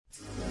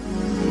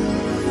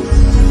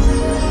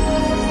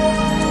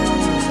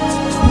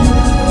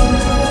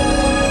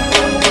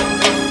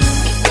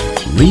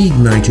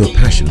reignite your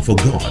passion for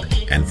God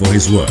and for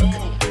His work.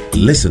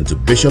 Listen to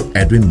Bishop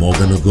Edwin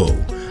Morgan Ogo,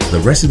 the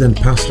resident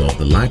pastor of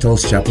the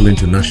Lighthouse Chapel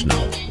International,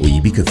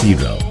 Oyibi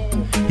Cathedral.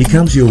 He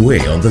comes your way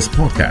on this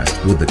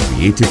podcast with the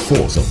creative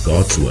force of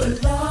God's Word.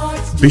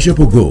 Bishop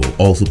Ogo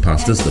also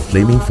pastors the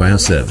Flaming Fire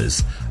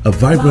Service, a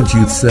vibrant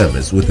youth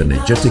service with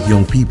energetic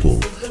young people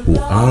who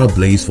are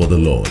ablaze for the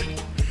Lord.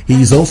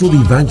 He is also the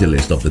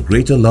evangelist of the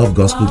Greater Love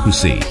Gospel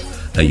Crusade,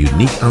 a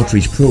unique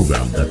outreach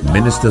program that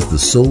ministers the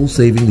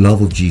soul-saving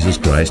love of Jesus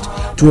Christ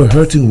to a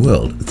hurting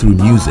world through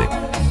music,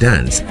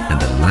 dance, and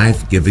the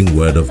life-giving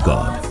Word of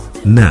God.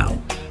 Now,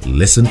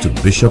 listen to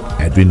Bishop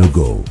Edwin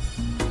Ogo.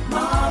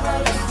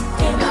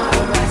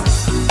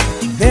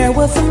 There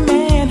was a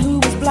man who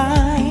was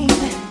blind.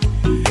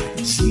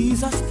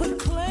 Jesus put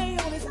clay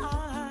on his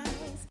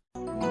eyes.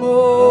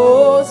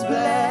 Most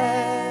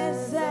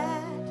blessed,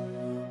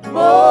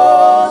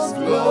 most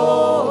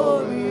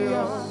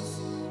glorious,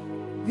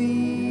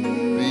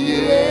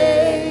 the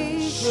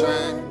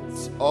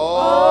ancient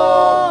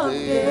of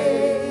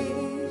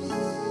days,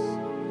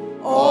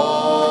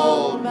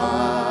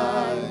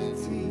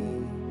 almighty,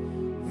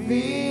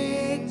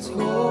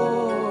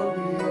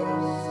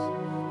 victorious,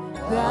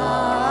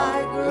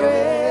 thy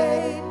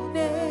great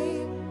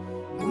name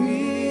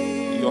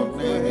we Your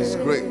name is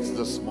praise. great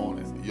this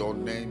morning. Your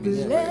name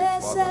is great,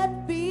 Father.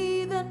 Blessed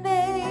be the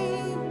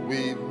name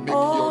We make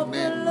your of the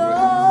name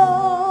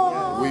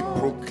Lord. great. We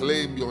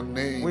proclaim your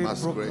name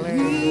as great.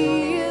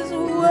 He is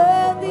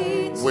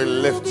worthy to We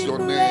lift be your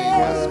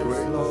name as praised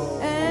great.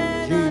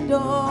 and adored. You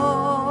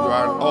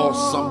are an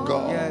awesome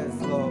God.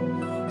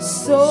 So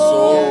So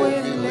we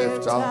we lift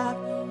lift up up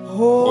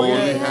holy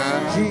holy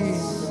hands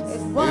hands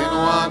in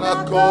one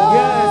accord,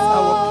 Yes,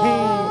 our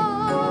King.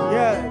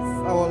 Yes,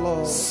 our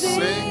Lord.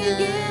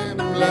 singing,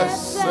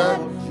 blessed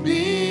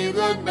be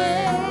the name.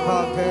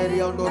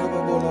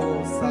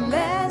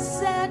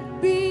 Blessed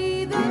be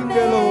the name.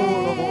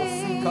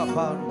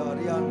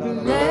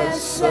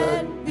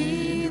 Blessed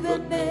be the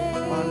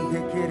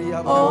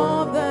name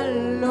of the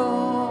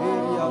Lord.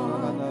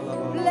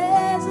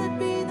 Blessed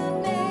be the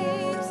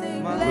name. Say,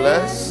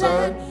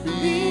 Blessed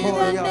be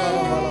the name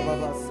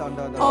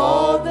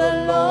of the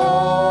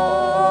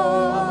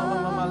Lord.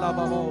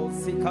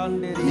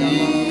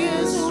 He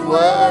is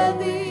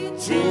worthy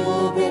to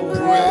be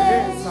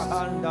praised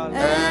and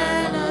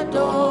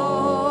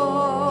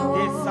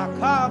adored.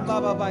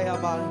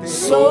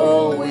 So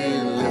we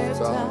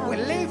lift up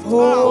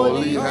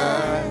holy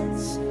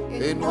hands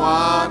in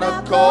one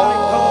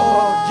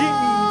accord,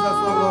 Jesus,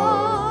 the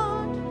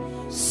Lord.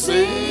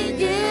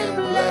 singing,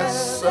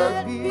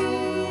 blessed be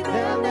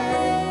the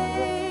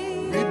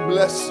name. we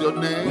bless your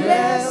name.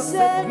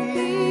 Blessed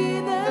be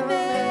the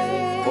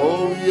name.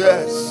 Oh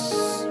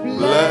yes,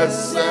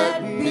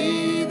 blessed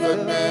be the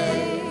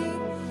name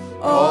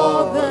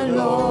of the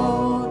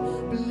Lord.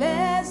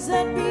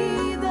 Blessed be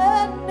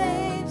the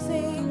name.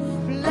 Sing,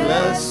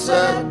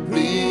 Blessed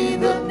be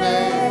the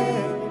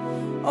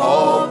name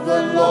of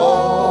the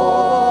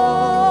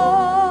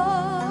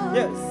Lord.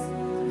 Yes.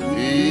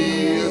 He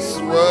is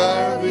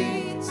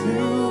worthy to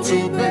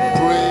be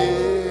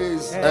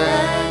praised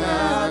and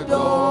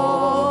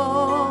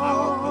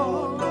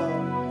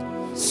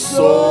adored.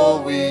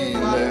 So we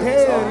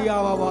lift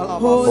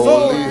up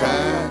holy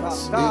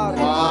hands in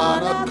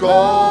one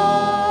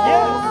accord,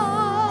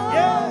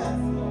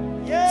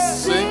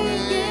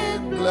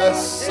 singing,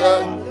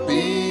 blessed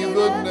be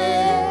the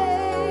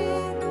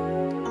name.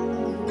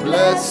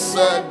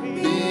 Blessed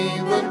be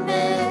the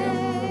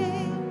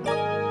name.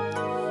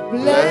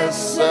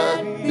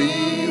 Blessed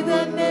be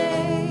the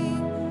name.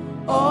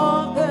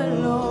 of the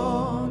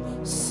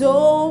Lord.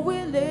 So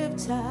we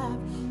lift up.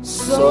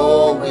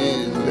 So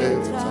we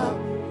lift up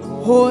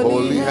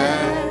holy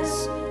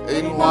hands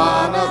in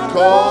one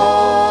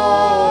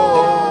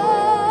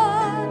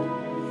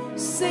accord,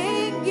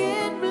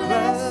 singing,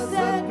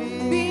 blessed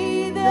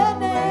be the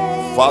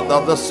name.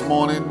 Father, this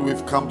morning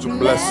we've come to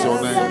bless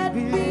your name. Blessed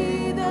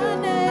be the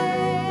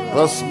name.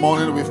 This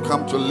morning we've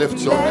come to lift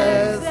your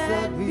name.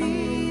 Blessed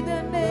be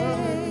the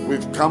name.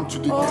 We've come to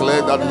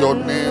declare that your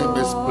name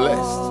is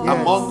blessed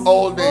among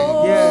all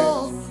names.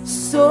 Yes.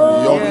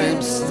 So Your we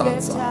name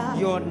stands lift up. up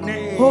Your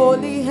name.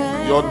 holy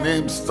hands. Your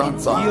name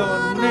stands out.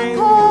 Your name.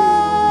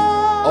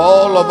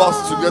 All of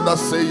us together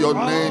say your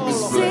name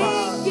is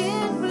blessed.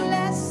 Singing,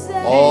 blessed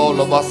All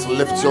of us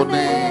lift your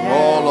name.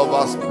 All of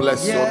us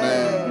bless your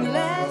name.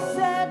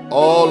 blessed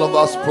All of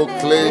us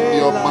proclaim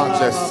your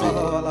majesty.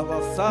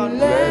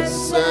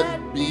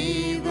 Blessed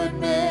be the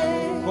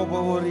name of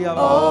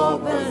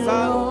the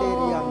Lord.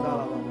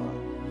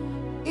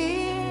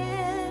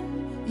 In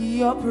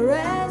your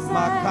presence,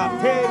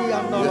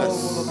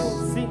 Yes.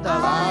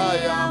 I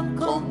am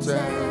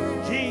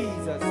content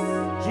Jesus.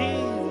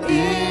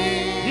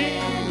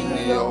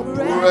 in your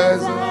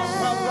presence.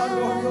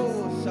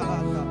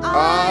 I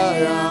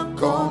am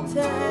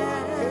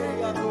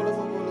content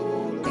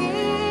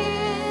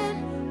in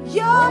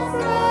your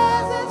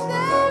presence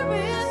there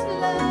is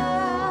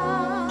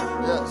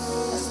love. Yes.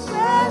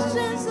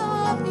 Expressions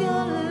of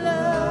your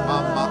love.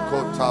 Mama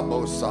Kotabo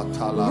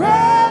Satala.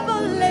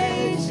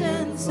 Revelation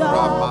revelations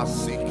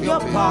of your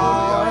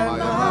power and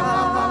might.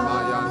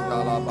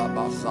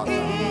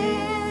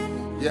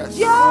 Yes.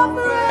 Your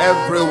presence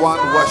Everyone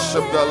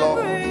worship the Lord.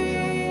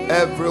 offering.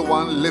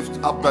 Everyone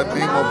lift up the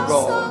name of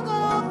God. Song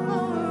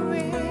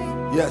offering.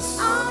 Yes.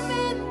 I'm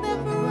in the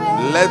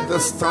presence Let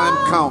this time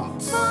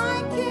count. of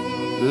my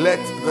King. Let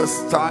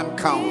this time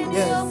count.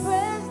 Yes. Your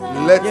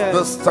presence Let Yes.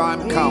 this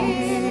time count.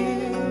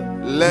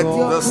 Let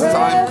this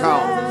time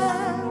count.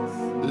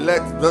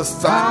 Let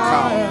this time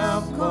count.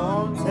 am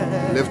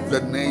content. Lift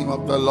the name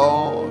of the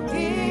Lord.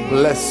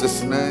 Bless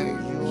his name.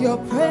 Your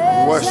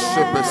presence.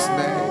 Worship his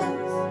name.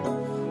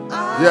 I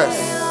Yes.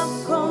 am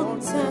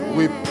content.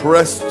 We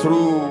press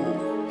through.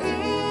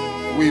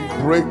 We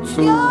break Your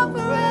through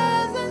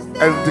presence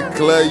and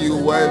declare you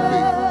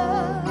worthy.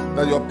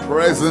 That your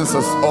presence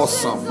is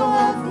awesome. of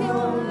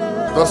your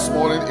love. This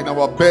morning in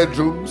our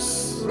bedrooms,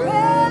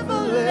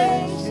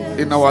 Revelation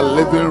in our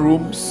living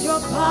rooms, your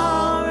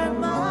power and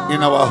might.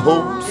 in our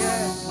homes,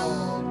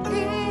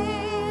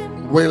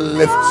 we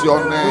lift your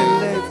We name.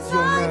 lift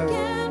your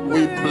name.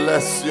 We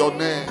bless your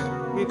name.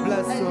 We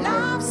bless your name.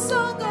 I'm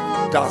so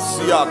good.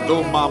 Dasia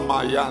Doma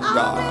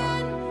Mayanda.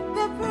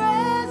 The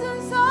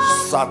presence of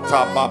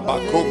Sata Baba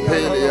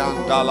Kopeli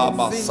Andala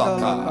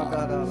Basata.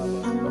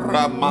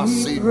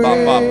 Ramasi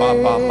Baba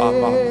Baba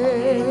Baba.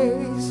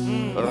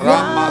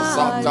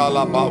 Ramazata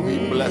Laba. We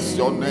bless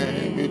your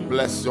name. We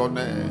bless your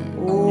name.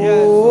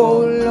 Yes.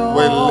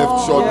 We lift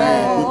your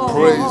name. We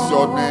praise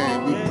your name.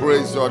 We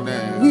praise your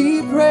name.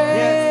 we pray.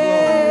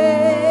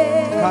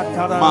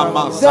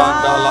 Mama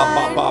Zandala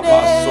Baba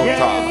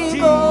Basota.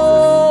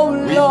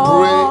 We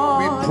pray,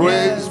 we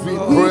praise, we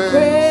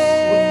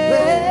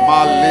praise.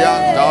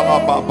 Maliandala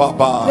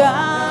Baba.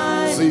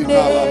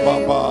 Zinala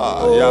Baba.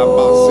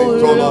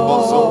 Yamasitola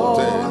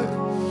Bazote.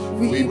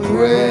 We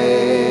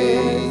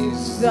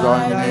praise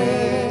thy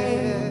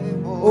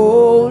name.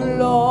 Oh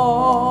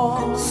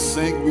Lord,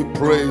 Sing, we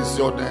praise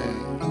your name.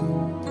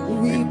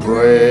 we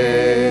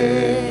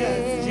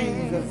Praise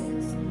Jesus.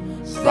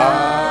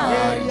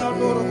 thy name.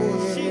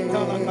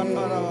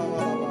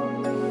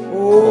 Oh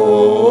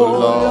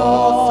Lord.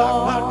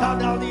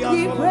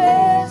 we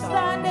praise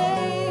thy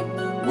name.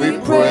 We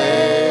praise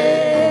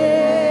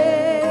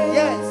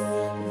Yes.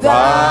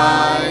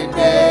 thy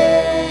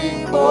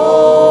name,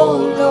 Oh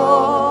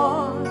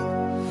Lord.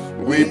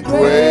 Lord, We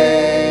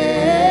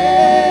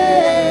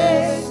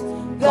praise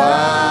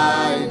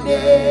thy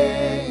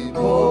name,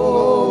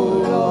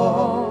 oh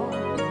Lord.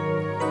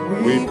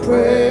 We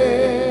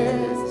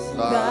praise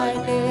thy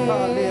name,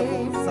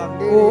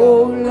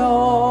 oh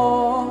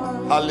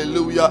Lord.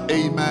 Hallelujah,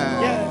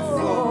 amen. Yes,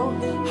 Lord.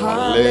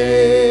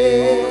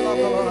 Hallelujah,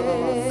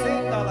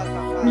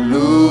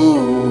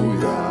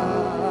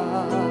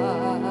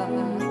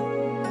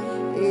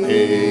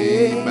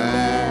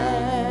 amen.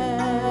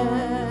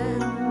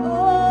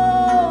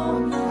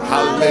 Oh,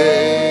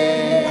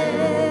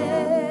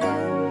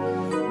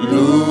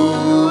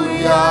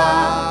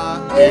 Hallelujah,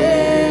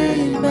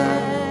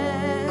 amen.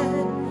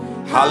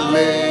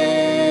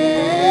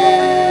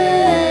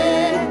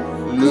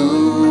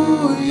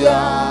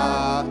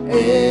 Hallelujah,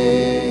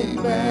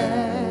 amen.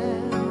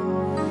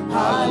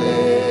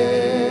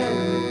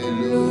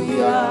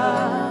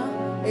 Hallelujah.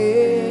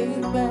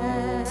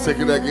 Amen.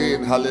 Sing it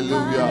again.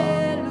 Hallelujah.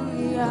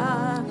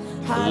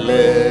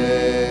 Hallelujah.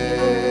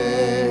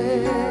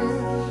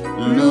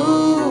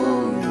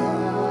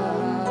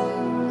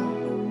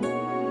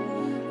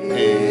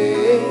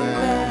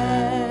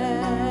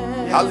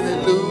 Amen.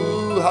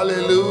 Hallelujah.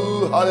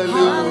 Hallelujah.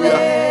 Hallelujah.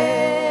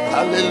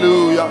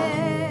 Hallelujah.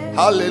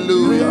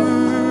 Hallelujah.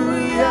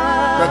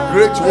 The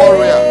great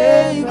warrior,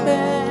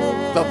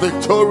 the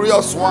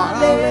victorious one,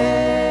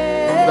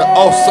 the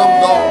awesome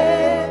God.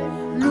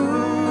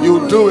 You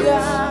do it.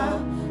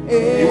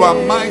 You are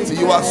mighty.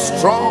 You are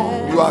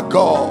strong. You are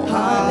God.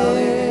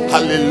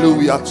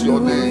 Hallelujah to your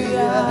name.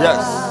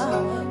 Yes.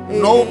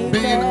 No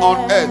being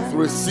on earth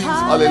receives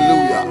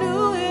hallelujah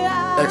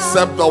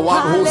except the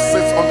one who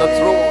sits on the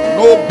throne.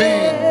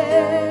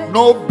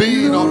 No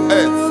being on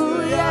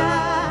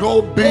earth,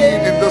 no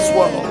being in this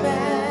world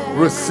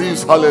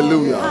receives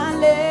hallelujah.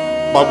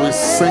 But we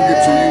sing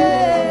it to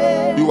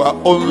you. You are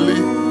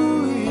only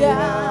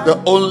the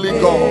only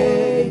God,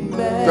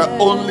 the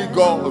only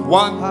God,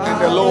 one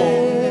and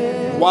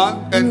alone,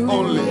 one and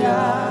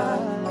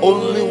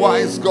only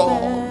wise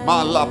God.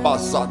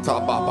 Malabasata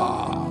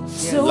Baba.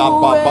 La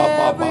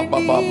Baba Baba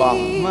Baba.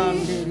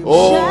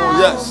 Oh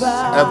yes,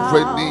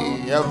 every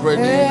knee, every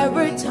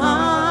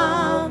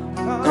time,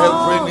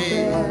 every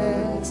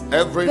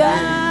knee.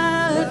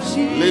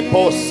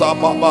 Lipo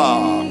Sababa.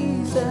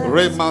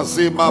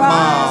 Remazi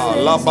Mama,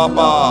 La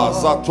Baba,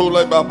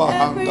 Zatule Baba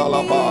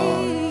Handalaba.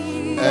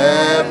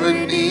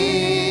 Every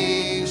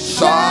knee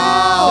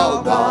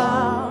shall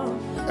bow,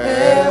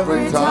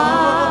 every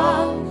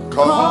tongue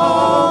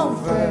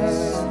confess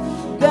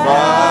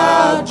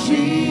that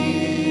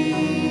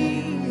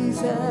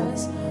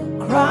Jesus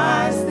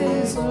Christ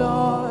is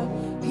Lord.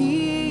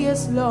 He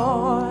is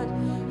Lord.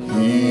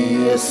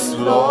 He is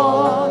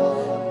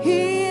Lord.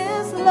 He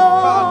is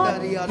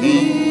Lord.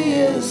 He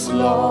is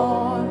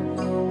Lord.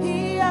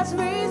 He has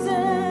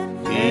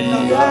risen.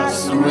 He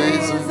has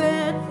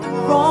risen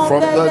from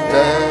the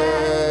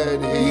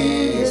dead.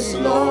 He is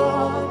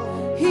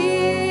Lord.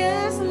 He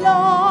is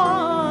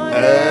Lord.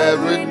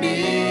 Every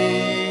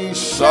knee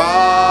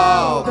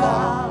shall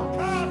bow,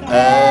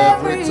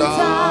 every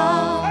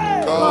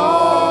tongue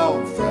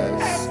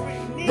confess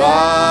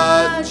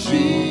that Jesus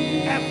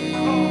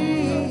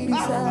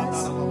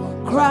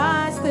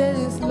Christ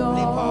is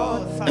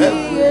Lord.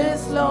 He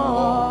is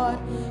Lord.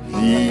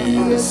 He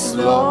is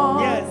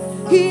Lord. Yes.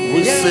 He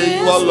We say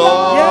you are is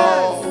Lord.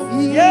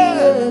 He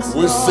is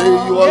We say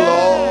you are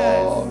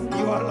Lord.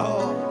 You are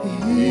Lord.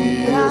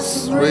 He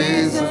is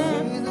risen.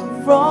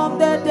 from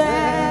the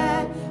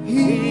dead.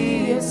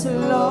 He is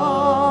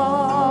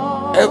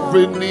Lord.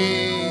 Every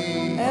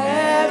knee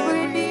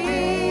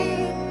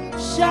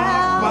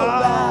shall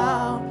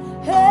bow,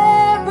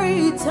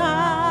 every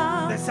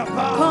time There's a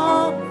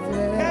power.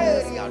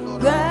 confess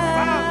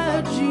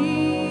that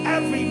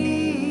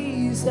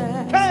Jesus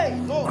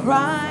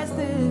Christ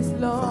is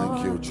Lord.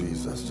 Thank you,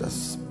 Jesus.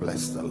 Just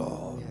bless the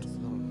Lord.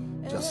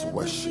 Just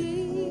worship.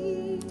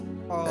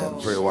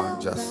 Everyone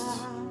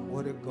just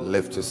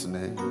lift his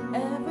name.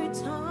 Every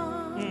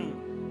time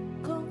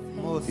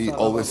confess He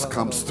always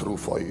comes through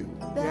for you.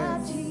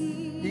 that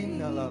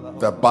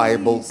The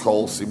Bible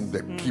calls him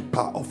the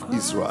keeper of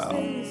Israel,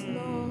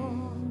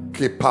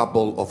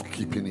 capable of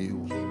keeping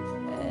you.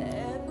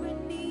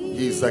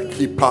 He is the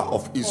keeper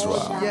of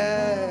Israel,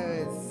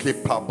 Yes.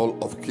 capable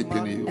of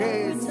keeping you.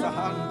 Yes.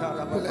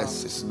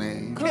 Bless his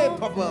name.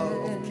 Capable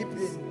of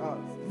keeping us.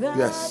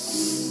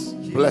 Yes,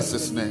 bless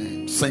his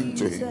name. Sing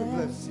to him.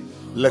 Bless you.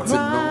 Let him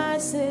know.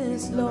 Christ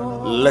is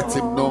Lord. Let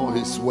him know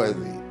he's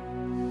worthy.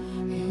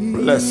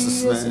 Bless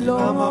his name.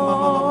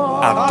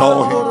 Lord.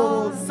 Adore him.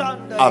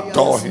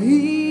 Adore him. He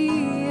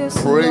is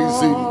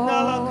Praise him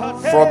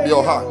from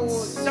your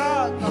hearts.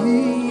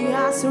 He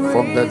has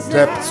From the risen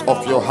depths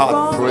of your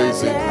heart,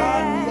 praise him. He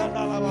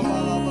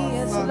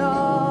is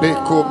Lord.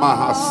 Beko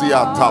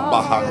mahasia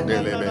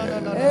tabahandelebe.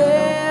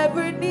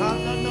 Every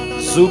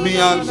knee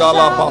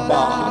Zumiandala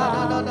baba.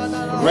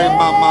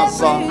 Rema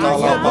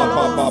masantala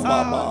baba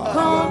baba.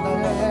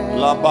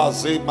 La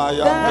bazima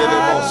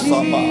yandelebo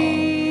saba.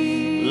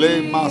 Le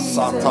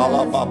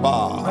masatala baba.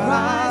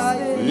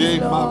 Ye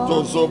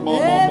matozo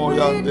momo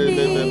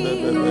yandelebe.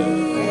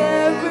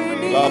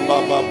 La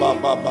baba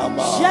baba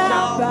baba.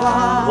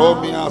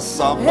 Romia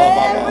samba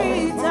baba.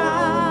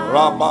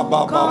 Rabba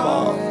baba.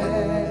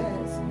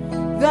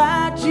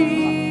 that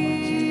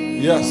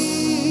Jesus Yes.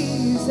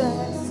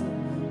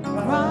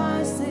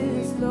 Christ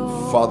is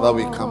Lord. Father,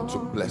 we come to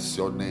bless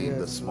your name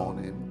this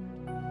morning.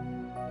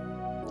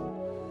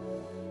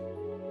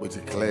 We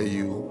declare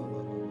you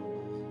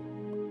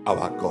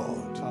our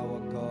God, Our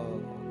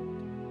God.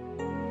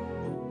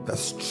 the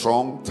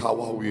strong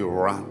tower we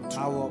run to,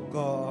 Our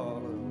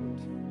God.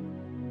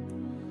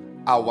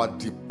 our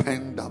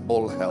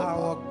dependable Our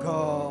helper,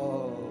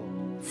 God.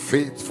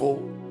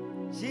 faithful,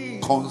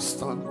 Jesus.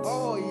 constant,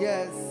 Oh,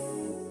 yes.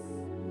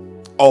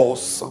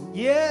 awesome.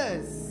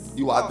 Yes.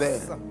 You are there.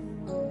 Awesome.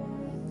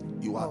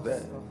 You are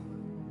there.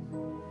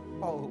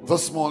 Oh,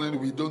 This morning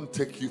we don't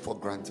take you for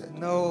granted.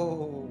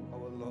 no, our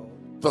Lord.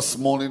 This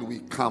morning we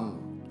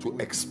come to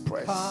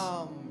express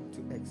Come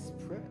to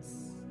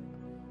express.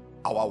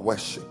 our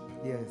worship,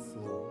 Yes,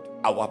 Lord.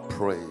 our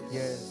praise,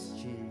 Yes,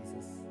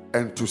 Jesus.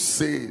 and to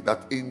say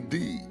that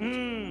indeed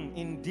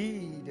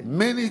Indeed.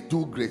 many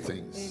do great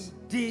things,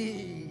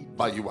 Indeed.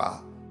 but you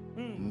are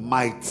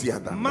mightier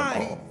than them all.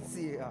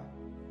 Mightier.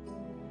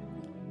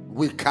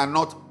 We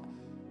cannot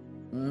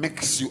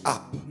mix you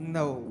up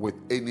No. with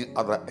any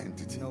other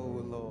entity. No,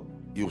 Lord.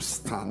 You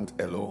stand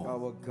alone.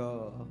 Our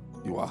God.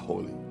 You are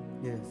holy.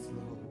 Yes,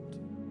 Lord.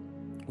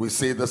 We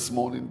say this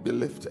morning, be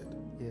lifted.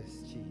 Yes,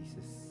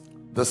 Jesus.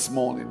 This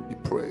morning, be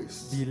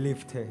praised. Be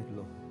lifted,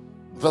 Lord.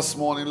 This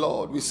morning,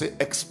 Lord, we say,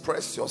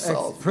 express yourself.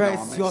 in our Express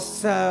midst.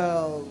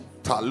 yourself.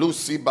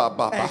 Talusi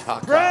Baba Bahaka.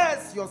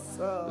 Express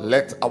yourself.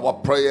 Let our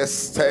prayers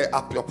stir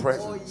up your Oh,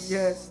 presence.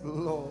 yes,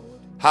 Lord.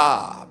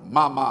 Ha,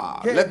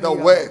 Mama. Let the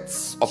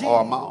words of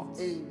our mouth,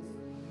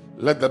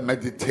 let the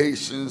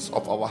meditations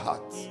of our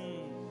hearts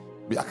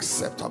be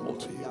acceptable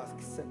to Be you.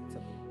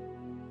 acceptable.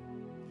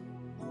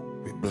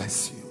 We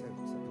bless you.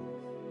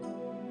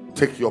 Acceptable.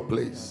 Take your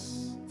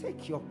place.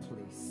 Take your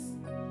place.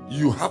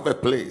 You have a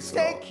place,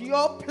 Lord, Take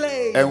your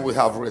place. and we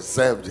have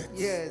reserved it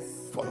Yes.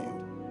 for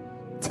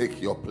you.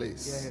 Take your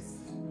place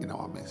Yes. in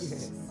our midst.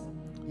 Yes.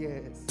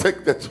 Yes.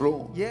 Take the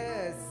throne,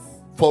 Yes.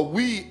 for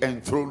we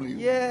enthrone you.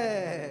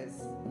 Yes.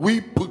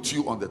 We put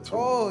you on the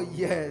throne. Oh,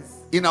 yes.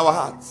 In our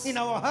hearts. In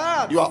our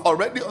hearts. You are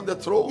already on the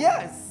throne.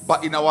 Yes.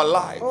 But in our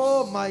lives,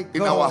 Oh, my God.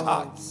 in our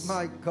hearts,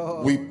 My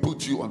God. we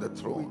put you on the We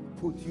throne.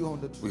 put you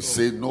on the throne. We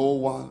say, no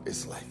one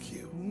is like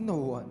you. no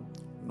one.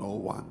 No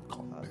one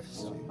compares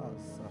to you.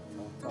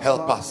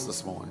 Help us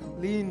this morning.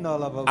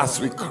 As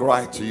we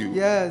cry to you,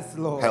 Yes,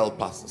 Lord.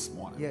 help us this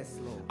morning. Yes,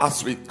 Lord.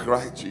 As we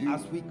cry to you,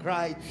 As we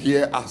cried.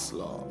 hear us,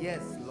 Lord.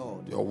 Yes,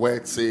 Lord. Your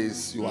word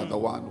says you are the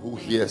one who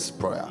hears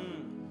prayer.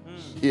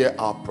 Hear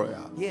our prayer.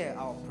 Hear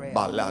our prayer.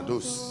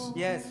 Balados.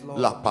 Yes, Lord.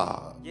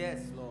 Lapa. Yes,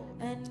 Lord.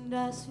 And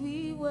as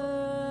we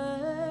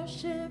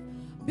worship,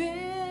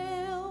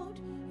 build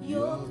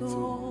your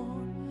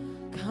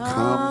throne.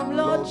 Come,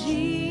 Lord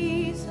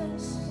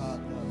Jesus,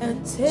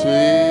 and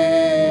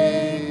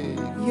take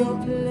your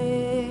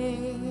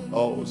place.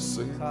 Oh,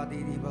 sing.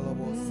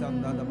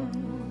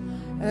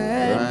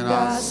 And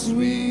as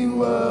we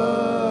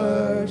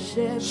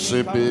worship,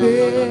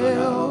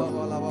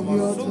 build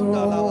your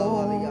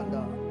throne.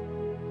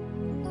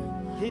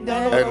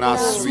 And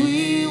as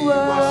we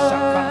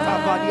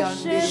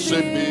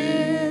worship,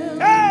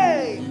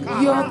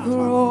 your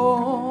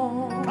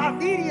throne.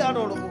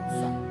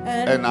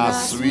 and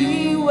as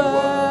we worship,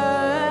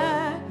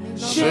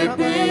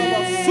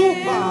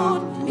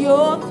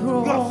 your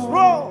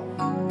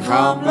throne.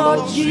 Come,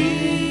 Lord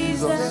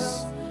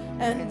Jesus,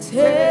 and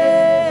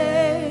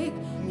take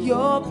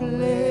your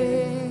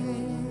place.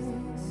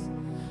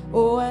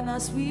 Oh, and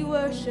as we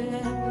worship,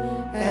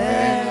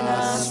 and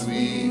as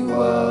we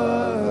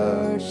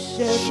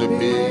worship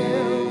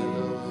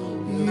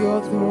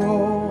your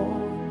throne.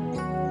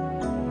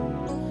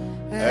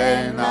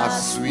 and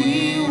as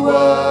we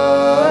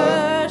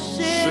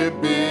worship,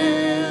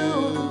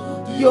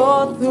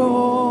 your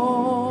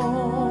throne.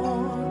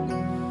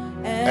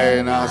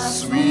 and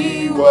as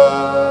we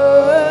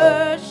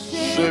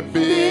worship,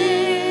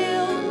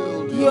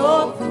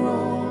 your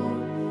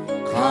throne.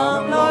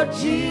 Come, Lord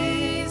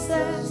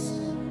Jesus,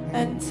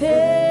 and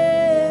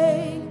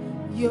take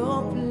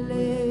your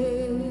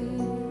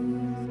place.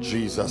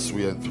 Jesus,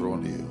 we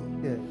enthrone you.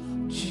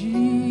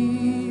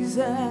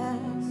 Jesus,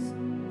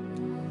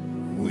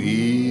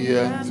 we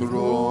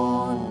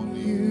enthrone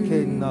you.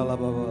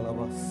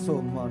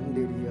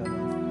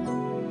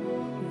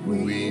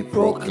 We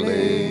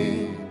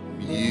proclaim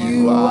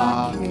you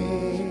are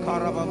King.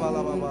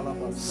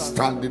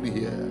 Standing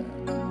here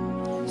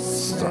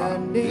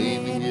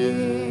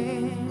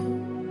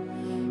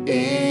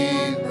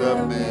in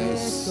the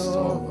midst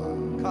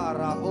of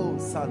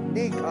us.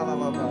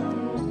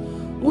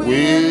 We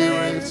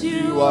lift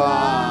you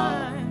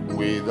high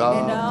with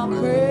our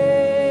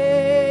praise.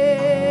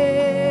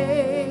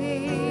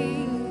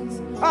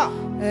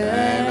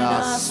 And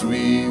as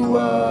we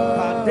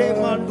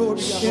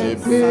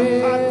worship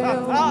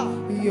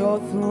your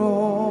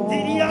throne.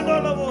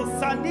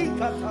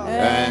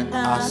 and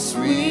as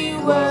we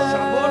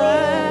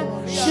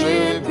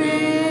worship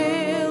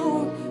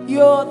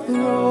your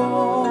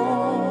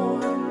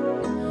throne.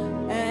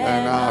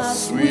 and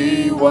as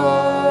we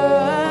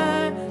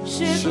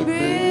worship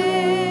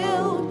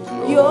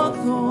your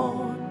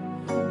throne.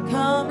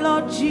 Come,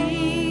 Lord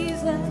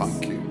Jesus,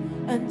 thank you.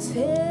 and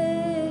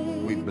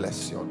take We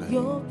bless your name.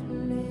 your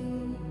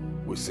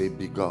place. We say,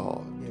 be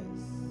God,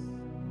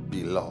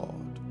 be Lord,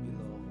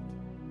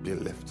 be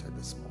lifted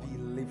this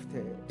morning.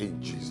 Lifted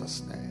In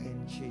Jesus' name.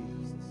 in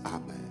Jesus.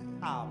 Amen.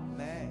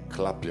 Amen.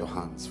 Clap your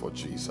hands for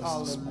Jesus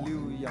this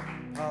morning.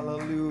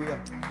 Hallelujah.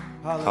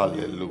 Hallelujah.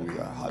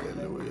 Hallelujah.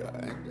 Hallelujah.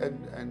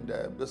 And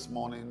this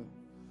morning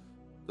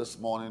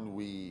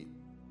we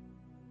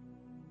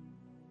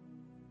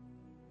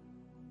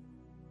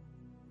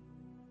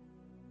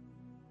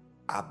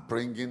are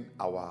bringing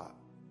our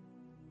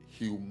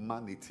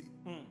humanity,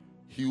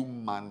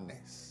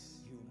 humanness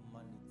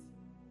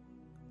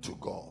to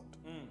God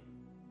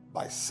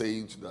by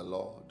saying to the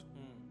Lord,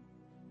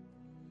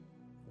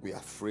 we are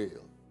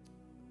frail,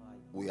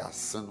 we are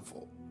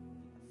sinful,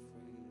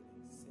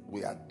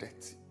 we are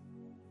dirty,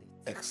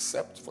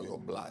 except for your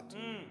blood.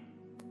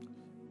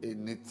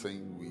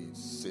 Anything we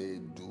say,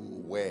 do,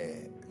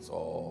 wear, it's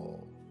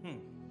all.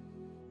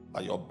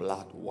 But your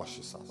blood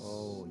washes us.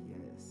 Oh,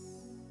 yes.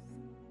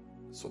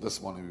 So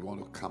this morning we want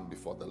to come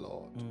before the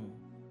Lord.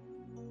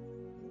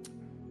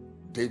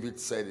 David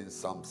said in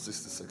Psalm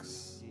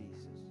 66,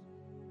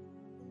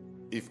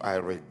 if I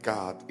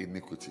regard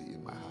iniquity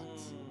in my heart,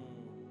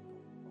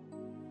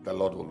 the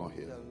Lord will not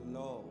hear. The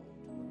Lord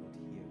will not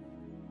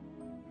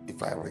hear.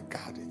 If I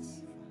regard it,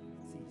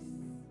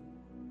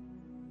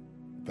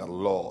 the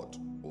Lord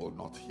will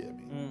not hear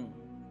me.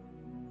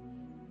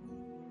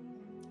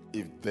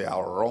 If there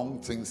are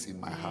wrong things in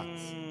my heart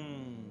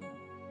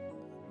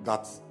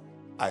that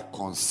I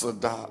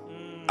consider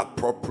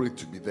appropriate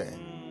to be there,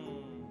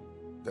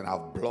 then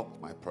I've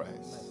blocked my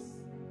prayers.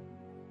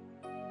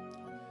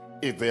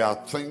 If there are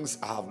things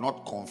I have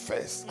not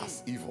confessed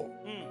as evil,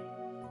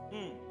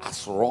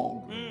 as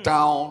wrong,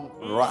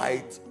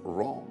 downright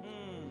wrong,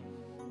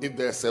 if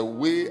there's a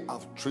way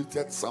I've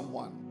treated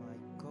someone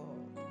My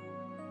God.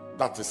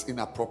 that is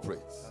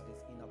inappropriate, That is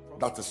inappropriate.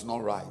 that is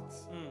not right,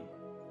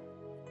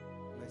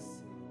 Mercy,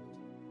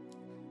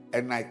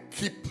 and I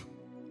keep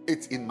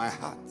it in my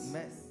heart Lord.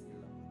 Mercy,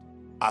 Lord.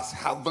 as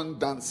having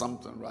done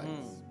something right,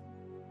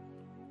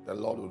 the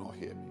Lord will not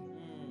hear me.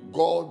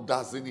 God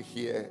doesn't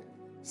hear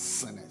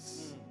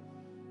sinners.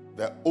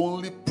 The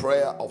only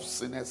prayer of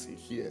sinners he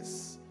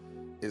hears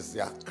is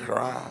their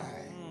cry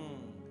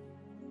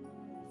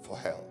for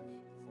help,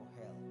 For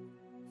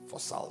help. for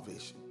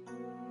salvation.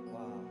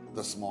 Wow.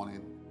 This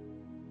morning,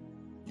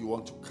 you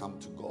want to come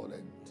to God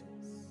and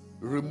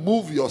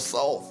Remove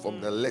yourself from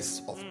the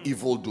list of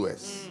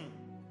evildoers.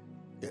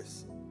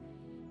 Yes.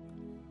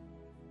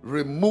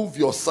 Remove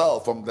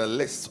yourself from the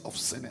list of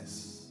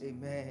sinners.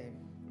 Amen.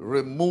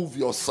 Remove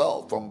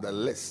yourself from the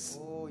list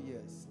Oh,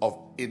 yes. of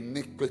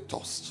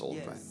iniquitous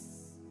children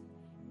Yes.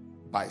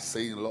 by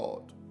saying,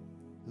 Lord,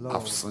 Lord,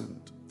 I've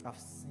sinned. I've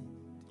sinned.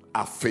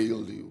 I've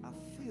failed you.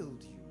 I've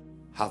failed you.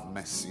 Have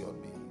mercy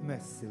on me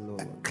Mercy, Lord.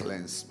 and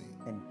cleanse me.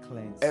 And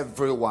cleanse.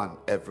 Everyone,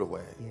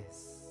 everywhere,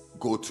 Yes.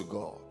 go to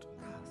God.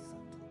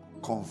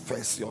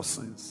 Confess your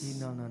sins,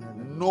 No.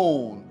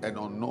 known and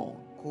unknown,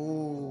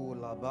 Oh,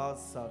 la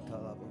basa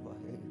talababa.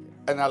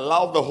 and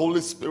allow the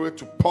Holy Spirit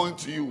to point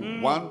to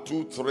you. 1,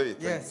 2, 3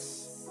 things.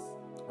 Yes.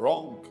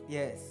 Wrong.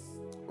 Yes.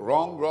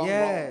 Wrong.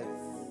 Yes.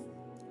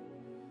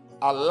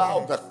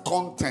 Allow the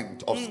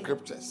content of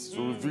scriptures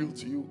to reveal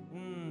to you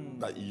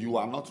that you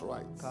are not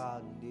right.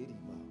 Kandiriba.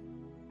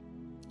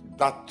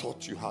 That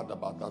thought you had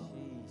about that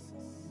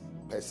Jesus.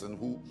 person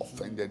who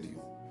offended you,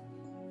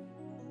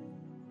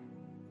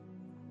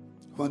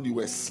 when you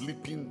were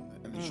sleeping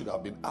and you should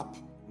have been up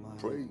My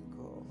praying,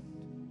 God.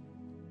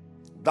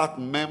 that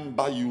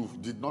member you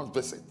did not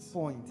visit.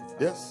 Point it out.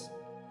 Yes.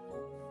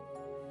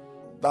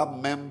 That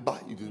member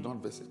you did not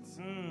visit.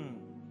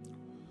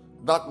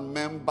 That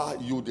member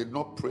you did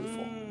not pray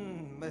for.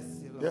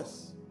 Mercy, Lord.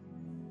 Yes.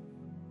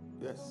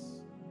 Yes.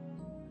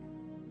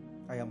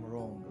 I am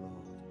wrong,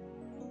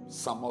 Lord.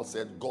 Samuel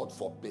said, God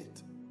forbid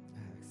I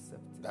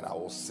accept it. that I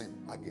will sin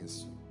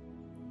against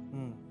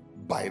you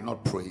by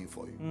not praying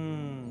for you.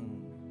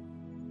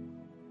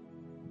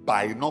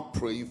 By not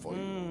praying for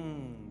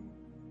you.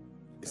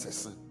 It's a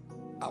sin.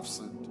 I've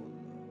sinned.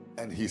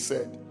 And he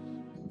said,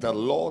 the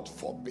Lord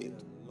forbid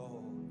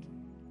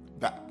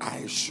that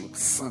I should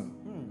sin.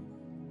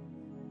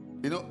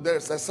 You know,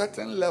 there's a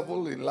certain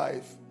level in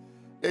life.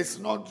 It's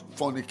not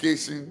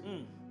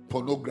fornication,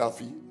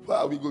 pornography. Where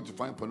are we going to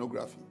find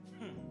pornography?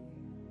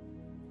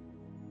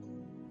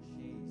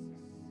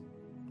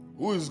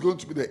 Who is going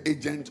to be the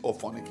agent of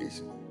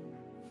fornication?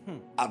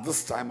 At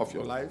this time of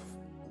your life,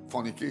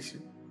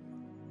 fornication,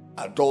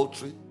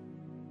 adultery.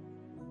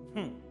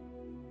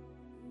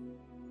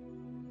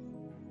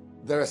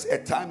 There is a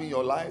time in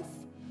your life,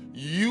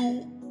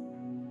 you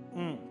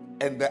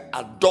and the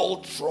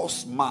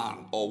adulterous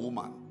man or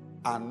woman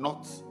are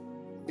not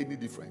any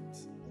different.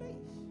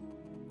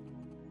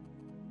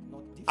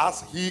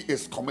 As he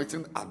is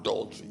committing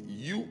adultery,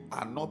 you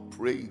are not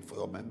praying for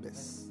your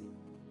members.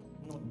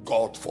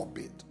 God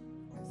forbid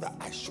that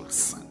I should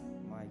sin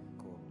My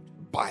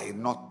God. by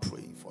not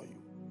praying for you.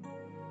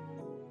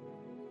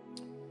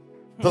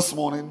 This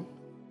morning,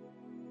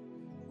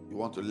 you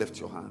want to lift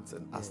your hands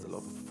and ask the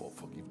Lord for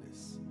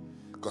forgiveness.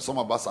 Because some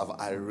of us have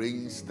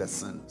arranged the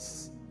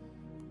sins.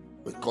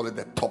 We call it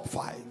the top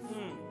 5.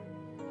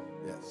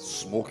 Yes,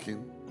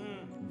 smoking,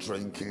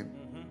 drinking,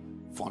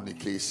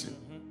 fornication,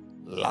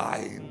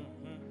 lying,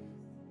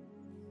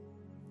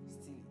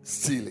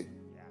 stealing.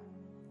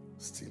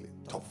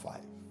 Top 5.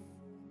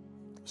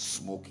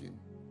 Smoking,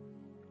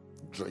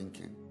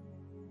 drinking,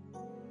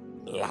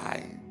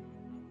 lying,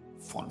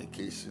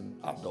 fornication,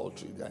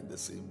 adultery. They are in the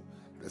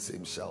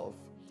same shelf,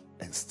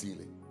 and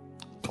stealing.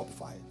 Top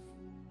 5.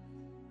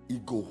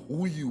 Ego,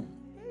 who you?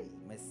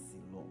 Mercy,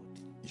 Lord.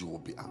 You will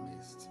be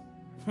amazed.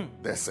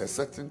 There's a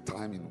certain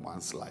time in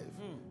one's life,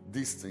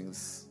 these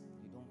things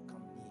You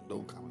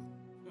don't come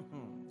in.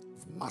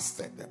 You've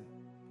mastered them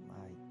My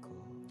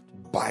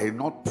God. by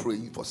not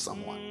praying for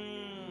someone,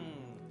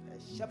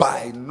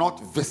 by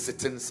not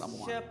visiting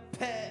someone,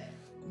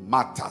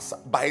 matters,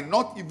 by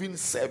not even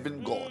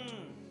serving God.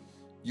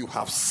 You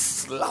have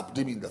slapped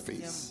him in the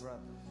face.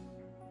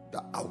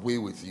 That away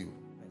with you.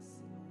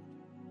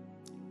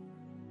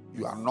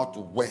 You are not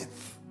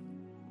worth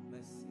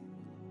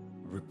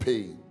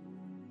repaying.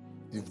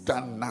 You've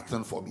done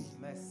nothing for me.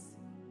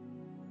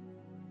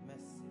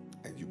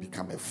 And you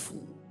become a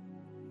fool.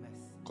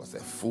 Because a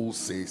fool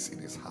says in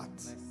his heart,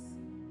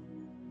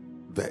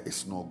 there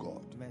is no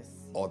God.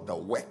 Or the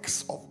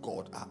works of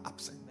God are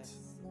absent.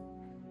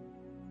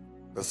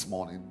 This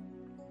morning,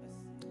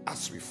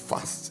 as we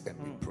fast and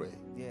we pray,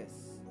 Yes.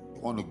 we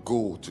want to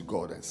go to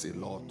God and say,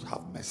 Lord,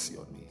 have mercy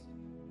on me.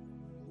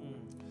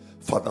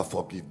 Father,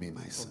 forgive me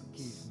my sins.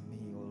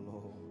 Forgive me, O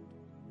Lord.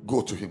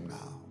 Go to him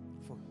now.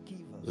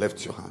 Forgive us.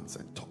 Lift your hands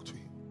and talk to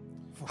him.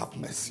 Have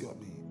mercy on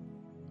me.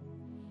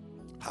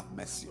 Have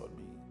mercy on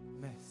me.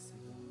 Mercy.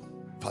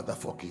 Father,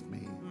 forgive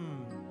me.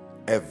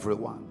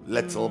 Everyone,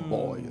 little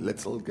boy,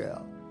 little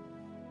girl.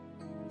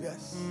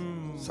 Yes.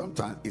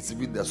 Sometimes it's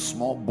even the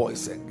small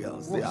boys and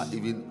girls. They are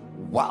even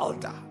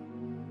wilder.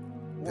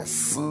 The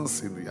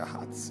sins in their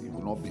hearts, you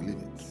will not believe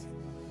it.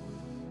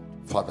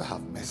 Father,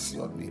 have mercy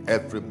on me.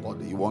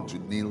 Everybody, you want to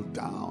kneel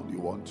down, you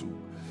want to,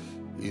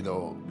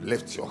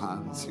 lift your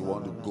hands, you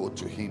want to go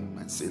to him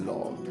and say,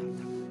 Lord,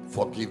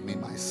 forgive me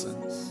my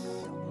sins.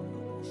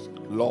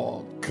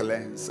 Lord,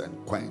 cleanse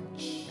and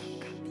quench.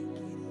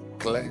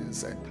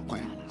 Cleanse and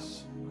quench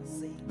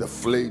the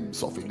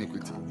flames of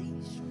iniquity,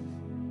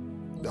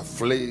 the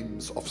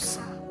flames of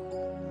sin.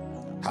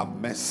 Have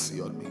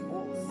mercy on me.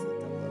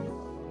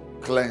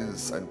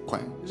 Cleanse and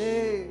quench.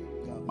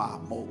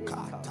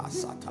 Mamoka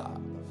tasata.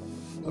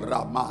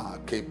 Rama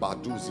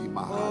kebaduzi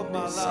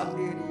mahandesa.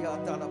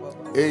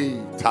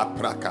 Ei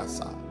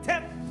taprakasa.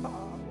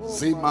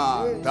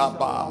 Zima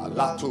daba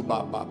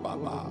latuba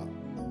baba.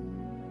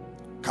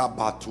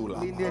 Kabatula.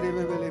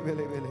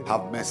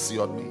 Have mercy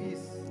on me.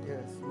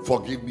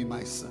 Forgive me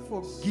my sins.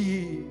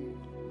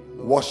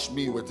 Wash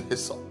me with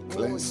hyssop.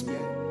 Cleanse me.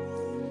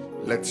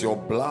 Let your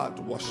blood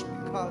wash me.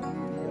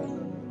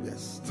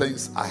 Yes,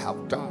 things I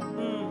have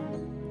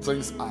done,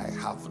 things I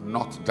have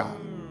not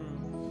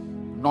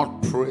done,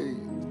 not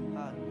praying,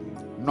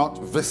 not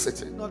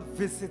visiting.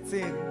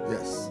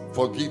 Yes,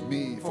 forgive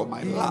me for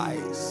my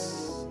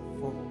lies,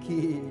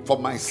 for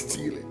my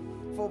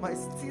stealing,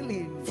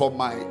 for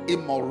my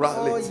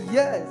immorality,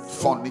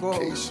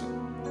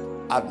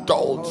 fornication,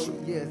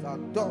 adultery.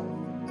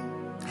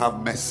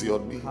 Have mercy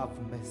on me.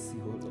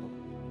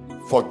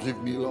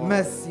 Forgive me, Lord.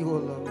 Mercy, O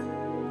Lord.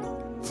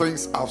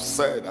 Things I've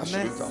said I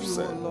shouldn't have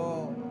said.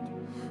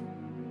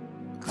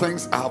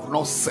 Things I have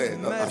not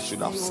said that I should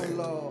have said.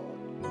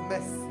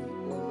 Mercy,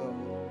 O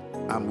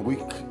Lord. I'm weak,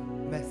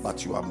 Mercy.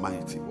 but you are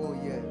mighty. Oh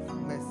yes,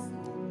 mercy.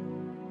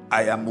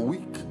 I am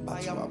weak,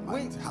 but you are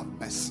mighty. Have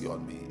mercy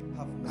on me.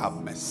 Have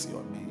mercy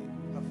on me.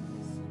 Have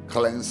mercy.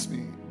 Cleanse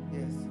me.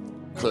 Yes,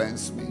 Lord.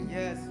 Cleanse me.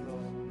 Yes,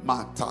 Lord.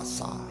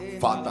 Matasa.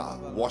 Father,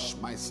 wash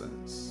my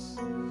sins.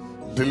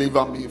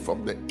 Deliver me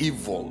from the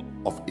evil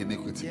of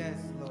iniquity. Yes,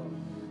 Lord.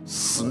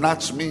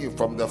 Snatch me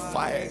from the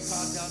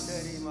fires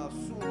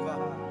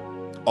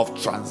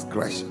of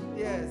transgression.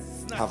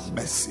 Yes. Have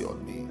mercy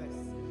on me.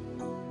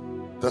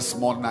 This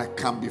morning I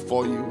come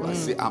before you. I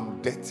say,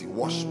 I'm dirty.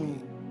 Wash me.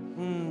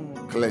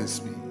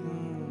 Cleanse me.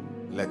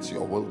 Let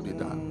your will be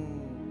done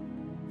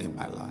in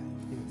my life.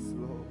 Yes,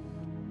 Lord.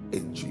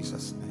 In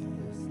Jesus' name.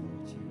 Yes,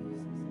 Lord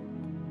Jesus.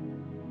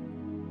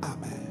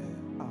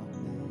 Amen.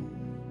 Amen.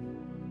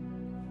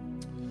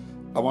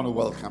 I want to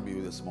welcome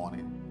you this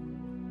morning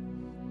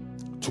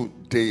to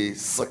day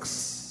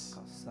 6.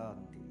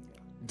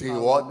 Day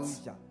what?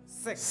 Hallelujah.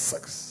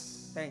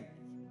 6. Thank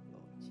you,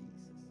 Lord Jesus.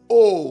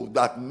 Oh,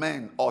 that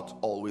men ought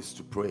always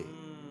to pray.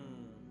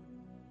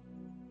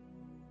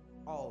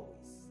 Always.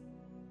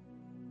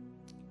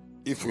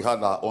 If we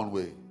had our own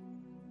way,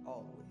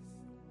 Always.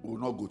 we will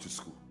not go to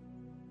school.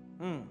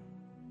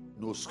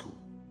 No school.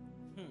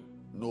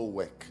 No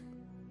work.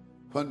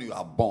 When you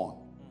are born,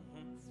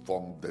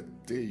 from the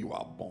day you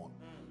are born,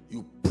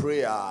 you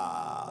pray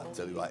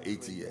till you are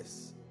 80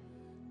 years.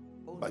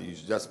 But you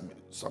just make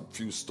some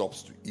few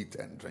stops to eat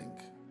and drink.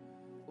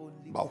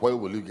 But where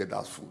will you get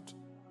that food?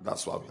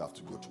 That's why we have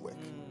to go to work.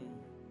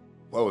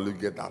 Where will you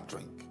get that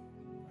drink?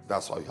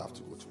 That's why you have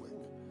to go to work.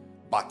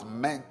 But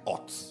men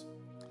ought.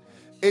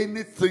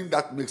 Anything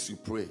that makes you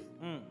pray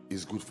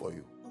is good for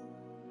you.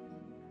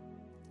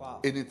 Wow.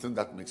 Anything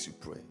that makes you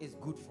pray It's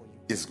good for you.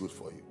 is good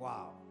for you.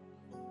 Wow.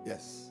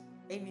 Yes.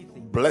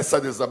 Anything.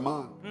 Blessed is the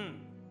man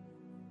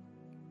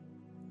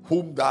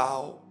whom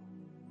thou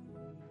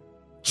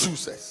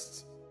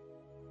choosest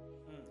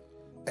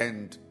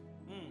and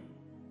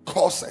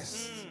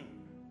causest.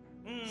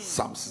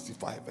 Psalm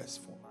 65 verse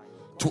 4.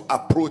 To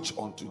approach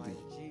unto thee.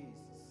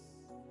 Jesus.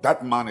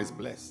 That man is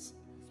blessed.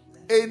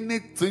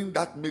 Anything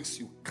that makes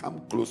you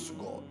come close to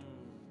God,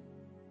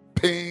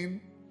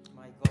 pain,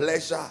 My God.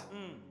 pleasure,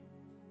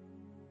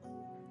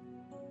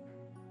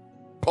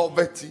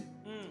 poverty,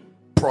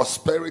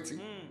 prosperity,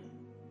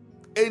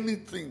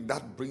 anything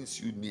that brings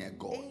you near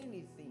God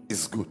Anything.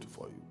 is good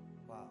for you.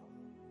 Wow.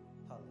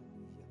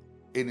 Hallelujah.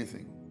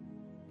 Anything.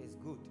 It's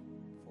good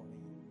for me.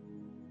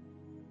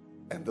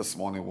 And this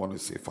morning, I want to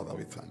say, Father,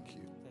 we thank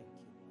you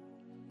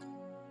Thank you.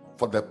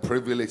 for the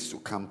privilege to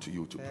come to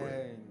you to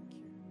pray. Thank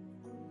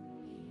you.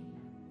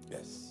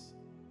 Yes.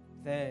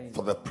 Thank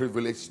For the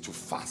privilege to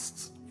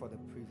fast. you for the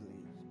privilege.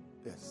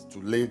 Yes. To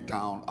lay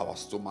down our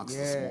stomachs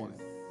this morning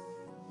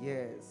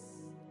Yes.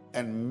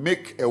 and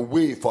make a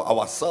way for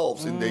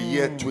ourselves in the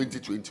year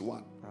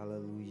 2021.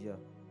 Hallelujah.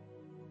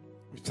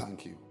 We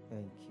thank you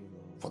Thank you,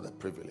 Lord. for the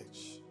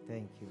privilege.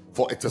 Thank you, Lord.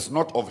 For it is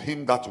not of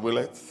him that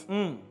willeth,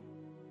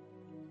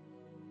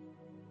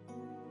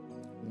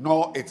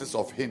 nor it is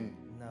of him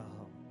No.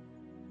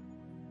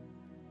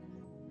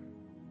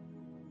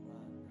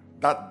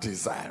 that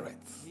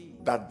desireth,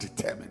 that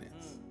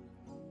determineth,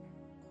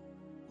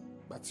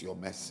 but your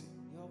mercy.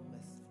 Your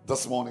mercy.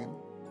 This morning,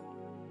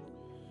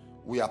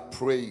 we are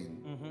praying,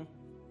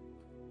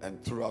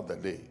 and throughout the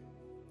day,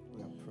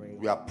 We are praying.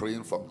 we are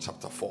praying from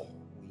chapter 4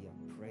 We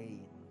are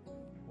praying.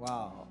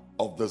 Wow.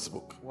 of this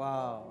book.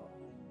 Wow.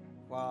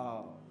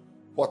 Wow.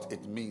 What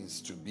it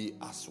means to be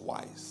as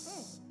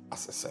wise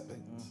as a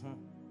serpent.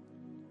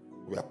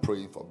 We are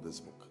praying from this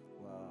book.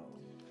 Wow.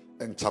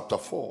 And chapter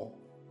 4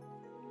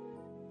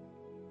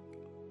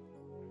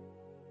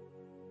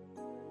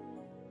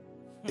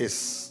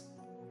 is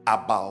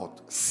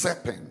about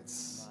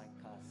serpents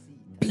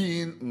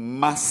being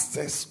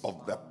masters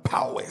of the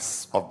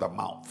powers of the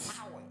mouth.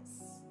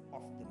 Powers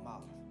of the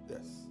mouth.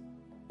 Yes.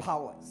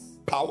 Powers.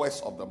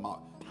 Powers of the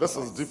mouth. This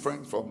is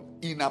different from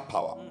inner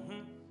power.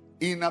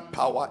 Inner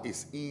power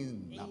is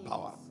inner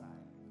power.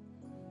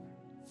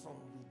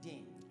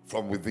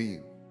 from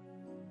within.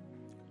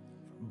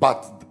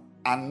 But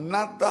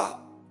another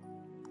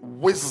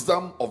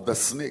wisdom of the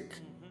snake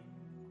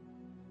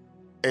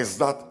is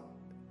that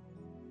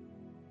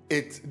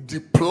it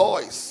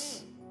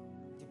deploys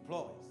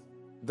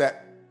the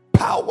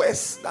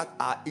powers that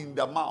are in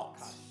the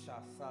mouth.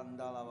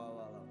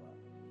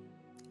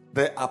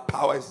 There are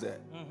powers there.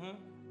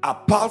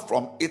 Apart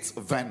from its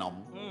venom,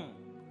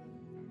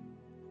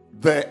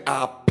 there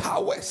are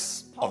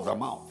powers of the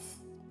mouth.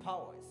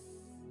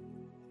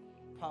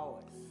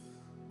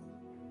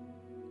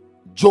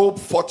 Job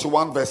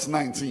 41 verse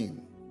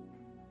 19.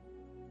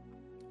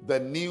 The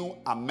New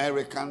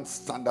American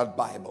Standard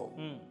Bible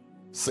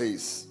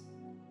says,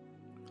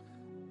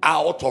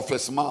 out of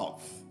his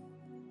mouth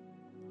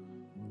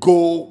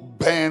go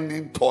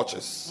burning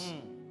torches.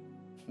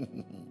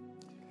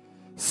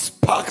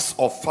 Sparks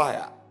of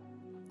fire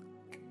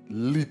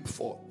leap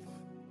forth.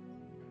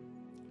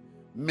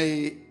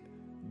 May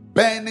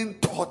burning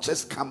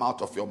torches come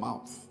out of your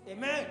mouth.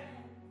 Amen.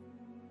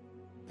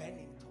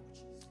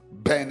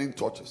 Burning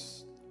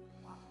torches.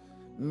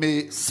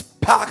 May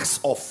sparks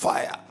of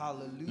fire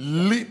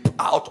leap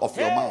out of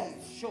your mouth.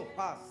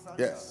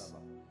 Yes.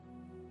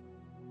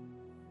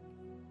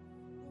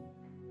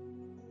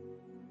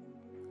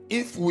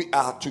 If we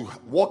are to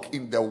walk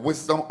in the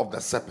wisdom of the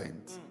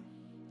serpent,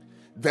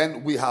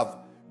 then we have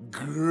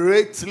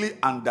greatly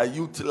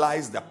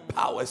underutilized the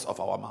powers of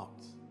our mouth.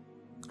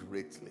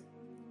 Greatly.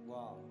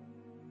 Wow.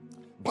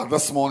 But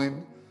this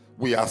morning,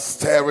 we are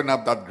stirring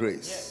up that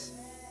grace. Yes.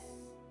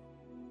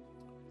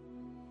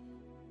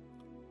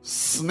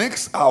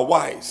 Snakes are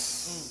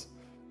wise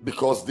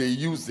because they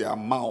use their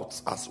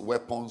mouths as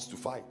weapons to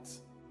fight.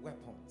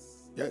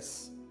 Weapons.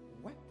 Yes.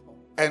 Weapons.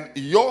 And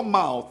your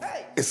mouth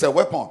is a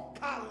weapon.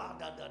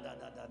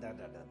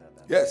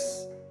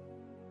 Yes.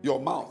 Your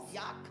mouth.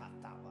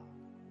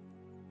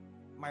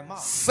 My mouth.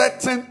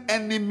 Certain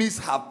enemies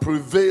have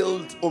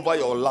prevailed over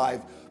your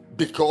life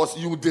because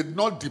you did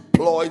not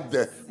deploy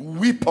the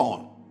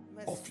weapon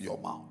of your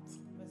mouth.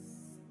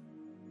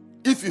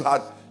 If you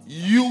had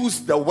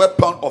used the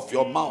weapon of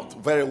your mouth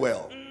very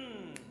well,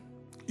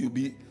 you'll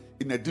be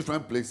in a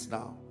different place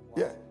now.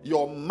 Yeah.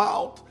 Your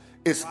mouth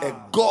is a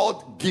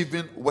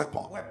God-given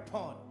weapon.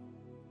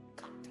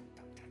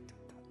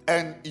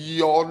 And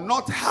you're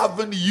not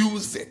having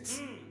used it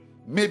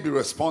may be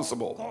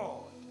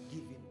responsible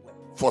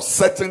for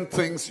certain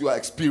things you are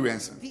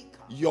experiencing.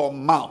 Your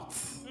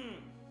mouth.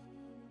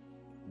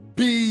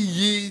 Be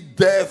ye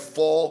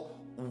therefore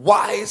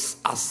wise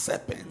as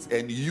serpents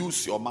and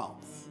use your mouth.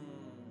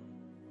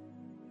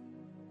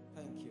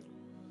 Thank you.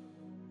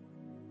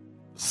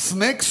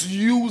 Snakes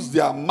use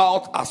their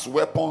mouth as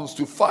weapons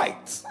to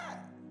fight,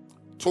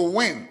 to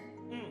win,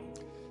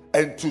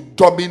 and to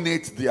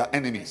dominate their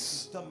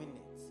enemies.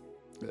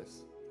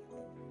 Yes.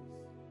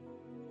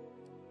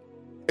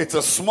 It's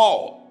a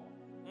small,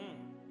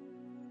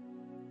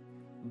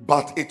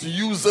 but it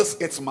uses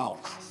its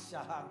mouth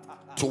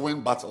to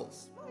win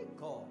battles. My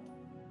God.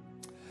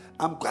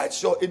 I'm quite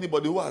sure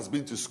anybody who has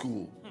been to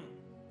school,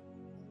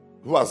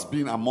 who has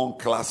been among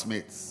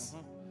classmates,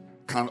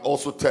 can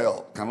also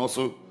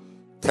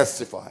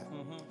testify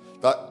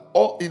that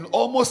in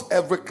almost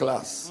every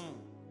class,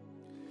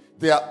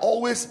 there are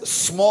always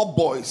small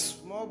boys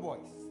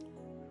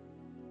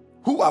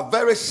who are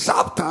very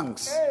sharp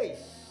tongues. Hey.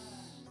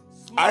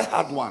 I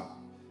had one.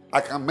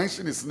 I can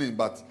mention his name,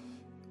 but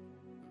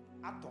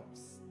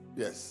Atoms.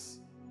 yes,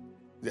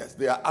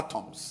 they are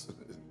atoms.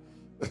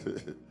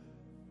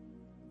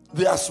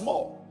 They are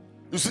small.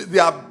 You see, they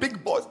are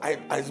big boys. I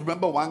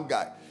remember one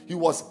guy. He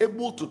was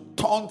able to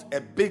taunt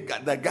a big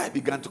guy. The guy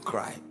began to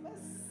cry.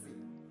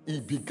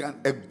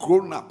 A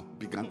grown-up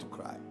began to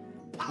cry.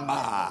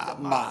 Ma.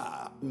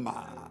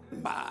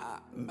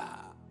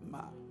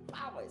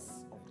 Powers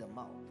of the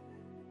mouth.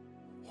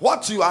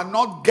 What you are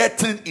not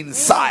getting in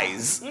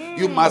size,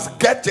 you must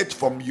get it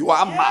from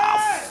your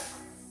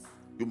mouth.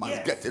 You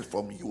must get it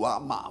from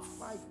your mouth.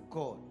 My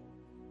God.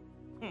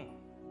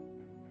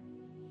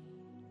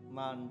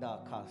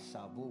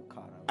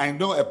 I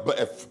know a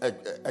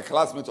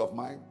classmate of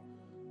mine,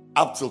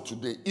 up till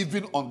today,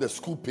 even on the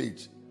school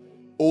page,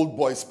 old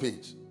boys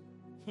page.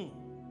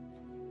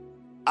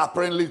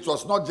 Apparently, it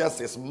was not just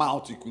his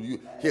mouth he could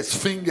use, his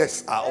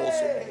fingers are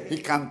also. He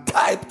can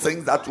type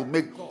things that will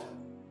make.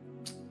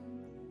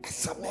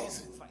 It's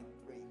amazing.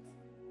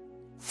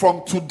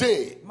 From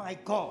today, my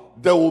God,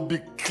 there will be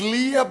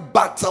clear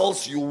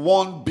battles you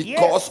won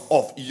because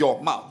of your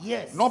mouth.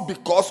 Yes. Not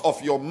because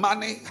of your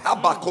money,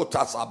 not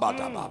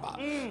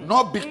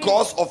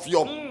because of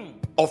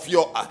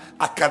your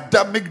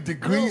academic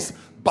degrees,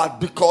 but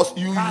because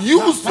you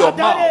used your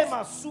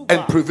mouth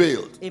and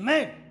prevailed.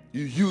 Amen.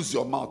 You use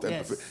your mouth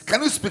and prevail.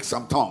 Can you speak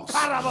some tongues?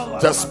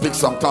 Just speak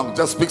some tongues.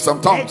 Just speak some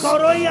tongues.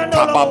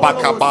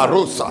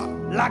 Tababakabarosa.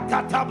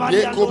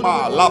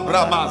 Yekuma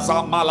labrama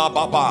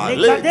zamalababa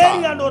leta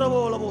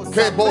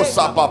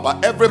kebosa baba.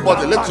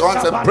 Everybody lift your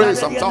hands and pray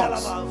some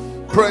tongues.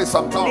 Pray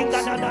some tongues.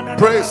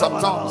 Pray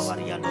some tongues.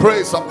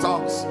 Pray some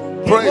tongues.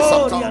 Pray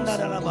some tongues.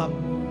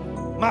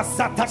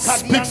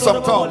 Speak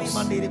some tongues.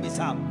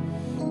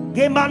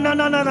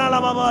 Gemanana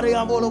la babari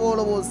ambolo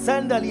bolo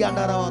sandali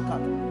andara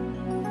wakata.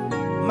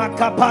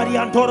 Makapari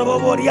andoro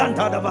bori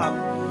andara ba.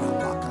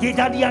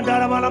 Gidadi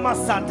andara mala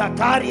masata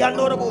kari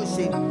andoro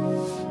boshi.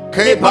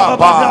 Ke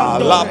baba,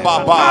 la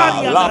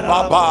baba, la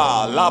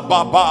baba, la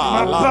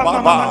baba, la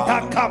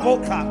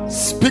baba.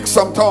 Speak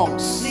some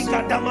tongues.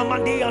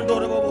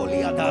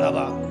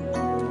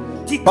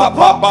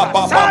 Baba,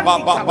 baba, baba,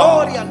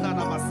 baba.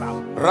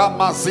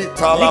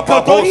 Ramazita la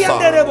babosa.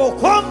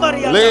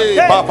 Le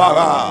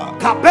babara.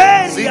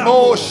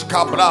 Zimosh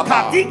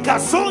kabraba. De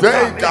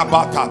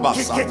kabata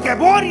basa.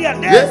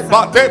 Ye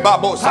bate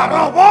babosa.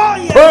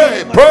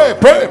 Pray, pray,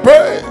 pray,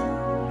 pray.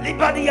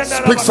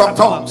 Speak some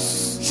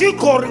tongues.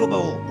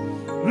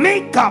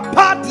 Mika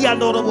pati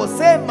andorobo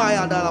sema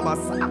ya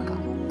darabasaka.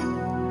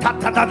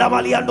 Tatata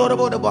bali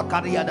andorobo de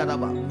bakaria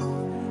daraba.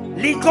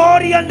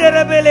 Likori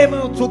anderebele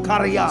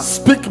mutukaria.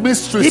 Speak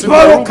mysteries in the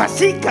room.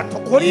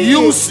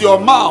 Use your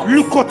mouth.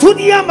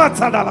 Lukotunia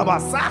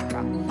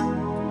matadalabasaka.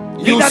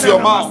 Use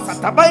your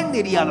mouth.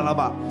 Tabandiria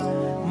dalaba.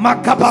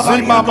 Makababa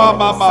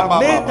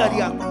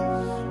medaria.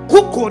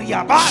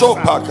 Kukoria basa.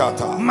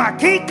 Shopakata.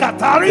 Makika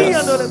taria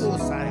andorobo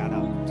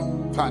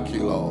sayada. Thank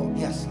you, Lord.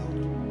 Yes.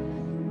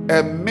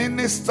 A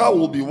minister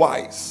will be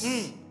wise.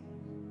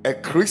 A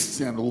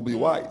Christian will be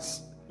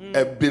wise.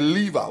 A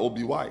believer will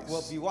be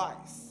wise.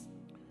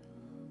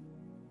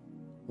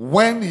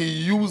 When he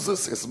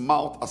uses his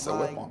mouth as a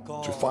weapon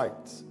to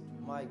fight,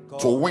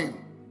 to win,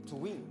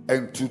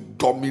 and to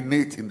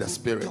dominate in the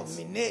spirit.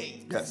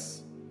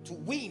 Yes. To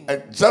win.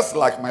 And just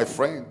like my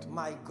friend,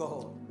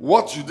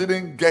 what you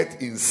didn't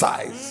get in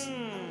size,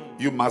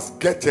 you must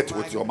get it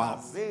with your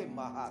mouth.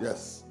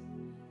 Yes.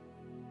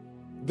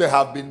 There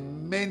have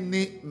been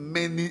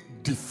many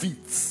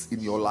defeats in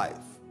your life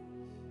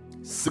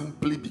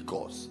simply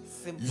because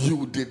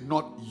you did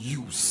not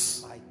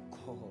use. My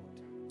God.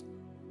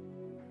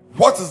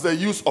 What is the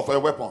use of a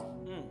weapon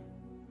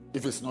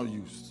if it's not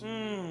used?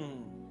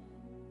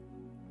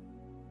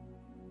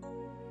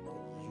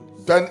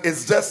 Then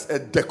it's just a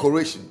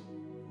decoration.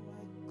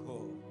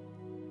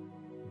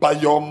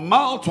 But your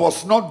mouth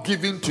was not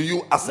given to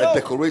you as a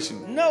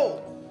decoration.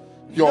 No.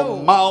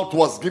 Your mouth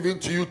was given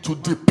to you to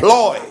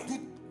deploy.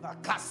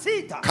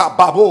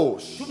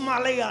 Kababosh.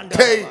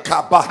 Te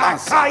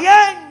kabahansa.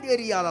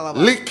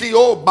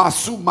 Likio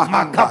masu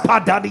mahanda.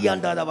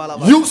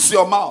 Use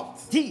your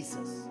mouth.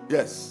 Jesus.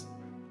 Yes.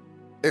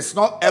 It's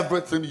not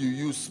everything you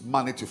use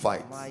money to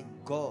fight. My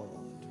God.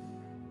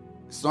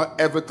 It's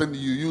not everything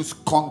you use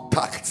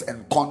contacts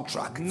and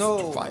contracts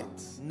to fight.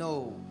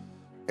 No.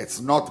 It's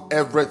not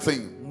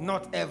everything.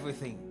 Not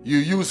everything. You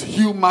use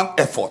human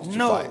effort to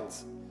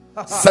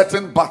fight.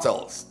 Certain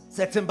battles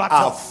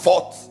are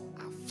fought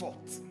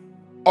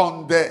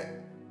on the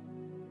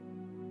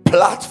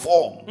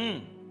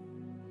platform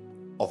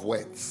of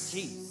words.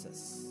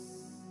 Jesus.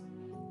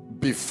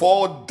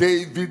 Before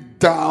David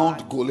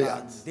downed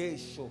Goliath,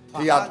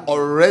 he had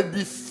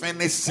already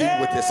finished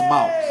him with his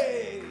mouth.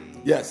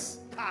 Yes.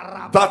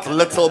 That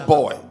little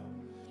boy,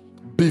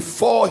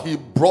 before he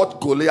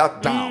brought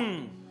Goliath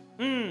down,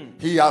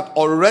 he had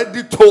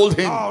already told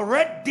him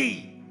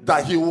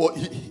that he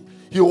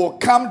will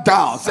come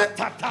down. Say,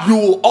 you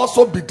will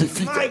also be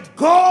defeated. My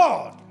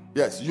God.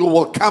 Yes, you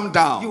will come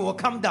down. You will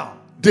come down.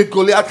 Did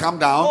Goliath come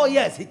down? Oh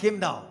yes, he came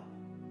down.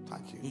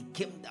 Thank you. He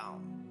came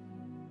down.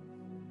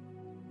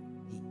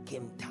 He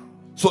came down.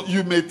 So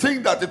you may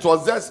think that it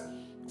was just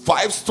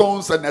 5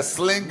 stones and a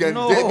sling and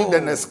David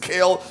and a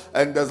scale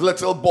and this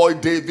little boy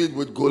David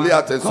with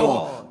Goliath and so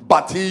on.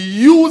 But he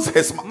used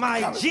his mouth.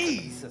 My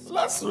Jesus.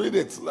 Let's read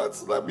it.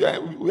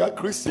 We are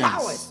Christians.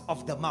 Powers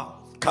of the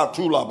mouth.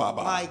 Katula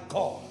Baba. My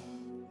God.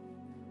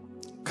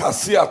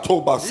 Kasia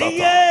Toba Sata.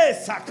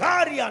 Yes,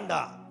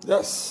 Sakarianda.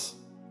 Yes.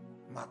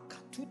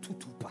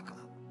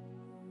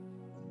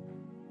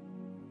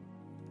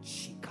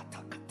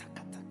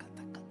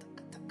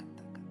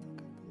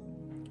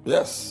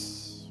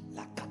 Yes.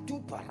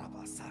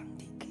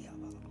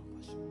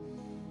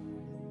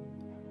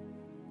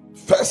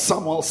 1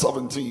 Samuel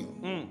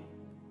 17.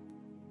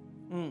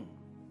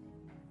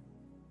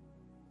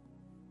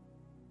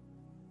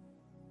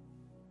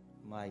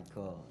 My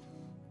God.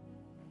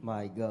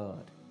 My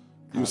God.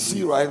 You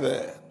see right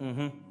there.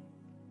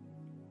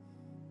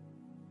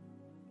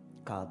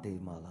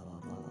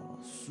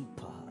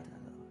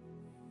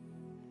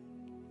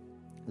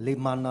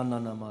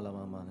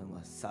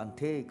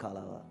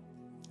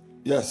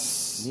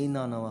 Yes.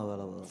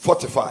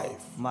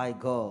 45. My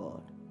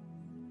God.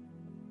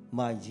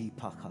 My G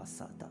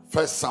Pakasata.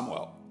 1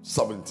 Samuel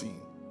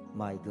 17.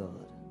 My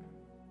God.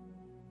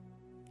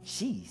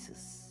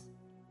 Jesus.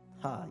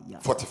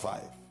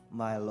 45.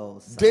 My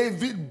Lord.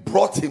 David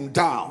brought him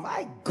down.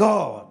 My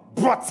God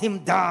brought him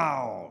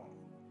down.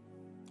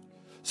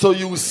 So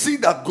you will see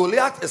that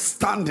Goliath is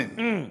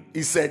standing.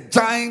 He's a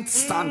giant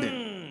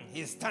standing.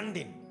 He's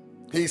standing.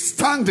 He's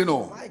standing,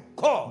 My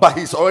God. but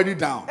he's already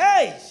down.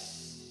 Hey,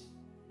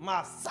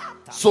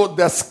 Masata. So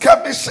the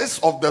skirmishes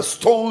of the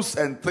stones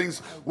and things,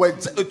 where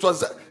it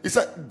was, he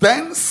said,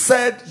 then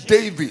said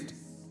David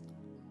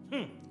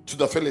to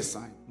the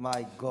Philistine.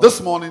 My God.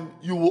 This morning,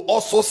 you will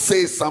also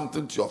say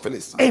something to your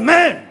Philistine.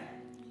 Amen.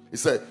 He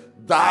said,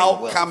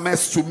 thou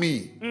comest to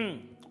me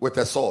with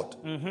a sword.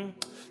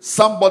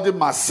 Somebody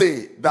must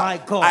say that My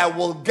God. I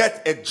will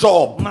get a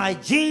job. My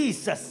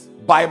Jesus.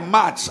 By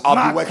March,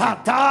 I'll be working.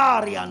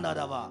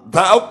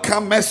 Thou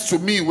comest to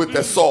me with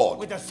a sword.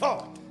 With a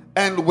sword.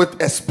 And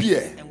with a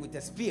spear. And with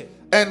a spear.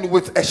 And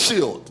with a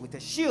shield. With a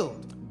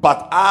shield.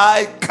 But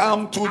I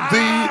come to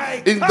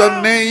thee in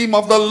the name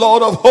of the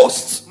Lord of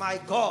hosts, my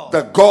God,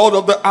 the God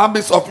of the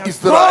armies of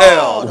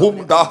Israel,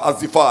 whom thou hast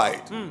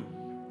defied.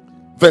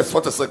 Verse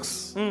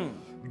 46.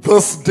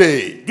 This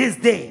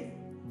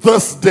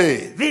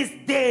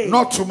day,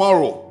 not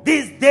tomorrow,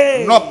 this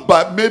day, not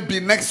but maybe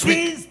next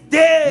week, this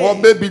day, or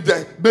maybe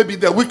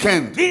the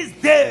weekend, this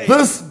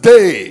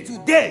day,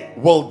 today,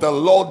 will the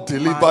Lord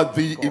deliver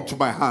thee into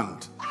my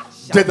hand.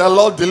 Did the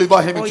Lord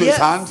deliver him into his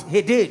hand?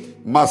 He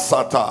did.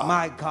 Masata.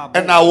 My God.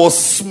 And I will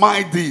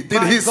smite thee.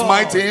 Did he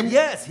smite him?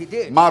 Yes, he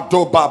did.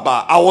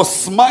 Madobaba. I will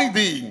smite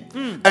thee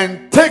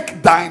and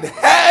take thine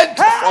head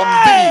from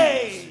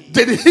thee.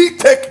 Did he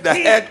take the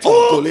head of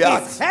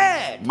Goliath?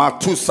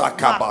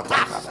 Matusaka.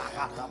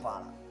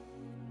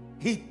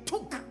 He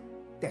took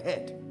the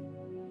head.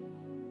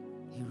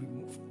 He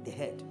removed the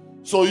head.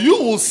 So you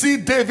will see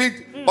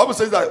David. Bible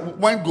says that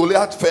when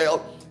Goliath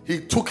fell, he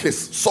took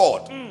his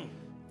sword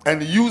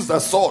and used the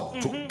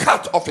sword to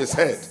cut off his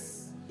head.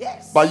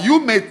 Yes. But you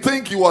may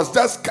think he was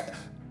just...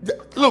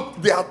 Look,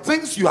 there are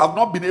things you have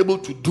not been able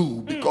to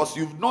do because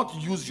you've not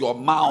used your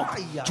mouth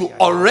to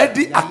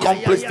already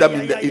accomplish them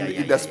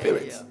in the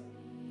spirit.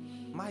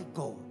 My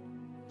God.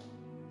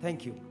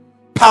 Thank you.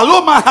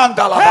 Paloma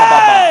handala.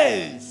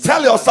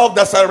 Tell yourself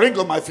there's a ring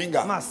on my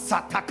finger.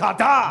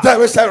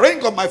 There is a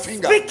ring on my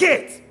finger. Speak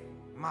it.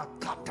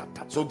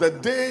 So the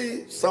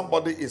day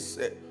somebody is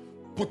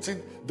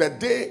putting... The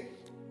day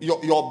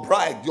your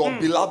bride, your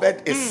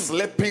beloved is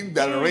slipping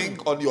the ring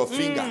on your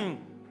finger.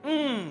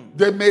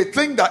 They may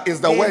think that is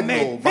the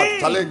wedding, but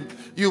telling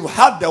you've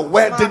had the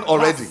wedding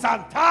already.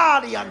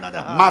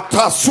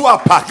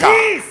 Matasua Paka.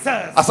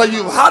 I said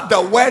you've had the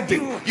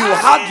wedding. You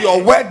had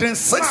your wedding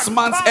 6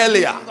 months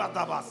earlier.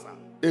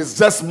 It's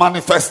just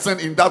manifesting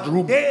in that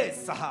room.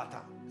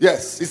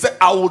 Yes, he said,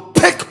 I will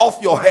take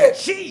off your head.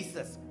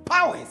 Jesus,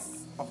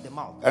 powers of the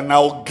mouth. And I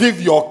will give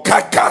your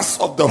carcass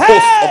of the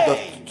host of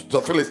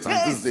the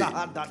Philistines this day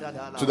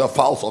to the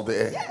fowls of the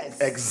air.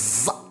 Yes.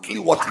 Exactly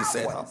what he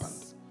said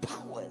happened.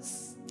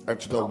 Powers. And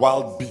to the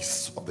wild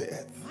beasts of the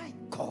earth. My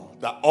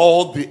God. That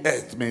all the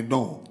earth may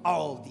know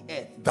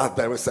that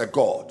there is a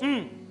God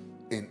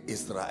in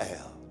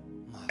Israel.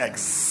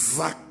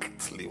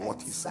 Exactly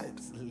what he said.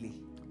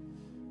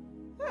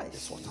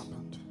 That's what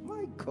happened.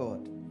 My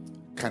God.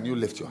 Can you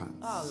lift your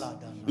hands?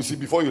 You see,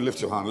 before you lift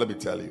your hand, let me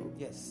tell you.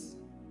 Yes.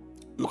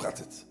 Look at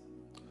it.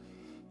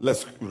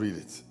 Let's read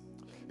it.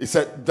 He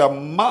said, the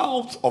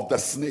mouth of the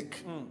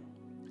snake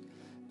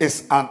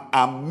is an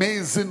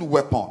amazing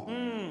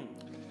weapon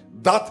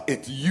that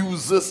it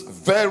uses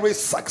very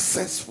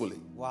successfully.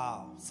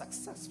 Wow,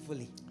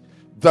 successfully.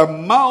 The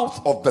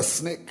mouth of the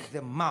snake,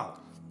 the mouth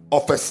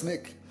of a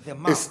snake,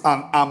 is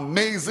an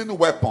amazing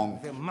weapon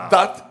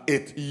that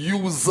it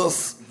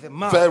uses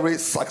very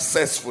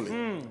successfully.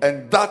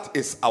 And that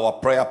is our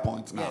prayer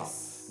point now.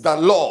 Yes. The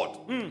Lord,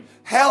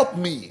 help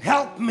me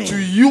to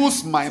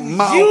use my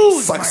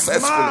mouth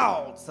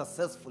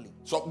successfully.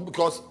 So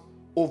because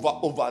over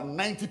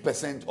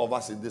 90% of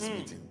us in this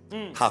meeting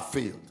have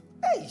failed.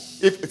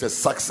 If it is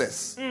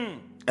success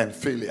and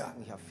failure,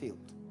 we have failed.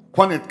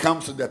 When it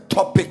comes to the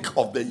topic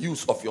of the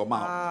use of your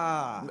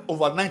mouth,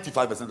 over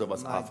 95% of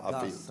us have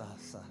failed.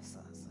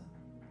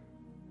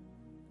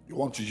 You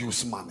want to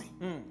use money.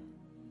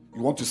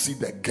 You want to see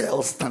the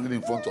girl standing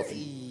in front of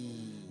you.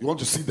 You want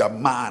to see the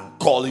man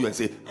call you and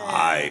say,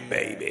 hi,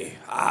 baby.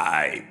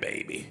 Hi,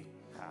 baby.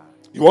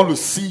 You want to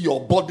see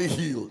your body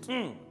healed.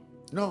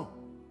 No.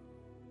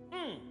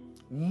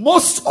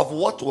 Most of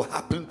what will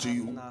happen to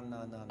you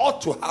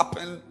ought to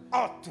happen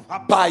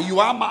by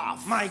your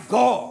mouth. My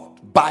God.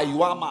 By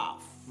your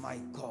mouth. My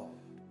God.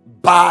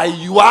 By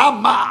your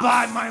mouth.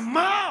 By my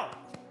mouth.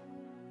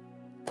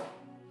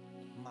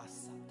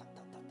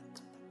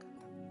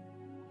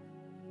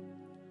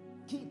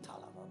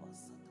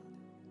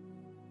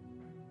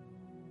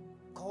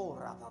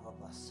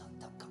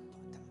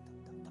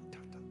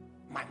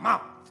 My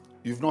mouth.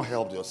 You've not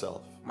helped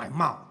yourself. My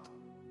mouth.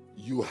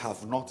 You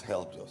have not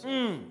helped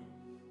yourself.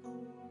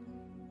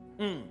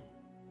 I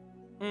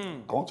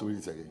want to read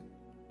it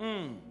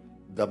again.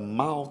 The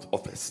mouth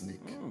of a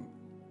snake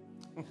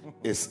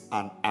is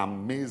an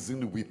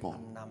amazing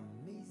weapon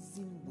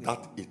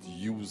that it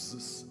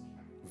uses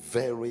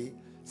very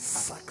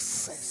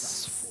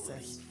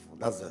successfully.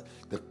 That's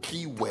the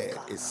key word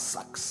is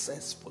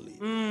successfully.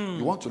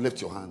 You want to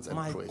lift your hands and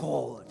pray.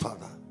 God.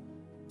 Father,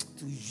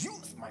 to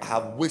use my I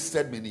have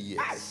wasted many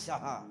years,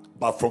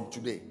 but from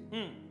today,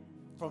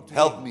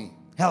 help me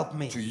Help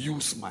me to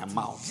use my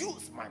mouth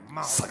use my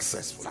mouth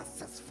successfully.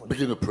 successfully.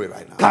 Begin to pray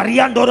right now.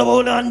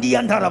 Kariandorobo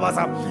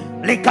Nandiandarabasa,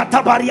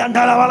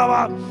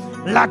 Lekatabariandalabalaba,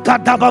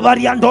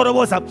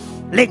 Lakatabariandorobosa,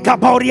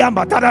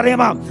 Lekaboriamba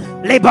Tadarema,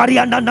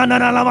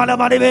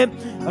 Lebariandananalamadebe,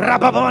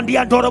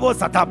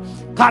 Rababandiandorobosata,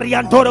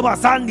 Kariantoroba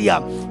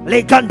Sandia,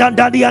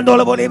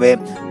 Lekandandadiandolobolebe,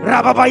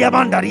 Rababaya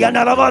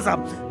Bandariandalabasa,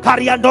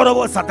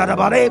 Kariandorobo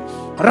Satarabare,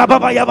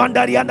 Rababaya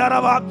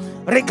Bandariandaraba,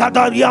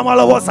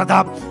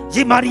 Rekatariamalawosata,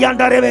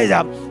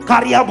 Jimariandarebeza,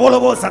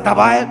 Kariabolobo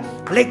Satabae,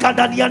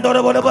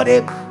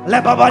 Lekandadiandorobolebe,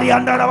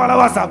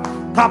 Lebabariandarawasa,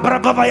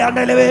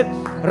 Kabrabayandelebe,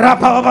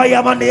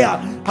 Rapabayamandia,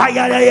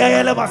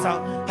 Hayayayelebasa,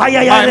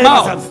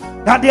 Hayayayelebasa,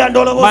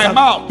 My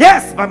mouth.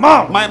 Yes, my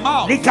mouth. My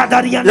mouth.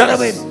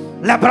 Likadariandelebe, Yes.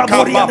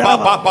 Labraboriandelebe,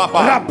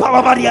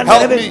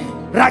 Rapabariandelebe,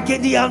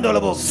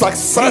 Rakidiandolobo,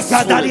 Successfully.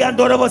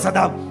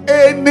 Likadariandolobosata,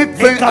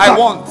 Anything I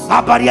want.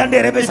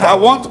 If I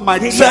want my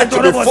church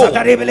to be full,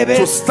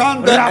 to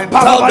stand there and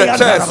tell the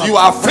church, you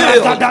are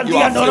failed. You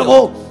are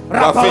failed. You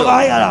are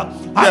failed.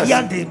 Yes,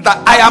 that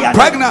I am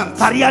pregnant.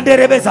 I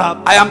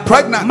am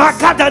pregnant. I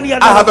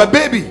have a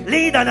baby.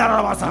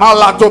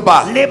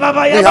 Malatoba.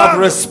 We have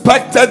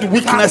respected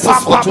weaknesses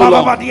for too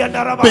long.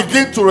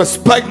 Begin to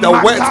respect the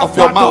words of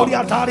your mouth.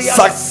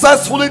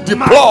 Successfully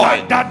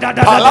deploy.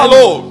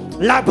 Palalo.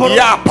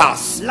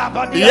 Yapas.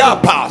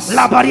 Yapas.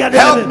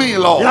 Help me,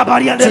 Lord,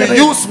 to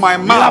use my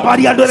mouth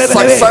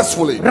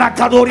successfully.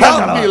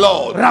 Help me,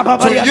 Lord,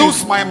 to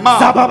use my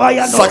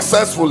mouth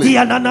successfully.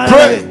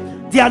 Pray.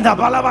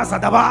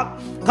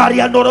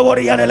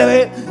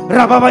 Kariandoroborianelebe,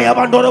 Rababaya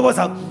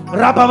Bandorobosa,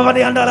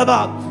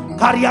 Rababadiandalaba,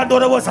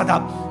 Kariandorobosata,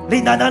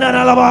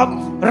 Lindanalaba,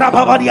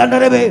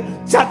 Rababadianelebe,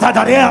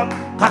 Chatadarea,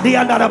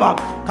 Kadiandalaba,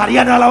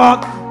 Kariandalaba,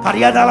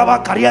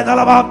 Kariandalaba,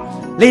 Kariandalaba,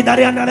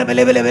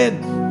 Lindarianelebe,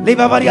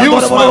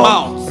 Use my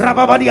mouth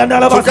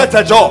Rababadiandalaba, to get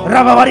a job, to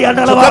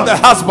get a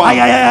husband,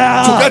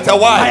 to get a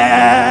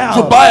wife,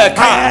 to buy a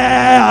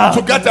car,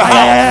 to get a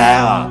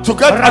house, to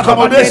get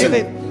accommodation,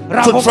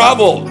 to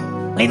travel.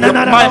 My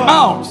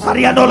mouth,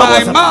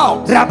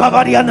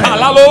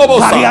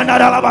 Palalobosa,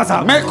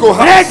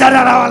 Mekohas,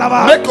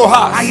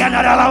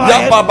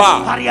 Yababa,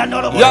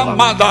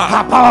 Yamada,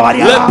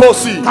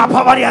 Leposi,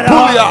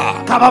 Pulia,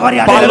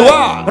 Balua,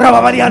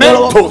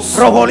 Mentos,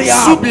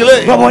 Subile,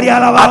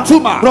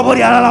 Atuma,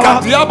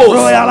 Kadiabos,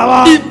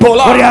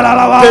 Impola,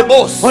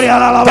 Debos,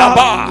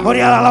 Taba,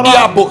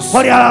 Iabos,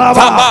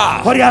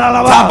 Taba.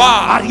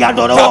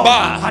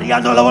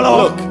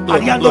 Look.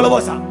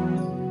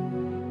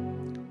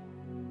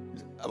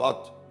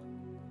 About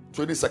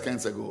 20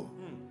 seconds ago,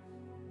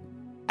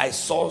 I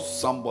saw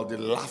somebody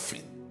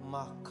laughing.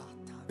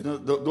 You know,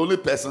 the only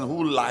person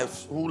who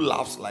laughs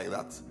like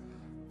that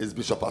is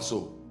Bishop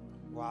Aso.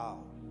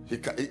 Wow. He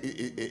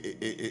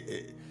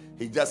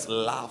just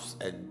laughs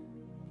and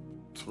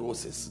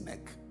throws his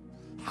neck.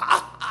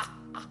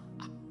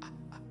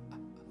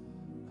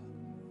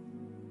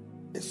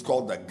 It's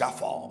called the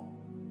guffaw.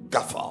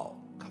 Guffaw.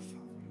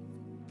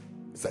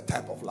 It's a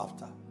type of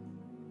laughter.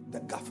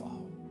 The guffaw.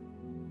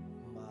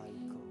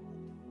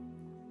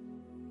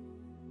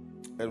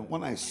 And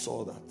when I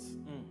saw that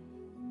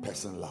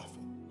person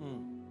laughing,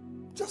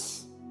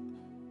 just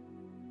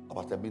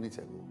about a minute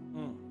ago,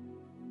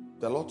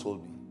 the Lord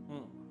told me,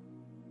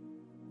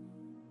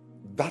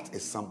 that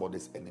is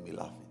somebody's enemy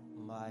laughing.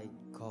 My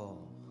God.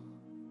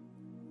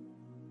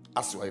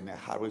 As you are in a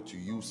hurry to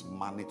use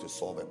money to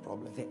solve a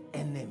problem, The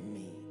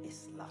enemy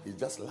is laughing. he's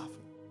just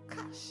laughing.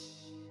 Cash.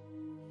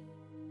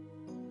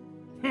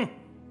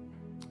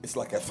 It's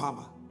like a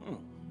farmer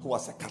who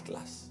has a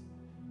cutlass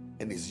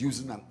and is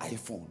using an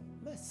iPhone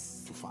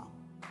to farm,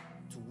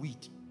 To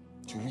weed.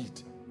 to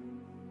weed.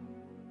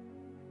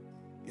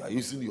 You are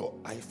using your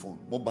iPhone,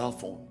 mobile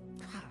phone,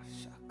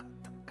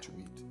 to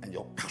weed, and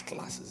your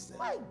cutlass is there.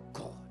 My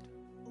God.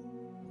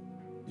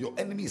 Your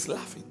enemy is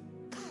laughing.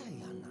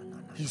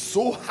 He's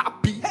so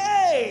happy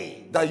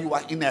that you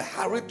are in a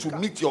hurry to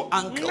meet your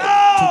uncle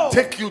to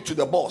take you to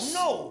the boss.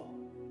 No.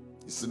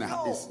 He's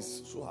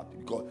so happy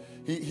because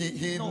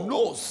he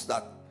knows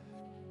that,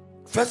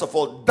 first of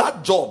all,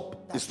 that job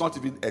is not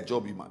even a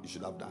job you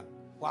should have done.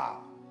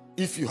 Wow.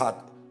 If you had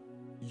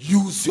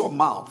used your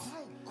mouth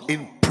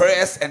in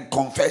prayers and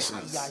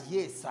confessions,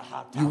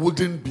 you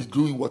wouldn't be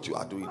doing what you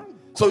are doing.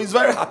 So he's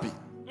very happy.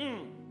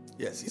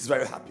 Yes, he's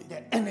very happy.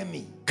 The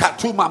enemy.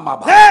 Katuma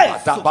maba.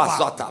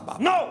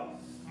 No.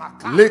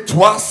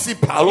 Letwasi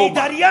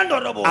paloma.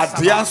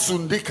 Adian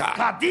sundika.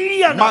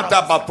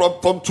 Mataba.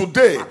 From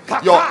today,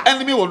 your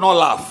enemy will not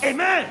laugh.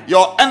 Amen.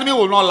 Your enemy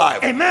will not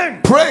laugh. Amen.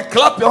 Pray,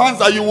 clap your hands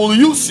that you will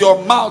use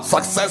your mouth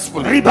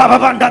successfully.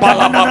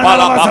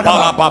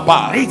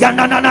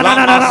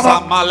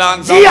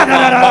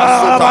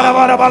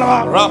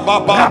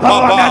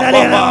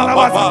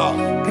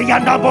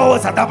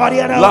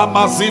 La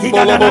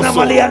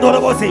Mazimboloboso,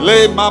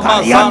 Le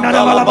Mama Zanda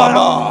La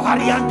Baba,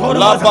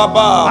 La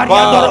Baba,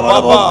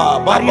 Baba,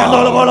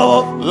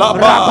 La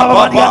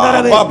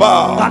Baba,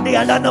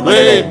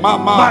 Le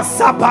Mama,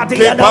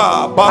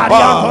 Kepa, Baba,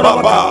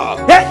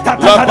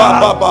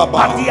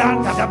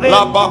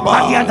 La Baba, La Baba,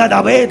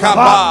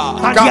 Kaba,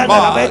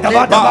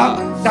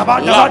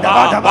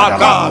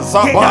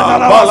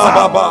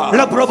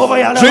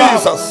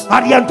 Jesus,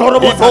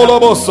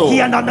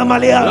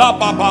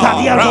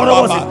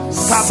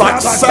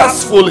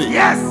 successfully,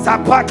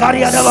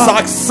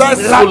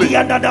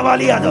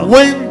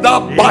 win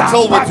that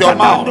battle with your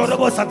mouth.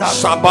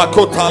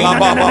 Shabakota la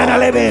baba,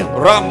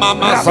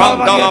 Ramama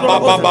Zanda la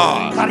baba,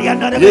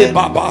 Ye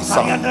baba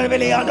sa.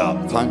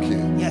 Thank you.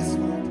 Yes,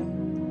 Lord.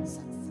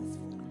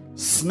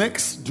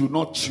 Snakes do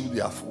not chew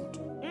their food.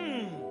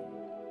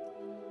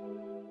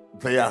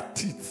 Their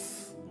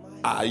teeth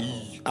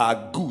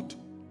are good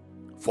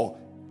for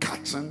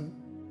catching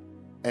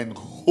and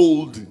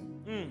holding.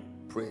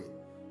 Pray.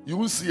 You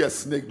will see a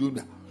snake doing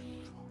that.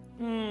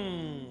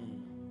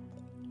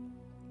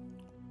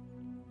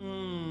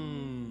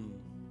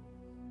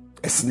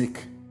 A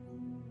snake.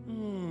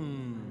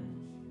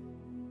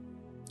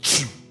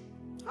 Chew.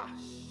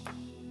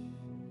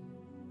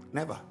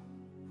 Never.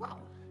 Wow.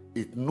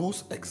 It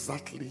knows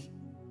exactly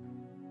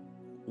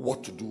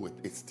what to do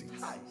with its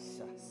teeth.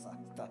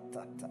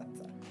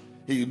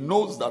 He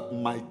knows that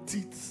my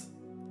teeth,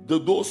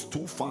 those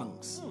two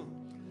fangs,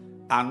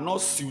 are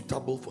not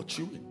suitable for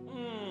chewing.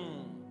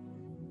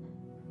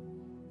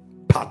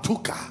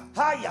 Patuka.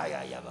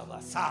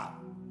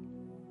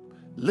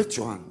 Lift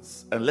your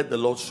hands and let the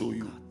Lord show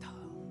you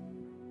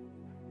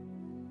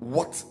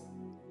what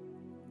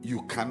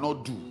you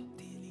cannot do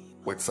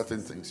with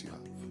certain things you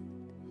have.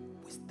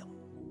 Wisdom.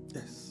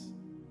 Yes.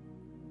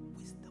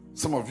 Wisdom.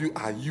 Some of you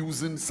are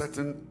using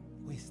certain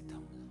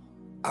Wisdom.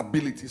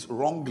 abilities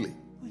wrongly.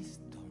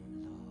 Wisdom,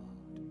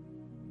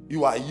 Lord.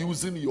 You are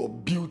using your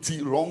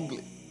beauty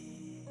wrongly.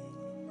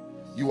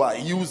 You are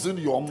using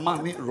your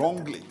money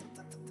wrongly.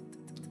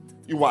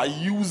 You are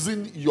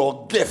using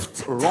your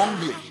gift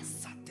wrongly.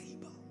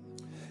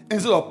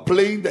 Instead of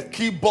playing the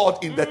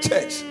keyboard in the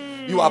church,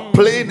 you are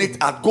playing it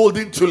at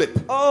Golden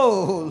Tulip.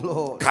 Oh,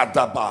 Lord.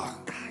 Kadaba.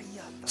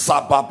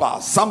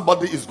 Sababa.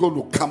 Somebody is going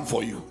to come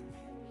for you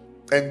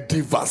and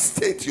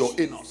devastate your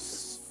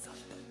innards.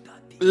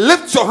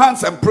 Lift your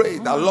hands and pray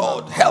that,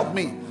 Lord, help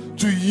me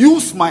to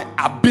use my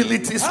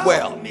abilities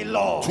well. Me,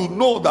 Lord. To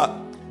know that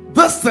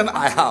this thing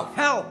I have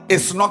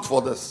is not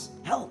for this.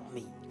 Help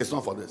me. It's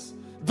not for this.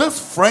 This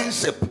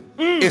friendship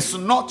is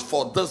not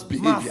for this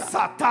behavior.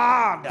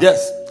 Masatada.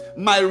 Yes.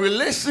 My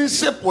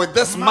relationship with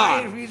this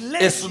man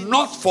is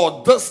not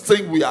for this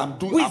thing we are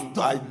doing.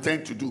 I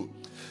intend to do.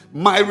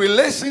 My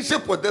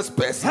relationship with this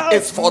person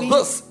is for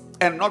this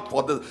and not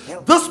for this.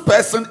 This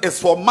person is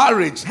for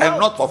marriage and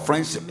not for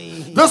friendship.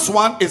 This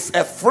one is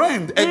a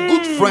friend, a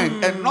good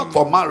friend, and not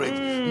for marriage.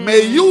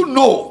 May you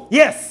know.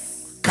 Yes.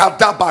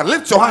 Kadaba,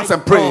 lift your hands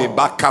and pray.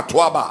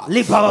 Bakatwaba,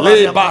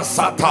 Leba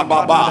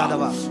Satababa,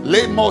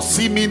 Lemo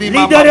Simini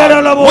Mama.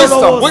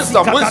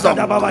 Wisdom.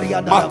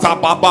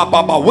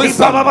 Matababa,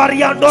 wisdom.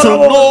 To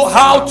know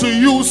how to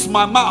use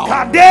my mouth,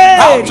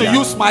 how to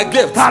use my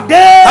gift, how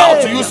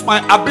to use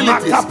my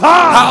abilities,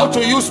 how to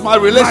use my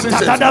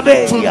relationships.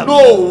 To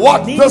know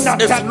what this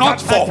is not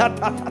for,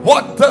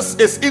 what this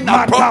is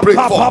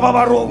inappropriate for.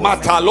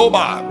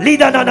 Mataloba.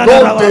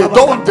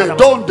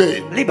 Don't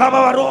they.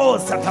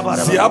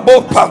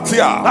 Ziabo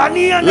Patia,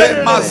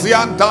 Le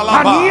Mazian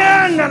Dalaba,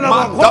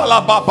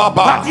 Mandalaba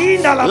Baba,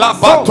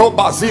 Labato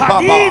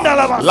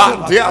Bazibaba, La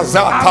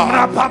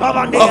Diazata,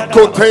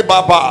 Kote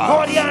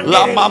Baba,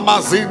 La Mama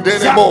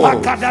Zinderebo,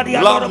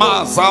 La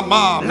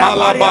Mazama,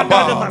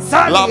 Malababa,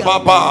 La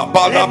Baba,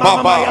 Bada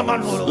Baba,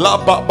 La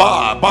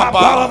Baba,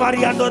 Baba,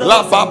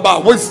 La Baba,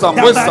 wisdom,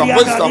 Le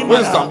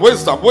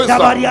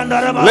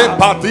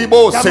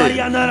Patibo Se,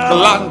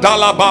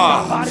 Landalaba,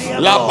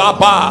 La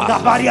Baba,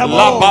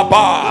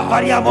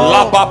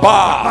 La Baba.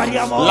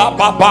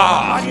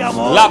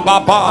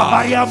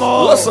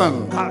 Listen,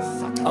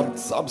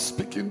 I'm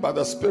speaking by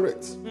the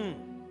Spirit.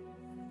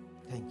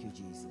 Thank you,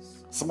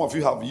 Jesus. Some of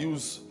you have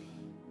used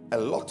a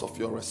lot of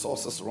your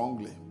resources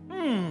wrongly.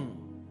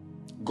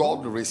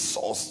 God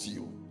resourced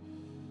you,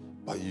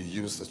 but you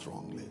used it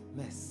wrongly.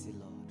 Mercy,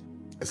 Lord.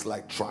 It's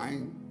like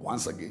trying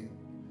once again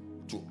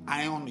to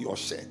iron your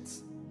shirt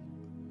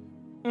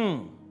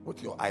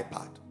with your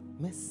iPad,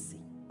 Mercy.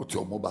 with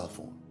your mobile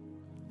phone.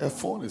 A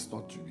phone is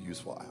not to be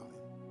used for ironing.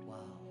 Wow.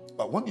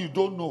 But when you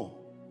don't know,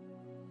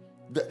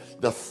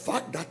 the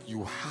fact that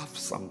you have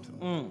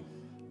something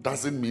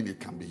doesn't mean it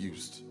can be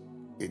used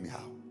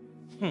anyhow.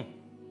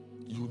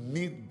 You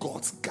need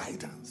God's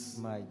guidance.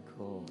 My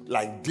God.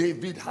 Like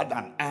David had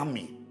an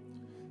army.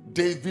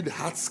 David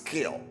had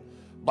skill.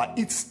 But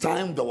each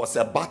time there was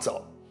a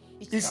battle,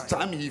 each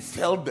time he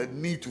felt the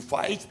need to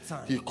fight,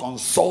 he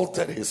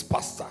consulted his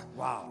pastor.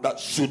 Wow. That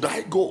should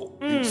I go?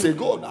 He would say,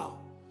 go now.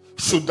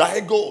 Should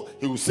I go?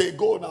 He will say,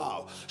 go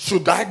now.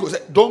 Should I go?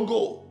 Say, don't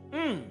go.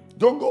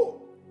 Don't go.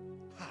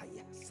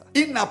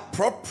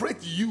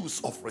 inappropriate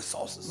use of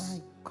resources My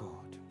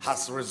God.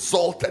 has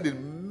resulted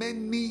in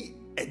many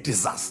a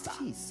disaster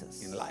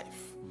Jesus. in life.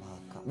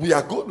 We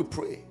are going to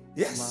pray.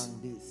 Yes.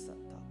 Mandi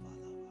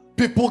Satabalaba.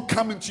 People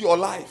come into your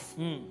life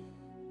who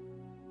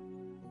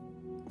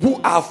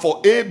are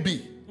for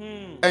AB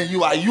and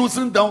you are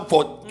using them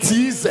for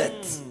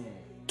TZ.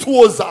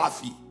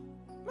 Tuozafi.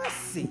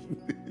 Mercy.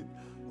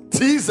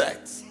 TZ.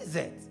 Is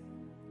it?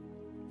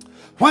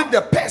 When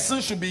the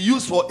person should be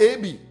used for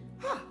AB.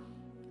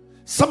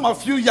 Some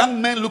of you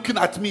young men looking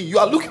at me, you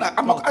are looking at,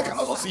 I can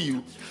also see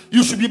you.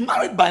 You should be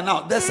married by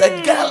now. There's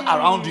a girl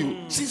around you.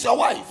 She's your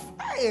wife.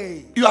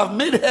 Hey. You have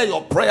made her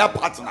your prayer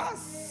partner.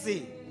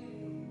 Mercy.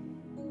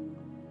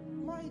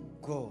 My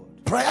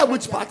God. Prayer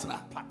which partner?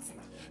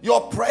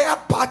 Your prayer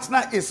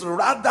partner is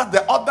rather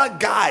the other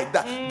guy,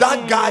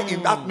 that guy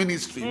in that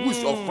ministry who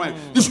is your friend.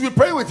 You should be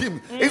praying with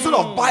him instead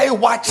of buying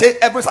watch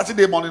every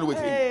Saturday morning with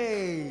him.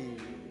 Hey.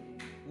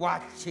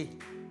 Watch it.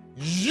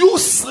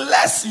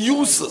 Useless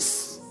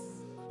uses.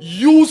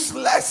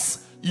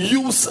 Useless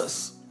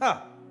uses.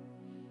 Huh.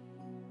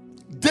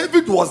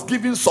 David was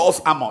giving Saul's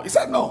armor. He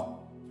said, no,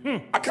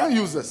 I can't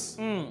use this.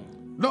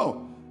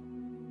 No.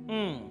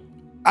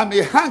 I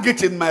may hang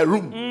it in my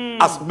room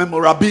as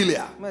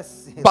memorabilia.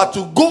 Mercy. But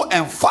to go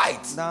and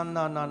fight,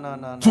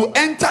 No. to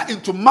enter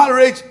into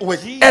marriage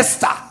with Jesus.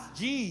 Esther,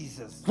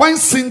 Jesus. when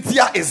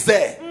Cynthia is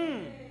there,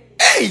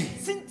 hey,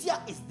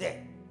 Cynthia is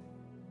there.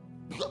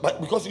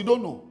 because you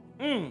don't know.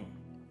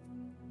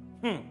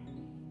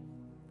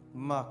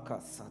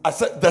 Makasa. I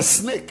said the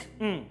snake,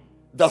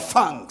 the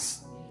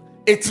fangs,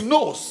 it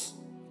knows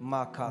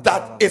Makasa.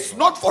 that it's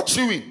not for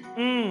chewing.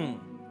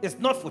 It's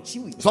not for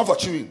chewing. It's not for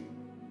chewing,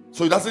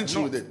 so it doesn't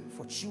chew Not with it.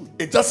 for chewing.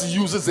 It just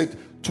uses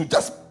it to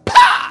just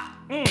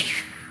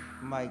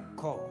My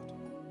God.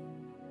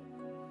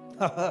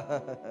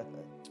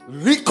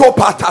 Rico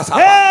patas.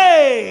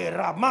 Hey,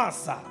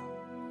 Ramasa.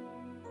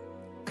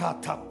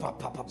 Kata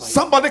papa.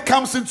 Somebody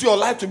comes into your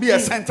life to be a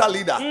center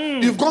leader.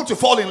 You've gone to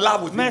fall in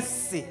love with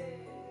him.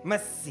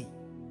 Mercy.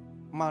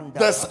 Manda.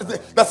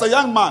 There's a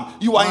young man.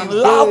 You are in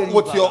love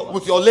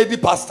with your lady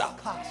pastor.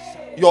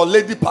 Your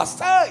lady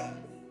pastor. Hey.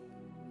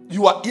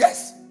 You are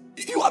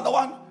the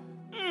one.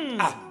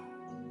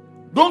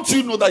 Don't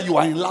you know that you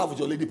are in love with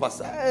your lady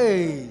pastor?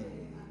 Hey.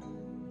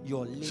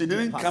 Your lady She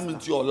didn't pastor. come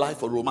into your life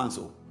for romance.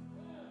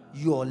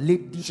 Your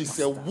lady. She's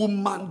pastor. a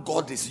woman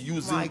God is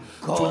using My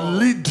God. to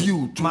lead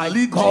you, My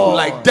you God.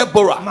 like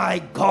Deborah, My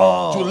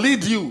God. to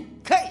lead you.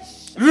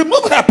 Case.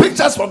 Remove her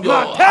pictures from your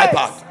My case.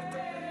 iPad.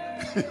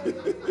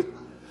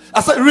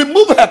 I said,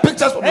 remove her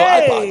pictures from your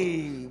iPad.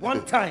 Hey.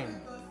 One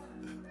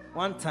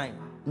time.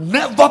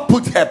 Never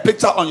put her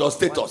picture on your One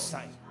status.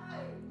 time.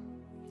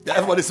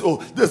 Everybody says, oh,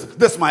 this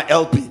is my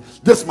LP.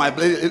 This is my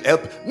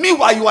LP.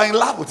 Meanwhile, you are in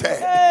love with her.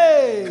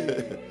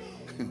 Hey.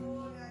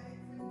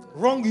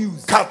 Wrong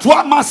use.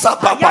 Katwa masa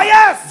papa.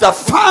 Yes. The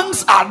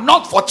fangs are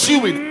not for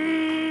chewing.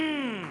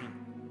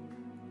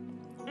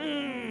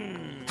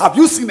 Have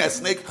you seen a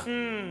snake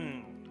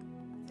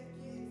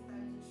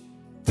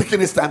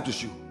taking its time to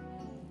chew?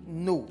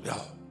 No. Yeah.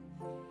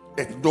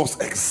 It knows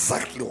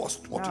exactly what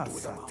to do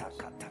with the mouth.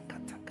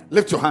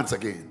 Lift your hands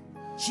again.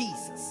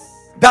 Jesus.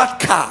 That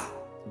car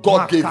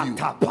God gave you,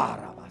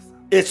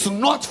 Makataparabasa. it's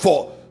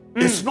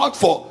not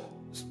for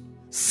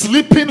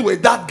sleeping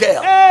with that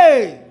girl.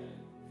 Hey.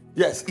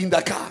 Yes, in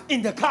the car.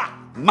 In the car.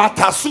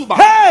 Matasuba.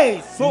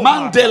 Hey. So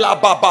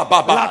Mandela Baba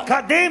Baba.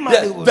 Lakadema.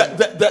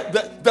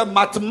 The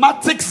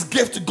mathematics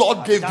gift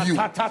God gave you.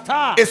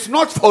 Ta. It's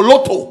not for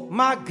lotto.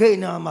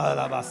 Magena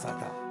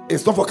malabasata.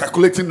 It's not for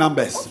calculating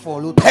numbers. For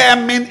lotto.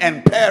 Pairing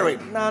and pairing.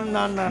 Na.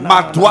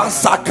 Madwa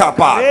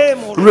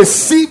Sakapa.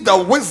 Receive the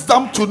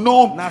wisdom to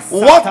know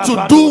what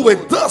to do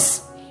with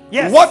this.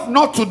 Yes. What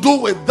not to do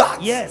with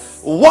that. Yes.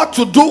 What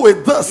to do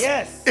with this.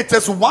 Yes. It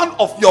is one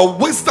of your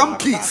wisdom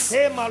keys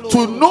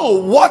to know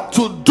what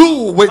to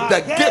do with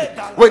the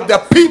gift, with the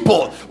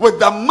people, with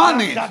the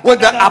money, with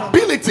the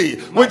ability,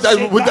 with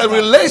the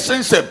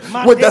relationship,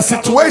 with the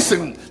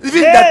situation.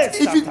 Even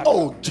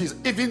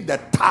the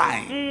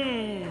time.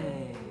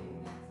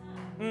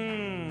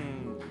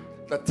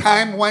 The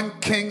time when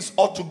kings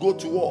ought to go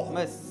to war.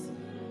 Mercy.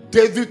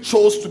 David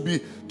chose to be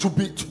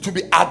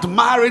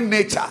admiring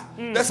nature.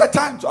 There's a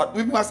time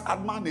we must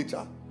admire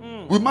nature.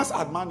 We must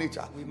admire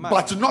nature,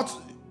 but not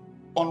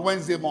on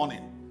Wednesday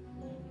morning.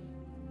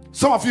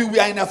 Some of you, we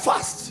are in a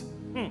fast,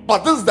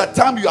 but this is the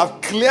time you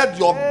have cleared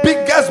your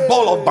biggest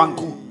ball of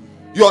banku,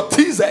 your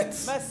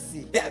TZ.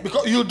 Mercy. Yeah,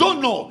 because you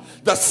don't know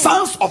the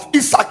sons of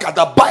Issachar.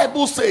 The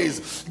Bible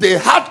says they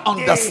had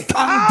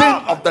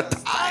understanding of the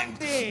time.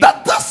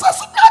 That this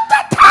is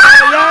not the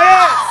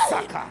time.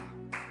 Saka.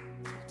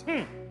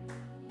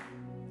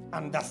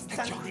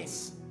 Understanding.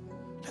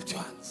 Lift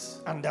your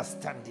hands.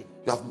 Understanding.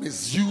 You have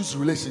misused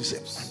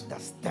relationships,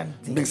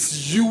 Understanding.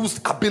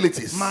 misused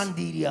abilities,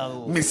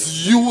 Mandiria.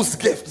 misused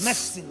gifts.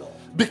 Mercy, Lord.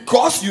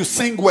 Because you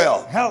sing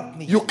well, Help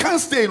me. you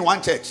can't stay in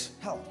one church.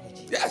 Help me,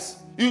 Jesus. Yes.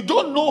 You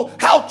don't know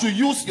how to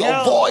use your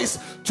Help. voice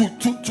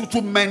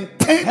to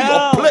maintain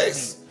Help your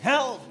place. me.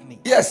 Help me.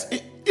 Yes.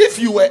 If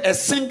you were a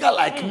singer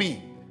like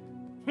me,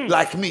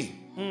 like me,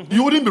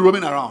 you wouldn't be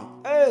roaming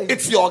around. Hey.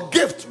 It's your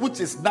gift which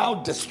is now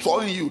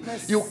destroying you.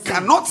 You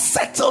cannot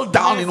settle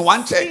down in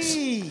one church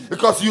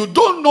because you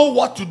don't know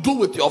what to do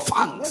with your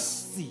funds.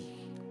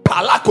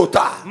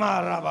 Palakota.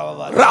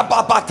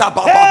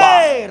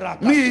 Hey,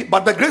 Me,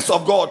 but the grace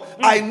of God,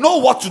 I know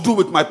what to do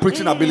with my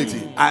preaching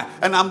ability.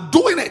 And I'm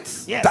doing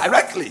it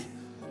directly.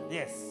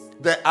 Yes.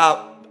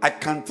 I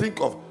can think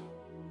of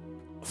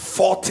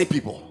 40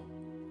 people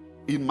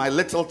in my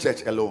little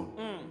church alone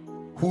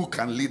who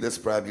can lead this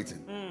prayer meeting.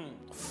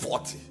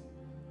 40.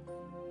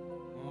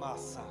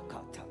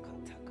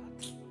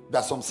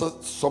 There's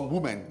some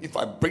women, if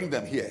I bring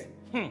them here,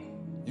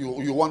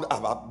 you wonder,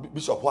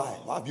 Bishop, why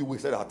have you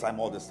wasted our time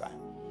all this time?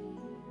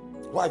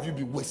 Why have you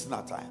been wasting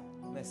our time?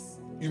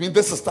 You mean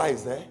this sister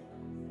is there?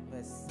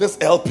 This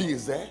LP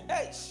is there?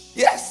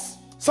 Yes.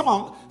 Some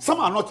are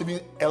not even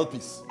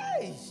LPs.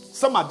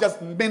 Some are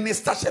just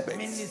minister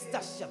shepherds.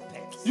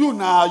 You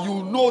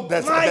know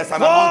there's an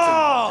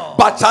anointing.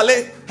 But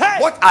Charlie,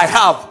 what I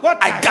have,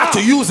 I got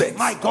to use it.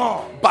 My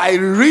God. By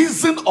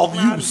reason of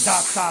use.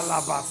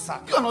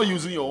 You are not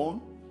using your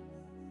own.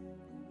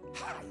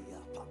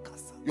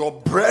 Your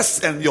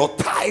breasts and your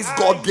thighs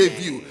God gave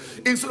you.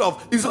 Instead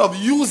of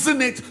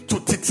using it to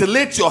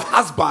titillate your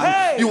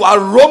husband, you are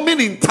roaming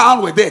in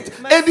town with it.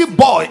 Any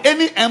boy,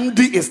 any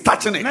MD is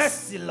touching it.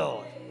 Mercy,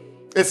 Lord.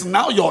 It's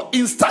now your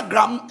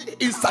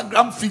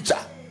Instagram feature.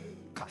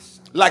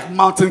 Like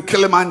Mountain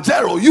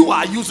Kilimanjaro, you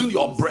are using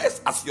your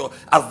breast as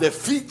the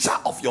feature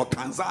of your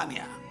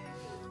Tanzania.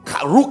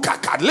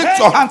 Lift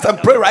your hands and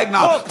pray right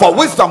now for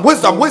wisdom. To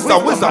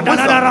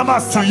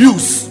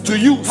use.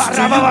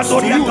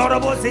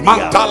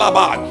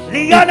 Mantalaba,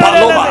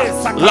 Ipaloba,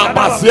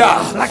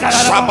 Labazia,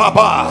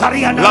 Shababa,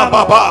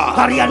 Lababa,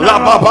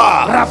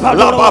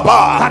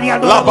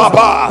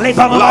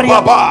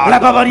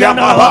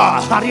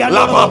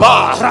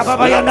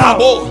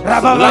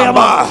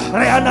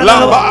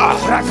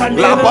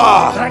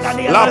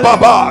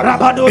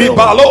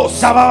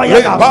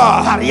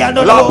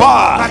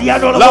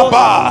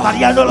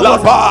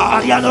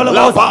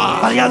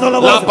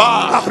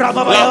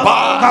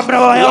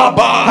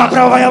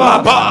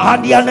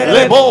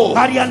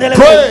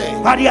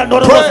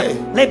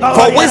 Pray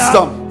for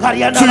wisdom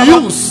to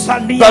use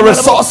the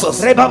resources.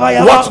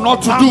 What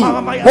not to do,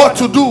 what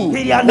to do,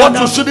 what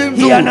you shouldn't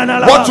do,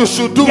 what you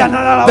should do.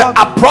 The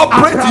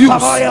appropriate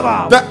use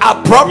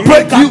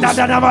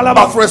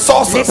of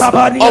resources,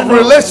 of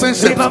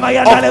relationships, of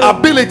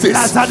abilities.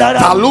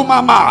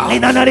 Talumama,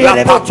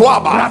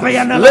 Lapatwaba,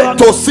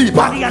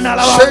 Letosiba,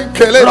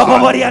 Shenkeleba,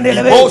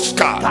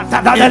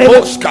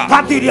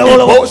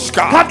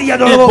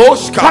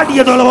 Iboshka,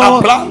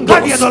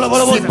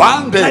 Ablandos,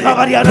 Sibande,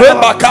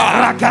 Prebaka.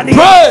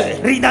 Pray.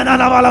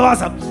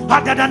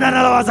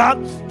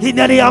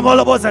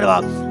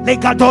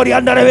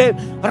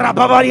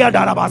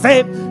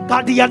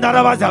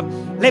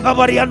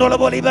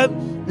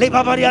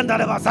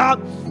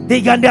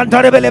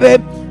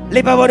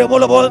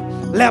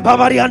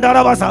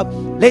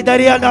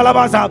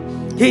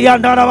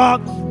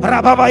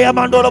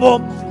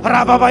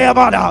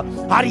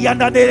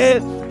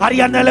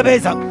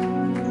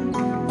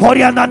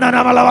 Korianda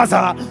nana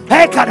malawasa,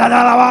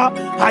 Hekadalawa,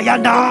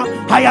 Hayana,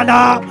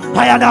 Hayana,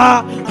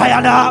 Hayana,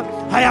 Hayana,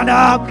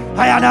 Hayana,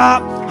 Hayana,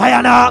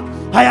 Hayana,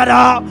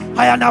 Hayana,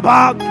 Hayana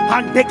Bag,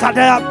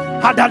 Handekada,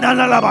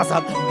 Hadana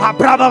Lavasa,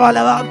 Abrava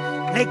Valava,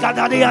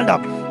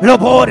 Nekadadianda,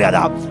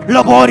 Loboriada,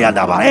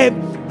 Bahem,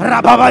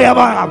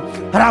 Rabavayava,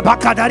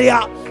 Rabakadaria,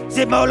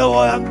 Simolo,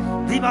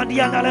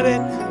 Dimandiana Leve,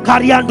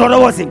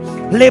 Kariandorosi,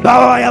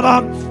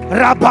 Lebavayava,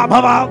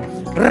 Rababa,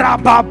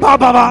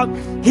 Rababa,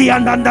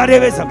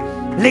 Hiandandarevesa.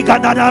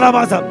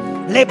 Ligandanalabasa,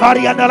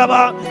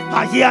 Lepariandalaba,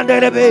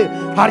 Hayandelebe,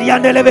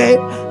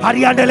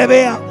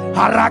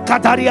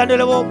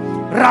 Harakatariandelevo,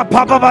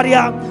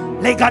 Rapapavaria,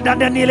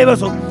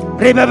 Legandaneleveso,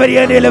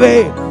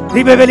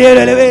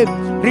 Ribebelieleve,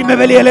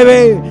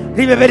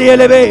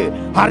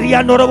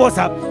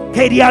 Hariandorobosa,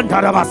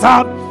 Keriantarabasa,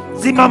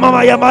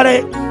 Zimama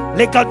Yamare,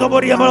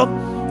 Lecatoboriamo,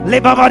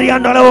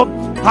 Lebavariandalo,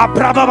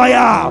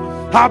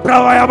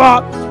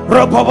 Hapravayaba,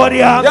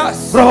 Roboria,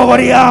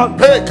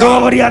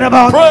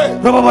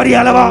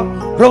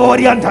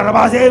 Roborian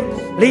Tarabase,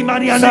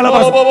 Limanian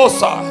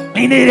Alabasa,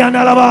 Indian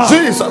Alaba,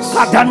 Jesus,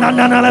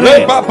 Katanana,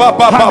 Le Baba,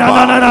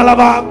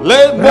 Le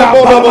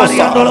Baba,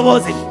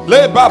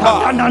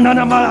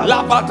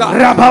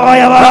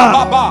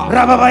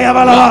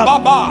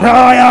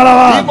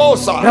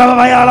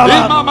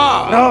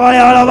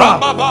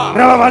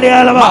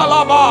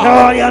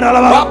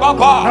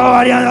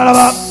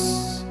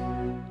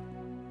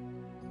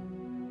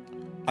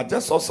 I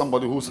just saw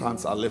somebody whose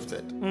hands are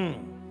lifted.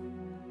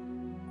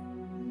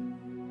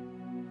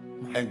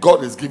 And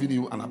God is giving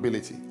you an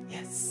ability.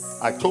 Yes.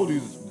 I told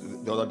you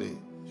the other day.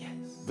 Yes.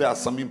 There are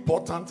some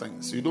important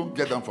things. You don't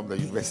get them from the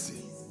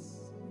university.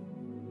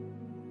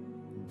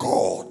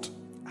 God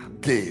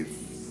gave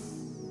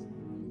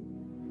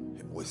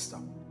him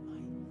wisdom.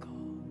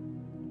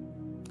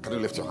 Can you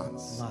lift your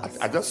hands?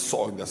 I just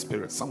saw in the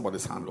spirit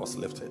somebody's hand was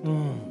lifted.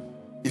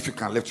 If you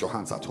can lift your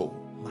hands at home.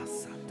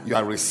 you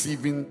are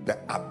receiving the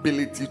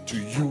ability to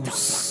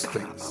use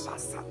things.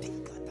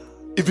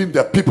 Even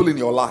the people in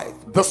your life,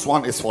 this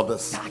one is for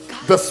this,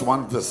 this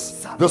one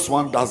this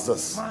one does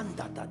this,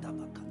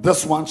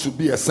 this one should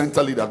be a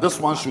center leader, this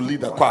one should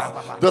lead the choir,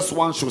 this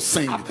one should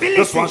sing,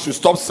 this one should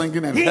stop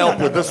singing and help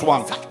with this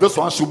one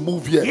should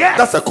move here.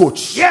 That's a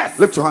coach.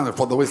 Lift your hand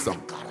for the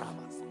wisdom.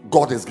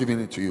 God is giving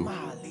it to you,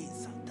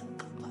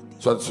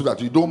 so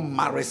that you don't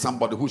marry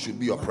somebody who should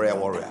be your prayer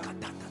warrior.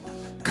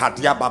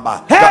 Kadia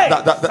Baba.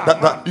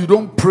 You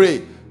don't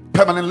pray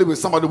permanently with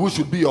somebody who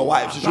should be your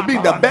wife. She should be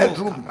in the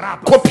bedroom.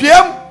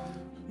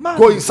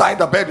 Go inside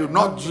the bedroom,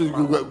 not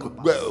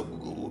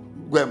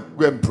go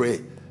and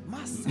pray.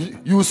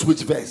 You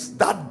switch verse.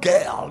 That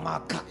girl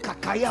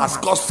has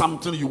got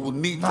something you will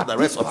need for the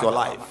rest of your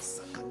life.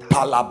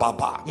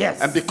 Palababa. Yes.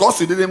 And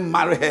because you didn't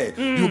marry her,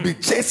 you'll be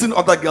chasing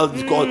other girls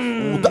because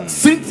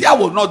Cynthia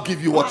will not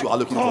give you what you are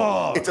looking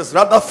for. It is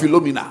rather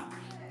Philomena.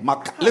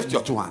 Lift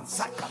your two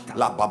hands.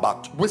 La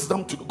Baba.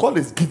 Wisdom to God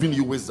is giving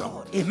you wisdom.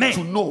 Amen.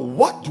 To know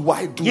what do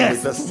I do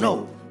with this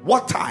thing?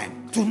 What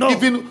time? To know.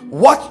 Even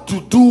what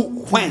to do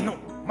when.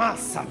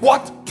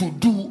 What to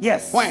do when.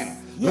 Yes.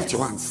 Lift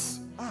your hands.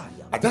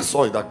 I just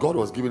saw it that God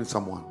was giving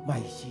someone.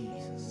 My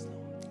Jesus.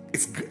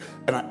 It's great.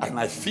 And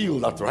I feel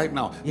that right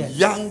now,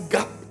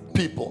 younger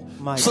people,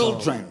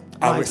 children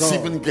are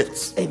receiving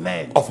gifts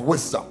of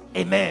wisdom.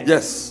 Amen.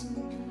 Yes.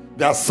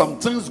 There are some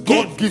things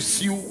God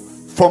gives you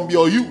from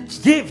your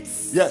youth.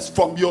 Gifts. Yes,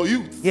 from your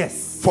youth.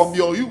 Yes. From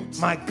your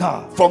youth. My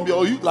God. From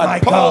your youth.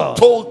 Like Paul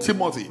told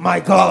Timothy. My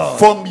God.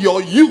 From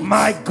your youth.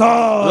 My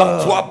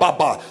God.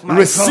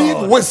 Receive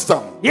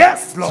wisdom.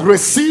 Yes, Lord.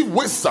 Receive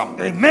wisdom.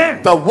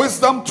 Amen. The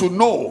wisdom to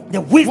know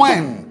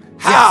when,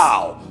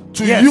 how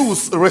to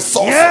use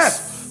resources.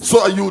 Yes.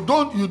 So you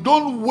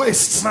don't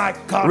waste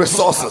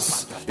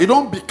resources. You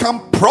don't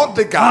become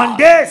prodigal.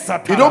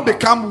 You don't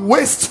become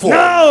wasteful.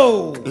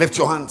 No. Lift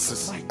your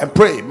hands and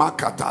pray.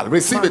 Makata.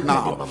 Receive it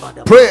now.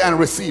 Pray and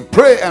receive.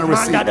 Pray and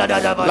receive.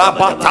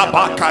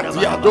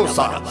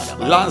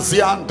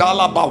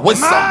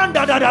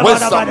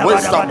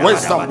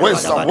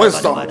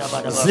 Wisdom.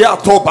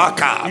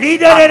 Ziatobaka.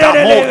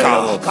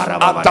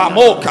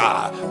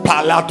 Atamoka.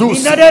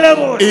 Paladus.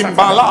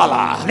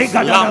 Imbalala.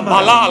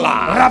 Lambalala.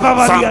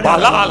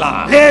 Zambalala.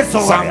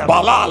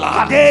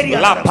 Zambalala,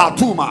 La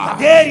Patuma,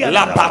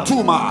 La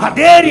Patuma, La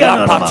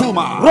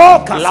Patuma,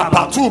 La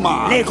Patuma,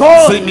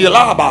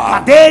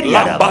 Similaba,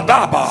 La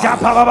Badaba,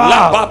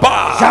 La Baba,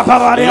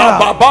 La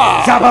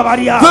Baba.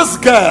 This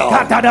girl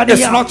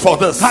is not for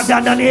this.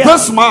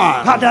 This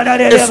man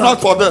is not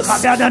for this.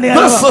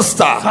 This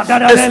sister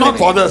is not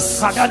for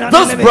this.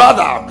 This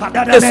brother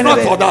is not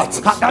for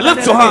that.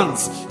 Lift your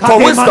hands for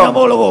wisdom.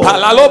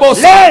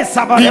 Palalobos,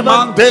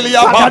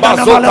 Imandelia Baba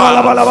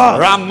Zota,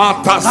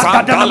 Ramata.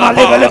 Santa la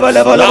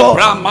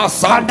Brahma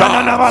Santa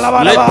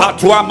le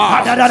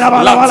Patuama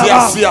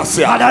Latia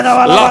Siasia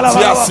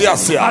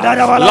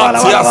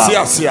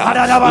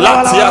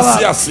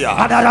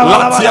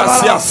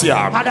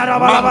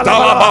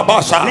Mandala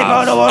Babasha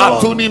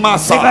Atuni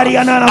Masa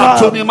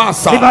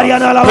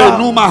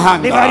Penuma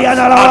Hanga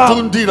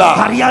Atundila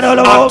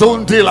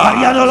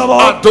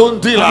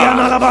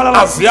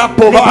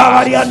Aziapoba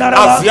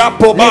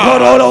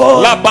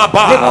La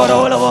Baba.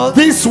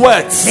 These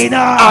words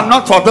are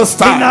not for this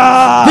time.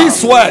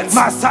 These words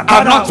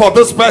are not for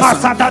this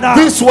person.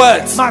 These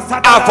words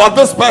are for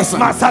this person.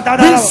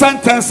 These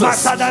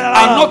sentences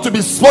are not to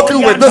be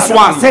spoken with this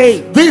one.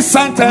 These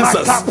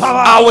sentences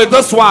are with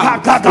this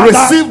one.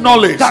 Receive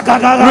knowledge,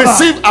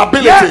 receive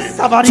ability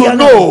to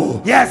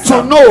know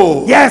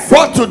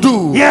what to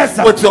do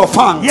with your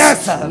funds.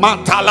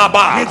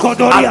 Mantalaba,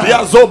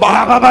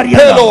 Adiazoba,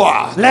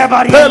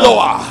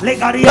 Peloa,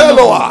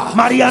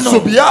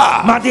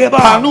 Subia,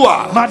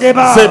 Panua,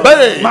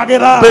 Zebe,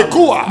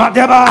 Bekua,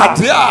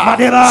 Atia,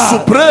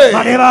 Supre,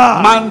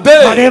 Mande,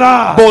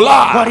 Bola,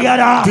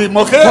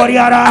 Timoke,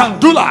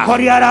 Andula,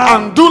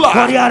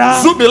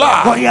 Zubila,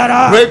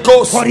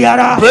 Brekos,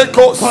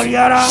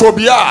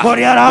 Sobia,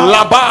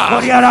 Laba,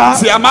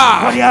 Siama,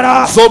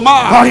 Soma,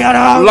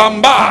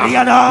 Lamba,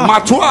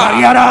 Matua,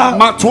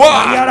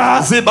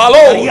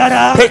 Zibalo,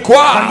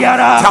 Pekwa,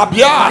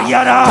 Tabia,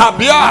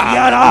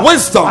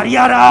 wisdom,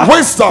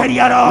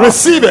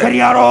 receive it,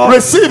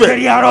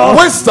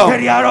 wisdom,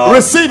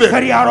 receive it,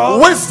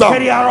 wisdom,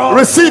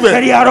 receive it.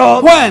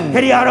 When?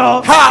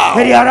 How?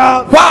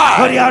 Why?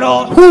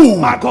 Who?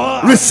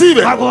 Receive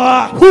it.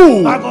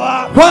 Who?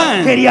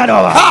 When?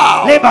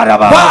 How?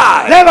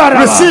 Why?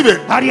 Receive it.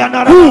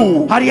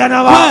 Who?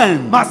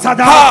 When?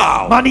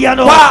 How?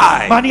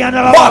 Why?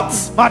 What?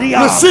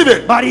 Receive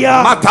it.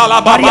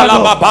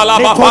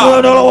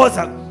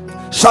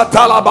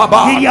 Shatala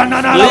Baba,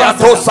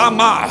 Liato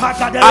Sama,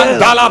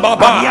 Andala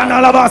Baba,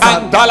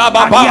 Andala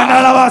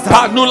Baba,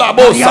 Panula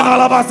Bosa,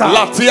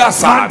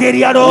 Latiasa,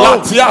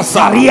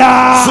 Latiasa,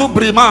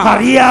 Subrima,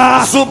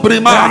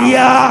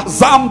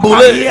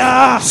 Zambule,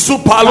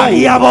 Supalu,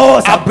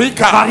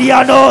 Abrika,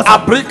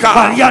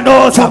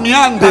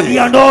 Tumiande,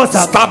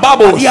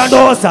 Stababos,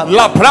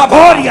 La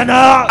Brava,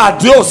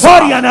 Adiosa,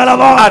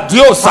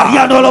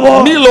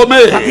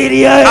 Milome,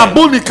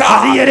 Abunika,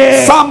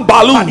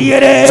 Sambalu,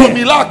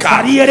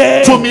 Tumilaka,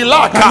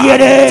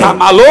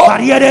 Tamalo,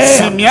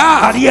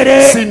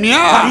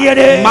 Simia,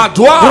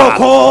 Madwa,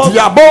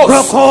 Diabos,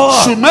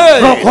 Shume,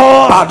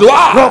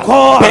 Padua,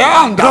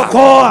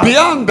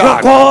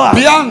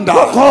 Bianda,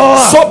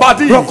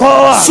 Sobadi,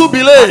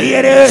 Subile,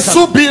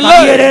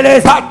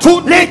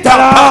 Patunita,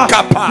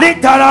 Pakapa,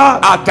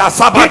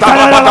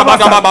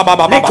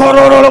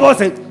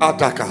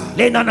 Ataka.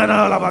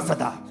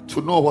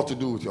 To know what to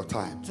do with your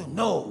time. To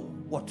know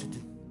what to do.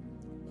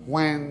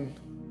 When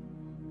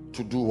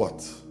to do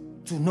what?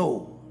 To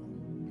know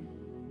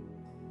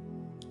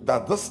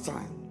that this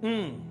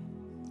time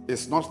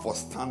is not for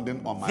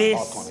standing on my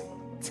balcony.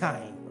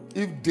 Time.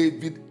 If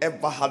David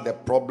ever had a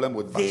problem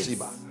with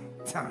Bathsheba,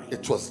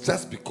 it was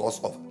just because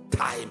of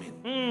timing.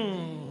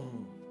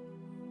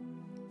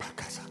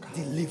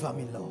 Deliver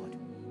me, Lord.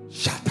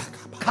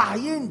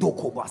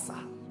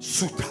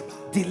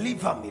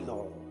 Deliver me,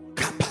 Lord.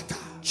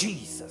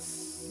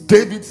 Jesus.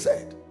 David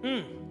said,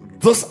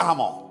 this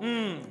armor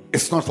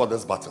is not for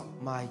this battle.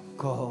 My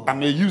God. I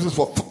may use it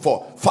for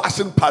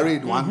fashion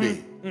parade one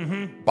day.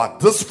 But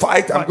this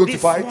fight I'm going to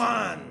fight,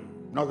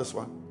 not this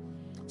one.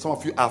 Some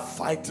of you are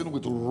fighting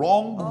with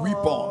wrong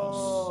weapons.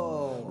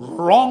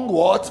 Wrong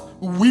what?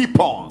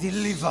 Weapons.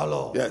 Deliver,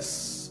 Lord.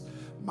 Yes.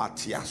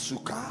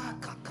 Matiasuka.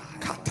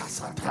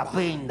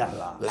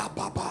 La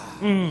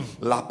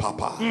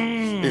Papa.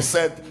 He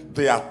said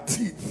their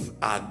teeth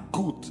are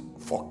good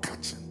for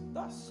catching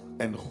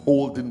and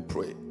holding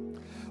prey,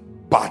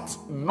 but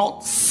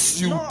not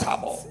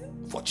suitable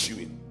for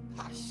chewing.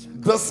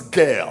 This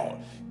girl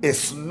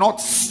is not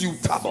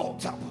suitable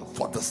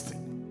for this thing.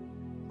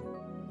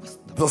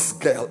 This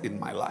girl in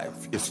my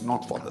life is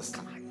not for this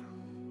thing.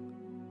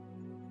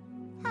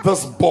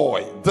 This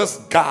boy, this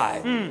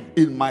guy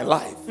in my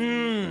life,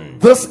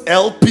 this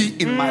LP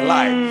in my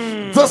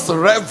life, this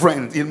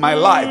reverend in my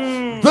life,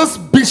 this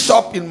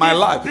bishop in my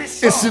life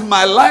is in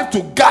my life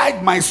to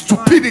guide my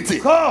stupidity.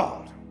 God.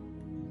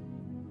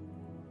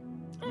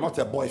 Not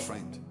a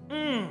boyfriend.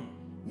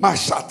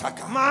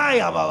 Mashataka. My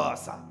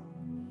Abawasa.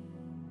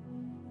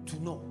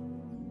 To know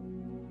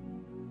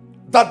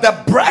that the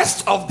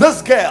breasts of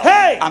this girl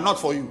are not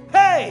for you.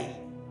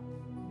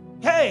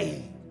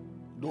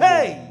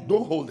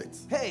 Don't hold it.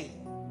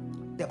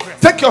 The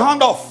breast. Take your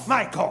hand off.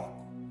 My God.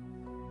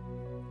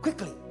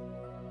 Quickly.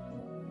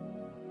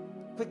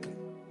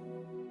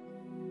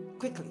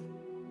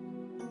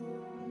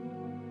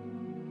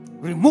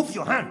 Remove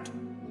your hand.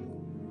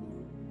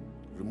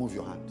 Remove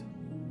your hand.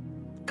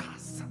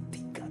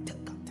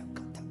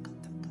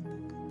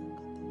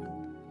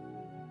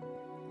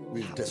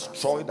 We've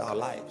destroyed our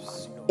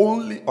lives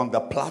only on the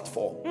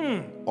platform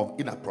of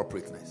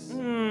inappropriateness.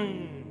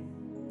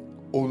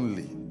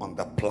 Only on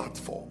the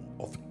platform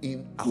of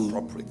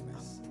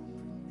inappropriateness.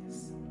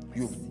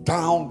 You've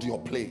downed your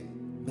plane.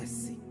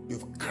 Mercy.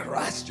 You've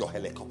crashed your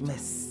helicopter.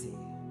 Mercy.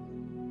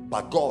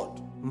 But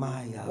God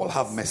will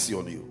have mercy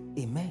on you.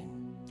 Amen.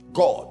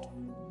 God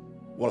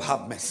will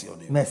have mercy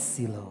on you.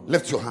 Mercy, Lord.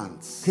 Lift your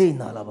hands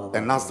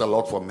and ask the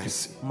Lord for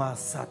mercy.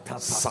 Mercy,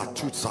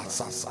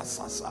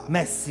 Lord.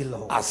 Mercy,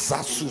 Lord.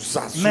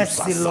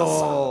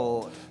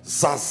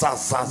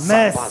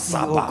 Mercy,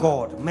 oh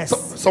God.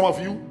 Mercy. Some of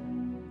you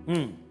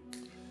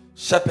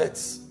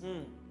shepherds,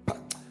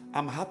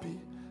 I'm happy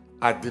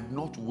I did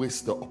not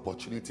waste the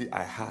opportunity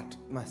I had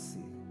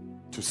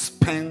to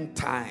spend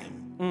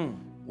time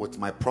with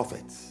my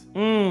prophet,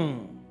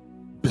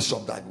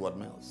 Bishop Dagwood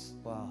Mills,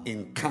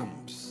 in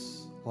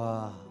camps,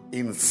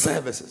 in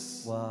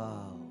services.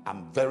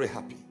 I'm very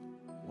happy.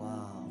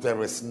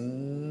 There is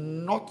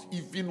not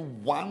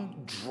even one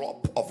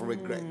drop of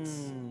regret.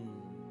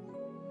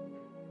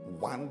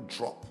 One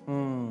drop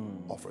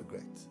of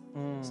regret.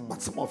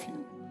 But some of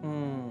you,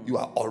 you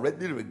are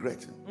already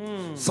regretting.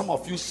 Some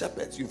of you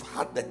shepherds, you've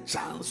had the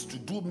chance to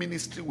do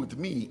ministry with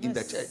me in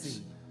the church.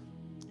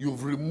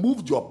 You've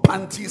removed your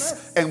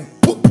panties and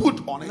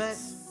poo-pooed on it.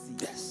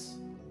 Yes.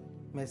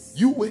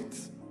 You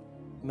wait.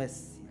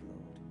 Mercy,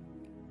 Lord.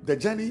 The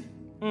journey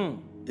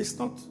is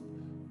not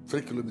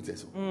 3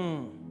 kilometers.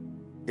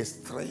 It's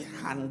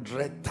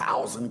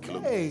 300,000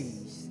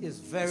 kilometers. It's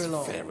very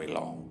long. Very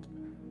long.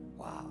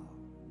 Wow.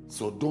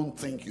 So don't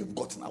think you've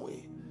gotten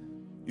away.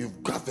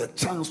 You've got the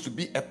chance to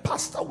be a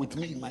pastor with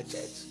me in my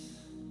church.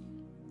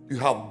 You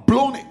have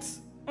blown it.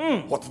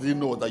 What did you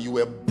know? That you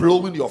were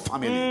blowing your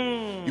family.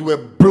 You were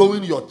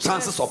blowing your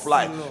chances of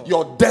life. Lord.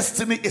 Your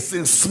destiny is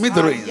in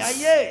smithereens.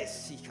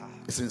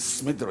 It's in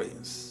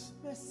smithereens.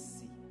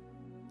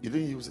 You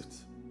didn't use it.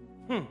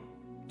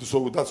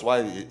 So that's why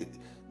it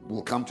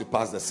will come to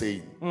pass the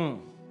saying,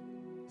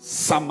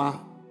 summer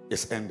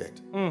is ended.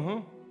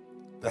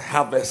 The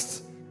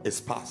harvest is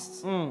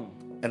past.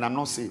 And I'm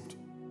not saved.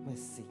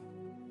 Mercy.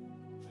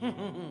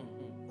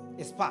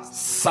 It's past.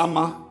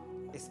 Summer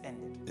It's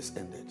ended. is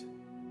ended.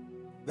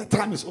 The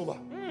time is over.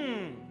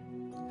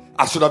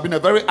 I should have been a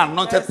very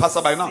anointed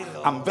pastor by now. Lord.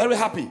 I'm very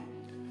happy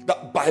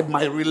that by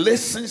my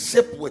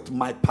relationship with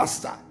my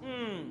pastor,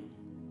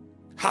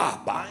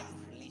 by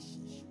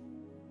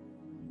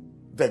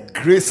the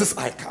graces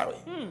I carry,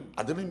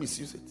 I didn't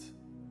misuse it.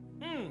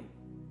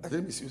 I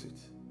didn't misuse it.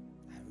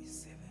 I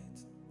receive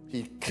it.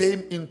 He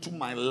came into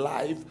my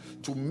life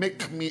to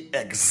make me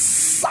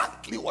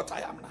exactly what I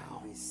am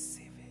now. I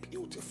receive it.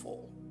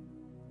 Beautiful.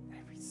 I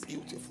receive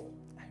Beautiful.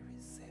 it. I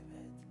receive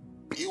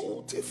it.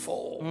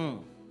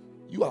 Beautiful.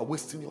 You are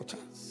wasting your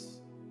chance.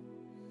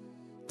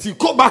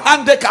 Tikoma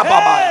hande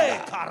kababa. Hey,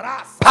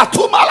 Karasa.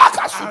 Patumalaka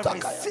I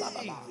sutakaya receive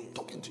bababa. it.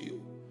 Talking to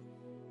you.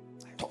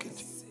 Talking to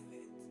you. Receive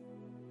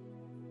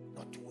it.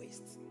 Not to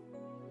waste.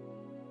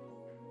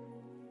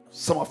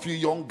 Some of you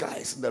young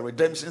guys in the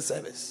redemption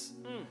service,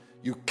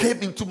 you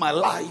came into my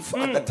life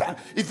at the time.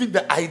 Even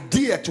the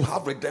idea to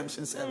have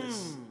redemption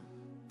service,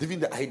 even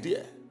the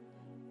idea,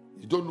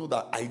 you don't know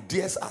that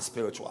ideas are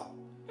spiritual.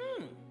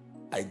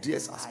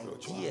 Ideas are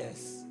spiritual.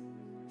 Yes.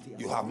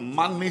 You have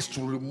managed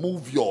to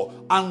remove your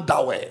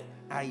underwear.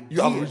 Ideas.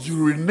 You have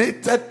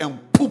urinated and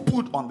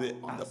poo-pooed on the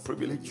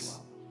privileges.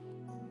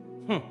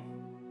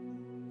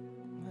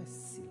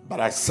 Mercy. But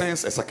I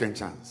sense a second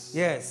chance.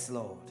 Yes,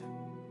 Lord.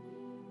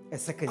 A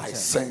second I chance.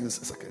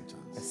 sense a second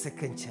chance. A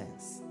second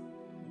chance.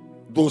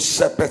 Those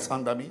shepherds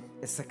under me,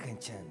 A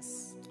second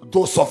chance.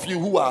 those of you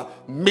who are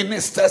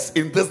ministers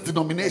in this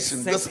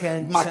denomination, this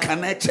Second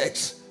Makane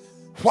church,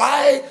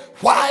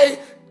 why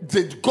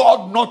did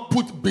God not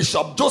put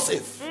Bishop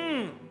Joseph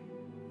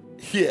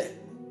here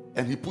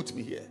and he put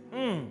me here?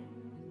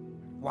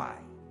 Why?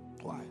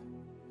 Why?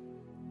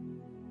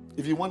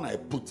 If you want, I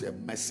put a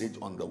message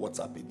on the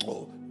WhatsApp.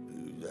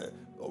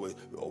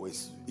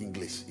 Always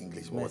English.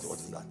 What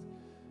is that?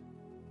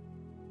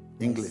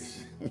 English.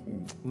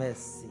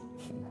 Mercy.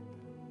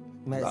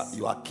 Mercy.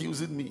 You are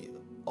accusing me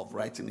of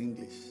writing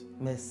English.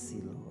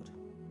 Mercy, Lord.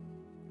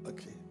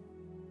 Okay.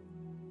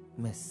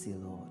 Mercy,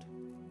 Lord.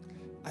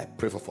 I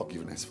pray for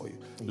forgiveness for you.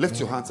 Lift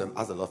your hands and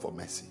ask the Lord for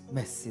mercy.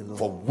 Mercy, Lord.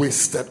 For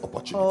wasted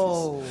opportunities.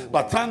 Oh.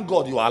 But thank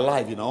God you are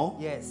alive, you know.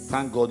 Yes.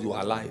 Thank God you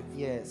are alive.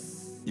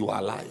 Yes. You are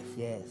alive.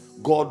 Yes.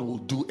 God will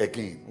do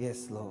again.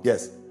 Yes, Lord.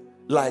 Yes.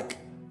 Like,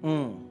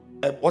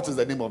 what is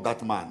the name of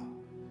that man?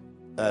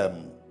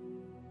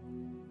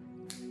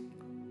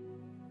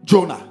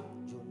 Jonah.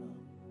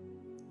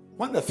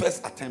 When the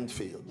first attempt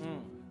failed,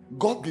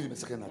 God gave him a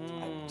second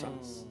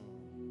chance.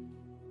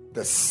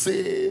 The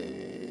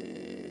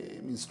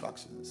same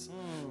instructions,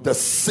 the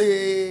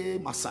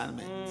same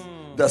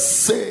assignment, the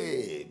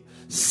same.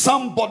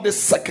 Somebody's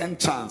second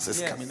chance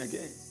is coming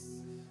again.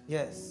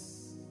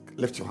 Yes.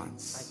 Lift your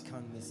hands. I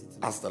can't miss it.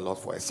 Ask the Lord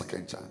for a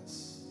second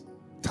chance.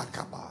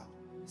 Takaba.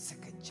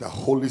 Second chance. The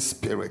Holy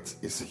Spirit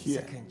is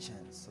here. Second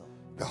chance. Lord.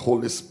 The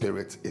Holy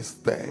Spirit is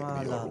there in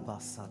your room.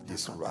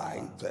 He's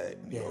right there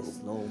in your Yes,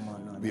 room.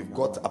 Lord. We've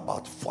got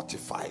about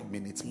 45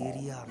 minutes more.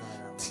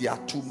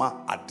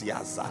 Tiatuma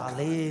Adiaza.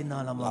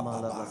 Alena la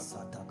mama la Lababa.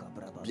 basata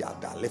kabraba.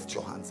 Biada, lift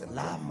your hands and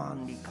La pray.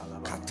 mandi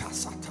kalaba.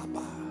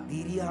 Katasataba.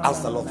 Diriana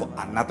Ask the la Lord for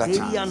mama. another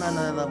Diriana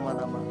chance la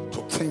mama.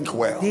 to think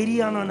well,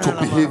 Diriana to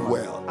la behave mama.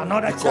 well.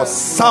 Another Because chance,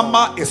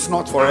 summer is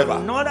not forever.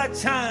 Another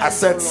chance. I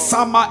said Lord.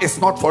 summer is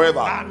not forever.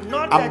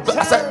 Another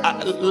I said,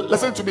 chance.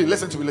 listen to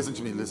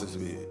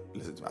me.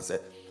 I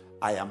said,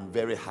 I am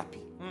very happy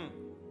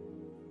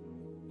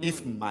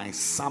if my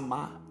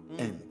summer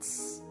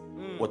ends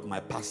with my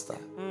pastor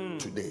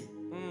today.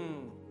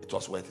 It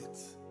was worth it.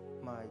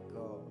 My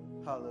God.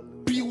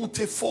 Hallelujah.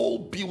 Beautiful,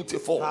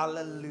 beautiful.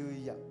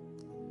 Hallelujah.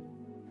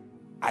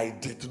 I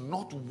did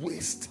not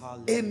waste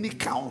Hallelujah. any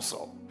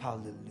counsel.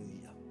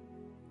 Hallelujah.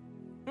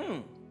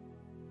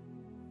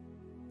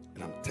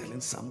 And I'm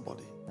telling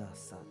somebody,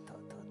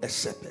 a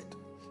shepherd,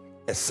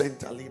 a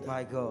center leader,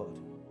 My God.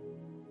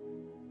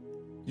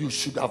 you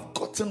should have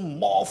gotten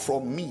more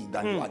from me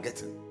than you are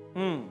getting.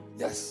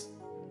 Yes.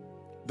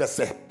 There's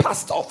a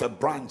pastor of a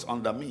branch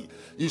under me.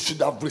 You should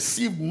have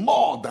received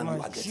more than you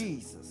My are getting.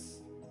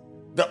 Jesus.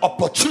 The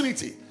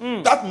opportunity,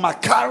 that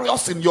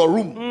Macarius in your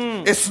room,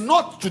 is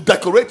not to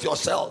decorate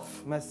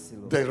yourself. Mercy,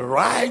 Lord. The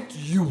right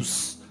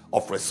use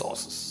of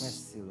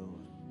resources. Mercy, Lord.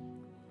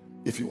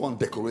 If you want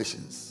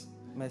decorations,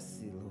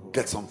 Mercy, Lord.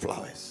 get some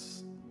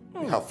flowers.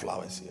 We have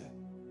flowers here.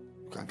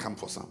 You can come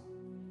for some.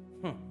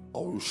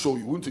 Or we'll show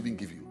you. We won't even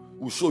give you.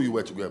 We'll show you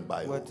where to go and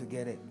buy. Where to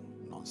get it?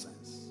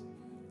 Nonsense.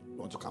 You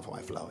want to come for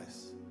my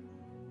flowers?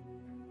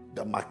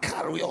 The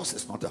Macarius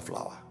is not a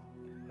flower.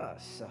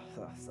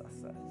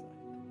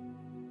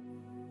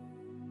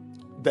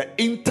 The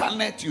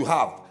internet you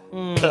have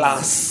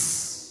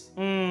plus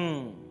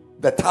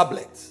the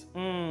tablet,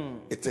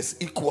 it is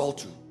equal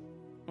to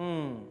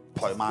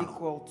Poimano.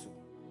 Equal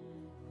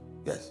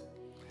to. Yes.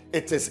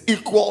 It is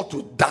equal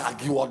to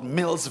Dagwood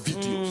Mills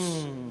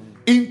videos.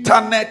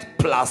 Internet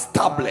plus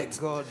tablet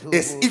God,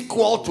 is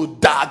equal to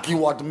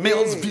Dagwood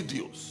Mills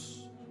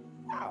videos.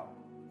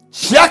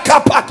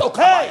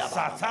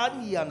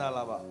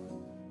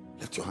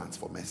 Lift your hands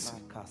for mercy.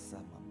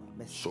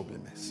 Show me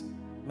mercy.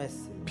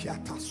 Mercy.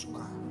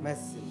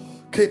 Mercy.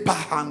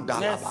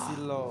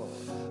 Mercy, Lord.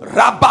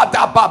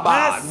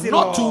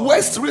 Not to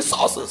waste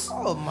resources,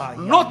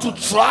 not to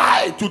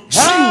try to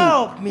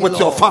chew with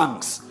your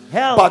funds,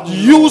 but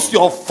use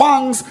your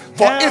funds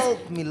for its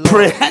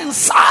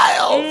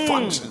prehensile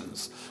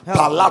functions.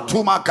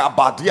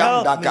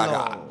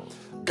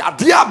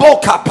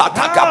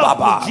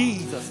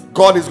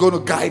 God is going to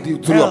guide you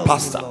through your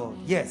pastor.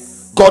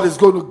 Yes. God is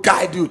going to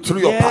guide you through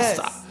your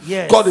pastor.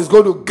 Yes. God is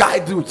going to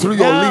guide you through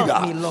your leader.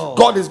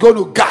 God is going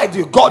to guide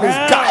you. God is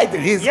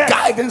guiding. He's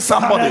guiding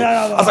somebody.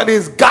 I said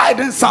He's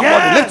guiding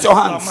somebody. Lift your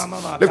hands.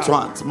 Lift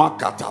your hands.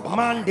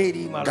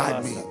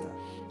 Guide me.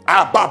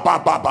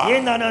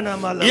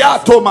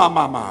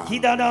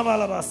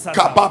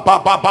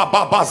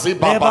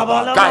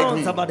 Guide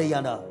me.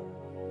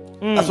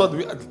 That's what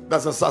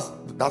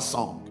that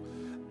song.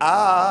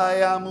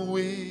 I am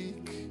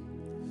weak,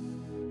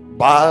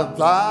 but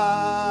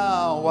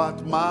thou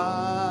art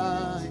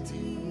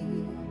mighty.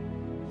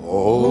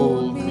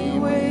 Hold me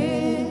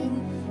with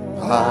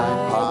thy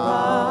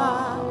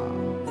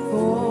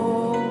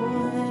powerful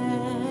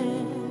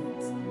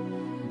hands.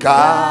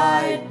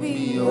 Guide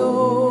me,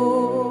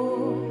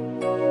 O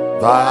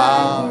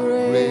thou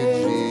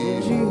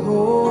great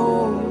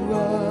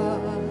Jehovah,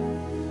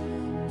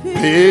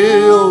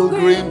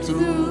 pilgrim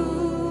through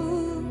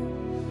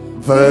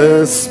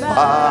this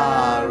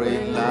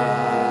barren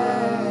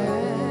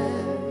land.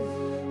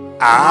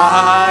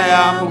 I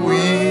am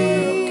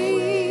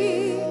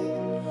weak,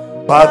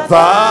 but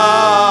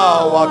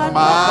thou art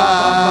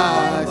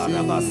mighty.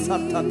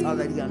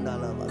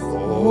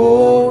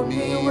 Hold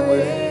me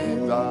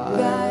with thy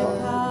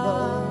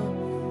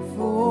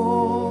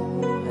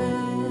powerful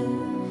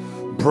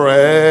hand.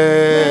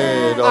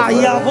 Bread of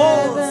heaven,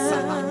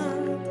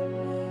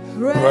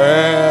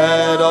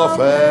 bread of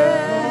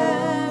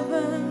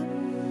heaven,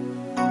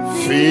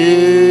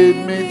 feed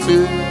me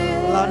till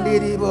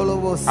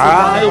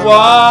I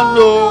want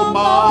no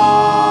more.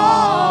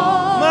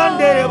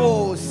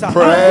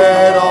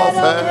 Bread of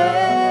heaven,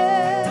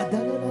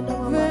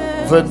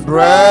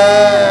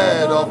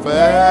 bread of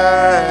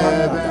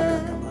heaven,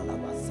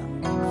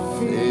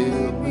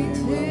 feed me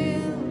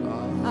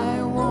till I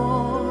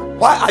want.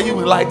 Why are you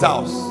in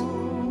Lighthouse?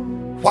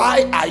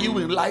 Why are you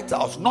in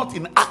Lighthouse? Not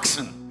in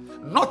Action,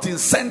 not in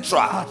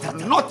Central,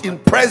 not in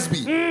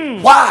Presby.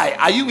 Why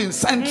are you in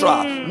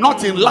Central,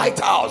 not in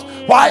Lighthouse?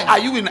 Why are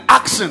you in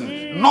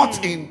Action,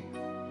 not in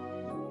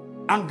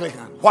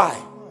Anglican? Why?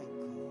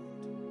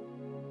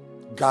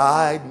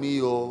 Guide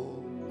me, oh,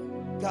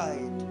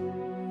 Guide.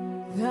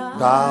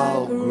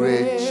 thou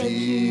great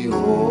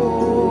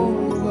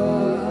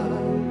Jehovah,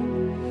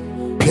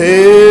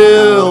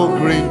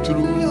 pilgrim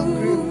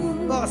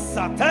through the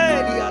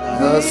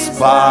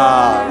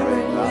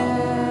barren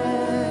land.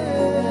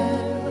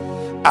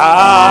 I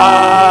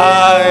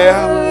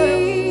am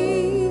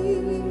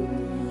weak,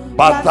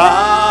 but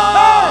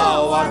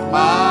thou art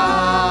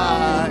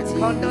mighty.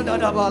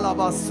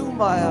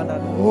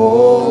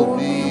 Hold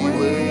me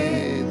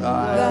with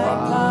thy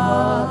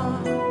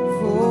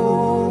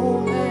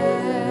powerful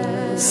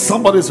hand.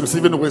 Somebody is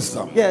receiving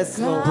wisdom. Yes,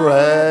 Lord.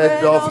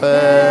 Bread of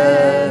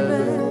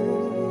heaven,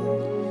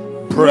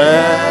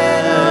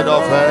 bread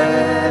of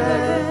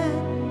heaven,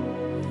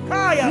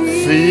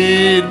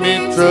 feed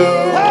me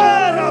till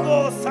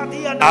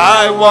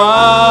I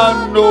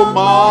want no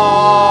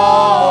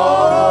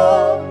more.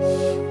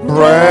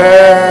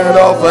 Bread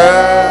of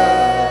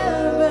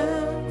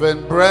heaven,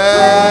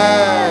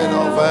 bread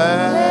of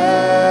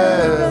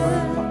heaven,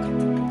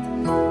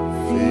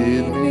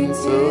 feed me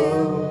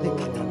till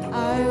I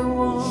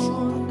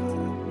want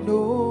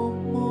no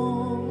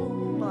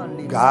more.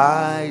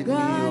 Guide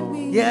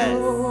me, Yes.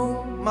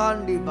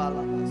 Mandi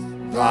balas.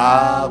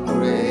 thou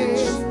great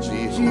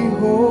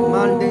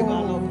Jehovah, Mandi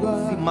balas.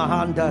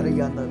 Mahandari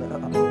yanda.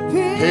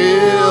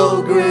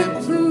 pilgrim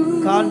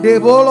through Kande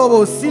bolo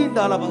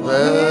bosinda la baba.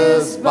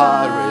 this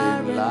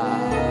barren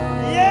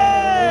land.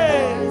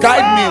 Yes.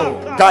 Guide me, oh,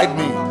 guide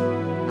me.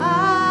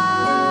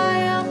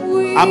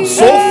 I'm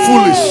so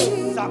foolish.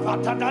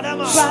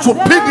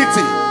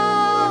 Stupidity.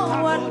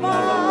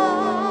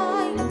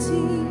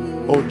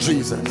 Oh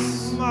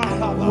Jesus.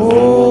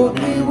 Hold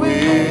me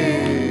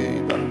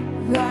with.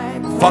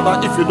 Father,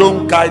 if you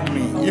don't guide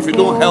me, if you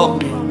don't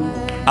help me,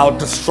 I'll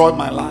destroy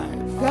my life.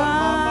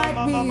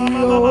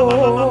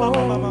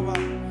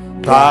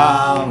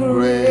 Thou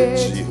great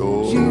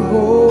Jehovah,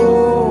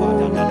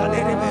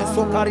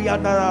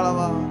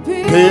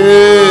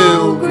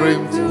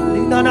 pilgrim to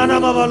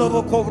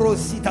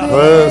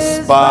this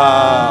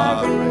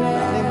barren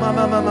land.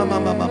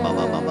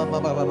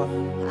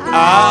 I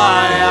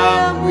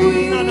am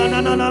weak,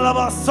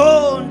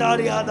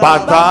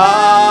 but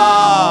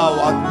thou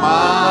art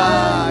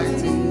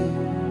mighty.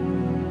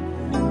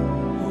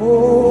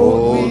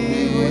 Hold me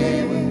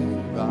with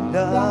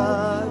thy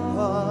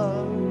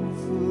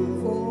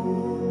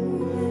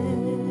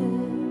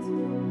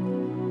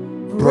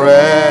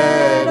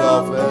bread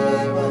of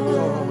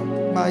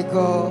heaven, My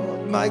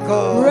God, my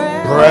God,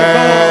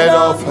 Bread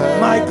of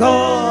heaven. my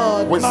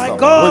God, Wisdom, my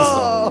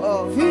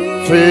God.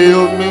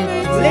 Fill me.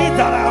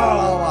 Later,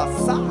 our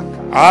sack.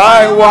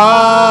 I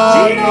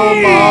want no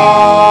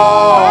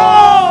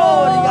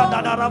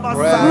more.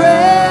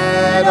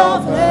 Bread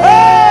of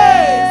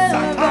Hey,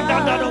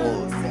 heaven.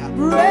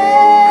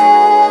 Bread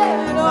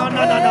of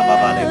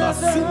heaven.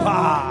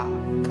 super.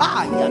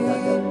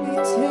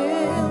 Till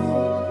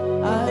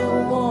I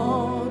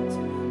want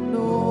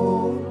no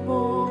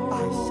more.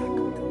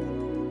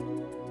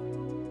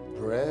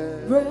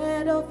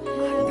 Bread of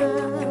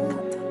heaven.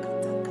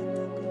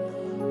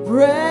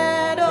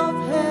 Bread of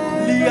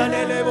heaven.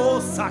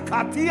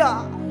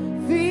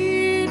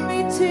 Feed me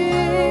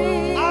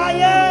till I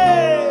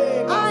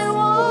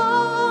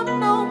want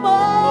no more.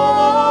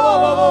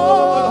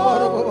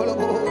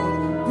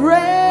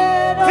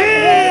 Bread of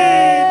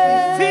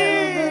heaven.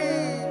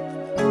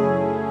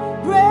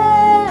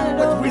 Bread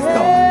of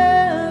wisdom.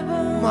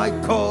 heaven. My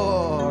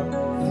God.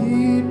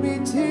 Feed me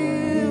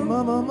till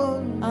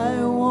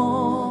I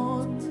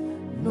want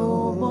no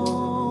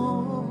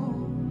more.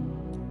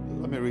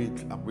 Let me read.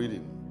 I'm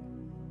reading.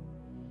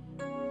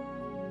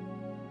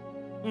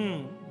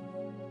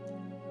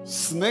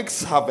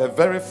 Snakes have a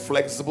very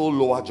flexible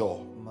lower jaw.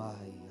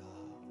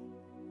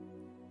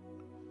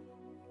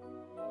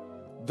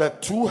 The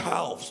two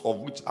halves of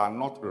which are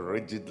not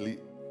rigidly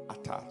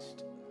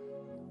attached.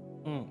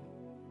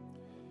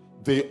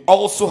 They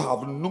also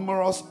have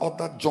numerous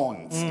other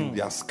joints in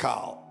their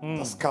skull.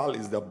 The skull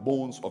is the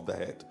bones of the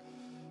head.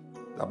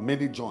 There are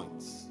many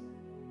joints.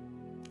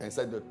 And it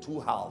said the two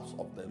halves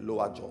of the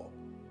lower jaw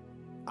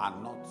are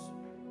not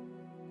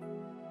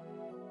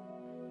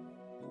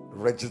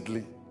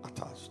rigidly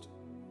attached.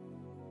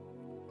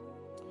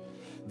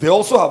 They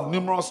also have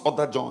numerous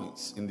other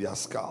joints in their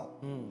skull,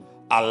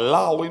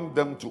 allowing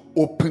them to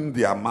open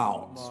their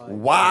mouths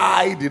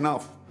wide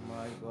enough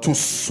to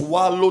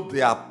swallow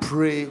their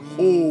prey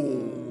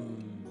whole.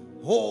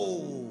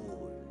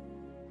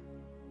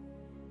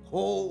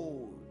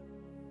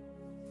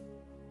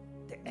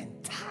 The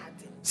entire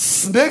thing.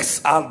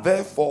 Snakes are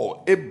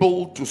therefore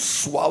able to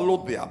swallow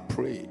their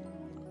prey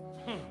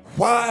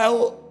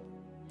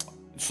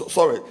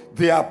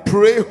their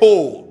prey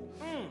whole,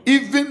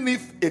 even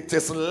if it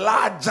is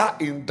larger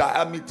in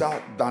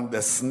diameter than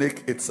the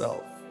snake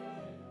itself.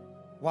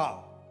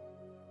 Wow.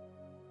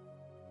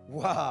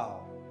 Wow.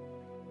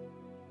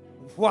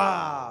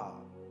 Wow.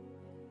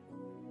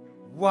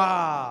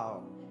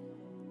 Wow.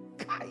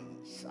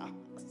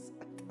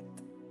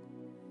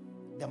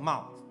 The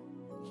mouth.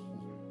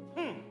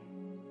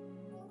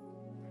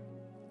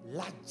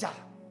 Larger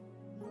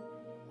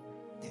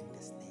than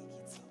the snake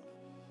itself.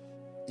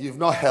 You've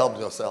not helped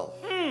yourself.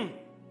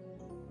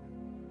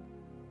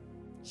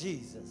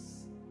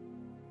 Jesus.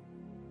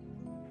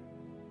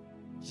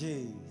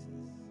 Jesus.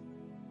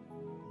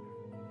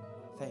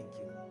 Thank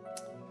you.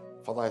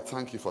 Father, I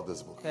thank you for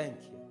this book. Thank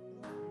you.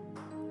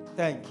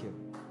 Thank you.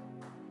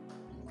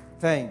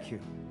 Thank you.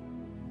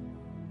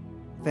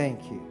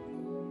 Thank you.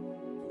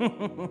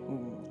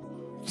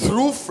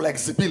 Through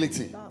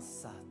flexibility,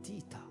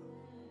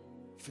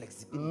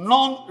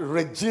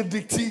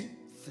 non-rigidity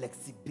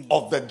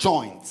of the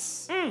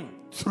joints,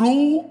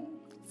 through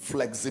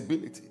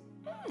flexibility,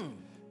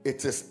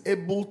 it is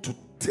able to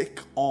take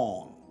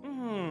on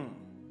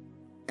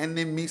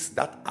enemies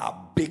that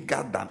are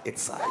bigger than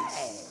its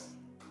size.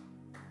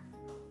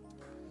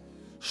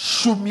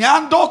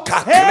 Shumiando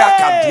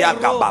kakraka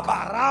diaga baba.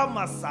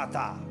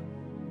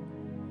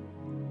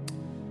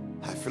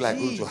 I feel like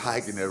going to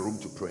hide in a room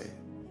to pray.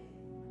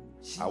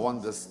 I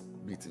want this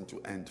meeting to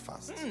end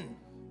fast. I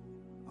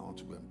want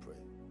to go and pray.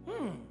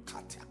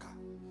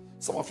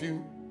 Some of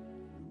you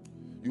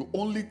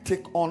only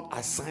take on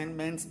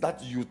assignments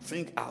that you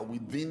think are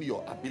within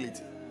your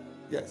ability.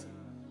 Yes.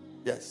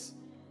 Yes.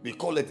 We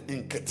call it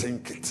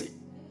inkete.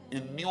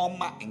 In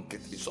Nyoma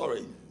inkete.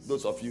 Sorry,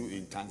 those of you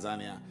in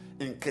Tanzania.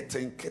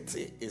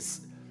 Inkete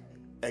is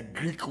a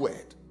Greek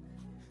word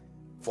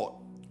for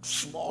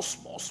small.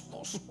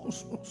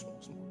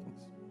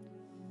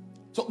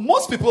 So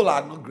most people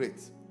are not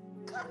great.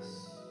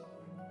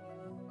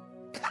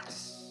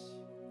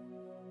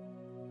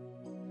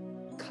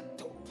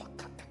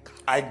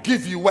 I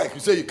give you work, you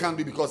say you can't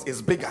do it because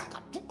it's bigger.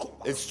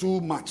 It's too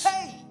much.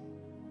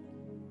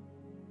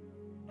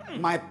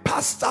 My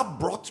pastor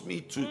brought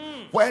me to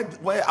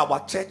where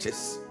our church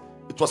is.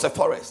 It was a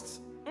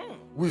forest.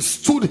 We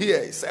stood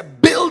here. He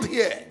said, build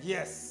here.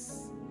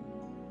 Yes.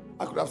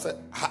 I could have said,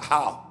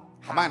 how?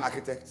 Am I an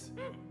architect?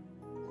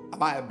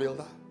 Am I a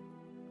builder?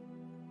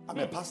 I'm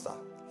a pastor.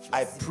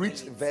 I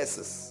preach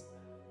verses.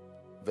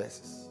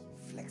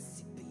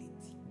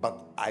 Flexibility. But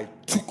I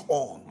took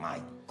on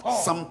My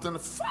God. something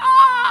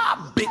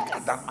far bigger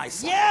than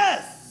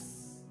myself.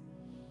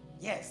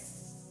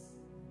 Yes.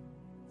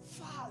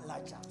 Far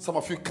larger. Some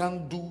of you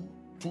can't do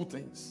two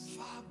things.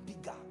 Far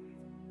bigger.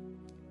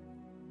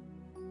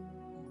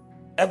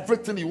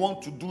 Everything you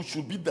want to do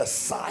should be the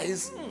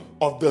size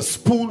of the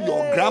spoon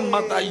your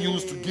grandmother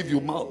used to give you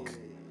milk.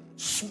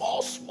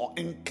 Small.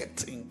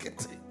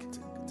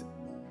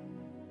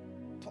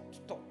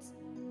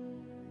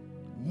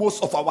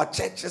 most of our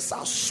churches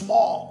are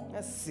small.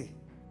 Merci.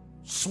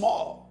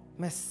 Small.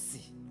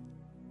 Merci.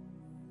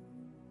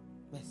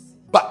 Merci.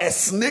 But a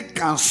snake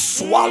can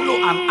swallow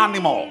an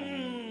animal.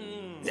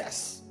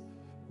 Yes.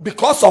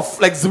 Because of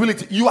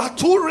flexibility. You are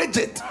too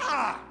rigid.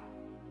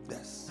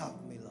 Yes.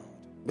 Help me, Lord.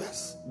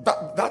 Yes.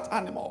 That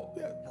animal.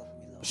 Yeah. Help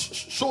me, Lord.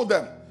 Show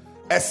them.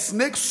 A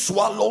snake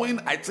swallowing,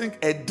 I think,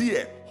 a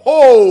deer.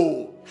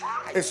 Oh,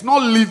 it's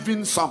not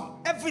leaving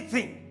some.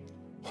 Everything.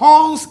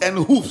 Horns and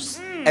hoofs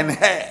and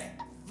hair.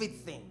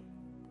 Everything.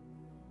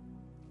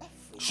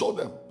 Show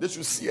them. They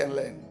should see and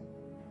learn.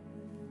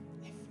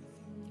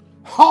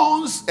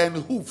 Horns and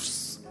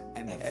hoofs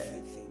and hair.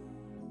 Everything.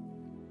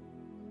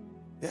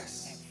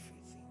 Yes.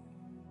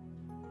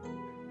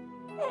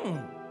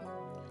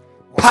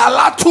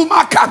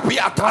 Palatuma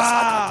kapiata.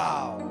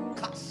 Wow.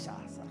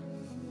 Kashasa.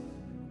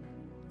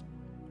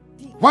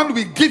 When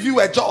we give you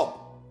a job,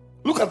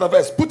 look at the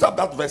verse. Put up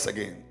that verse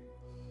again.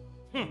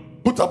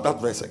 Put up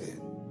that verse again.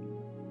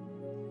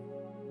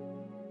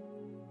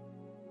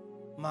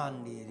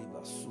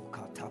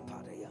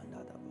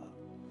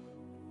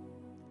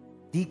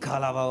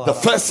 The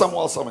first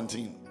Samuel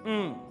 17.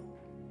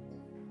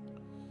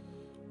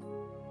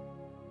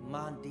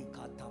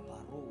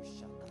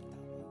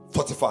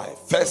 45.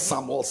 First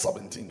Samuel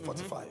 17,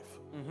 45.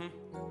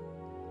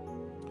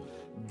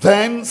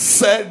 Then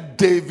said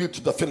David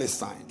to the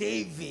Philistine,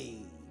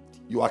 David,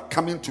 you are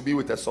coming to me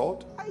with a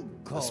sword,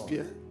 God. a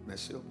spear, and a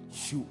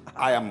shield.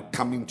 I am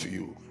coming to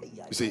you.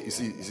 You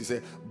see,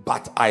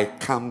 but I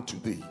come to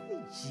thee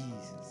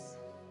Jesus.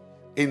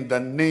 in the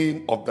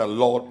name of the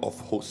Lord of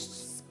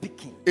hosts.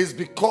 Speaking. It's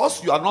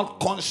because you are not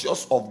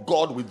conscious of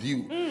God with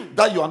you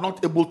that you are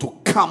not able to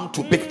come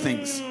to big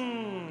things.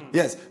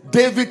 Yes,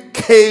 David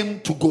came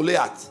to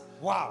Goliath.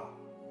 Wow.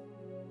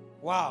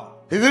 Wow.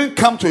 He didn't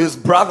come to his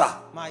brother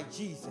My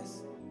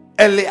Jesus.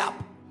 Eliab.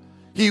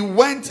 He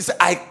went, he said,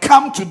 I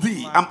come to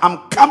thee.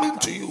 I'm coming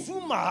to you.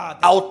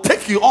 I'll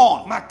take you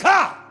on.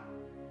 Maka.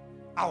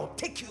 I'll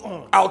take you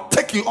on. I'll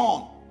take you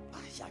on.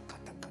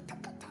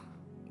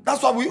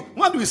 That's why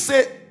when we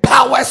say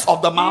powers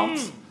of the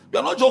mouth, we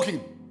are not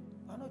joking.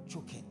 I'm not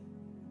joking.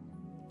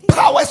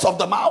 Powers of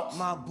the mouth.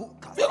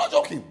 Mabuka. We are not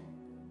joking.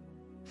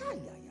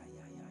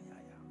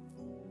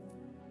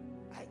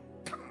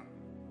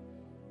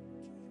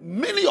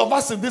 Many of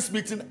us in this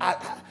meeting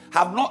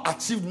have not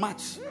achieved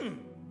much.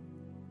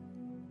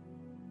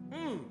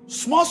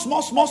 Small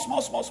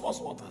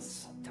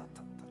things.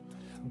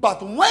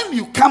 But when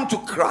you come to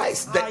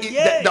Christ,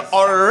 the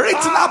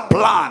original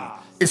plan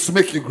is to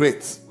make you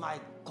great. My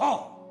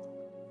God.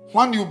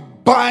 When you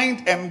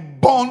bind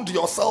and bond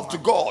yourself to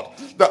God,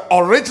 the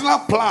original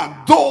plan,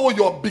 though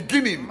your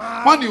beginning,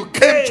 when you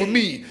came to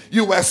me,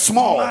 you were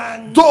small.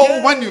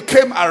 Though when you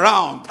came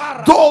around,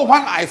 though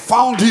when I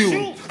found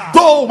you,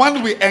 though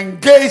when we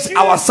engaged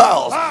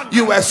ourselves,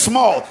 you were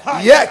small.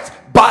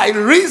 Yet, by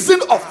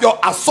reason of your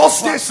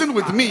association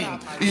with me,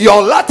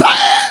 your latter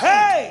end.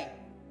 Hey.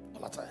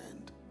 Latter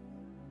end.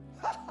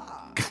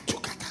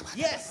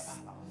 Yes.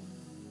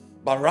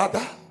 But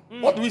rather,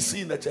 what do we see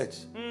in the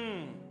church?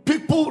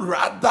 People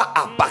rather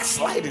are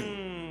backsliding.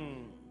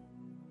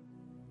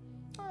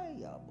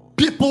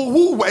 People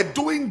who were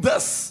doing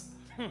this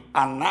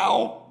are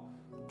now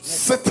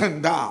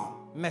sitting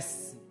down.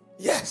 Mercy.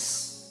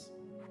 Yes.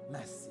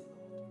 Mercy.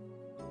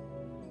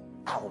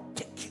 I'll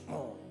take you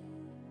on.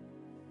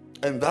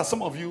 And that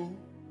some of you,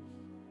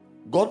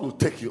 God will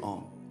take you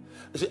on.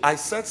 You see, I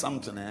said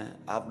something,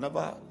 I've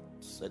never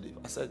said it.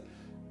 I said,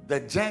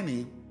 the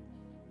journey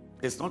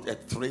is not a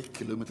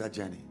 3-kilometer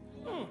journey.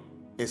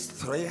 It's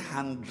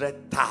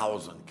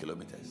 300,000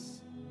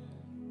 kilometers.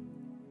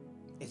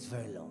 It's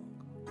very long.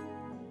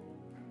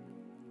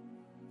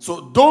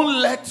 So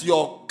don't let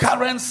your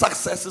current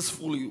successes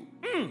fool you.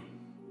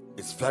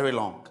 It's very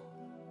long.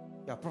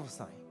 You're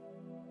prophesying.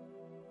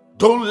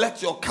 Don't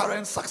let your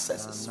current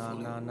successes fool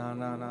you.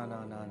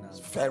 No. It's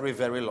very,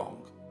 very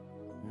long.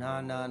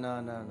 No.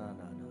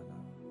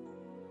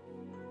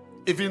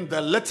 Even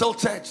the little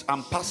church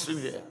I'm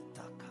pastoring here,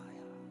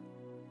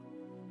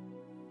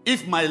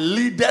 if my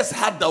leaders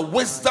had the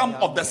wisdom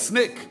of the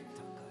snake,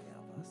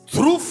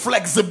 through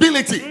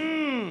flexibility,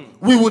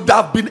 we would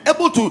have been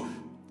able to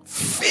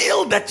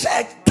fill the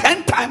church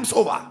 10 times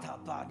over.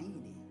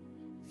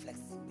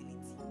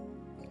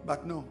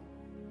 But no.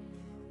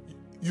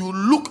 You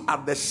look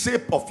at the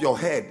shape of your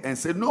head and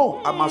say,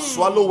 no, I must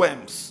swallow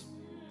worms.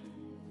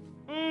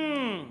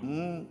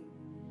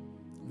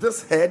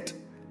 This head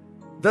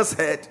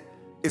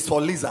is for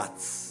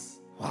lizards.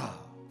 Wow.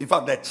 In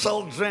fact, the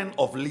children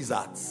of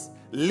lizards.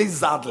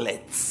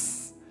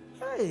 Lizardlets.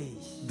 Hey.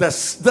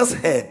 This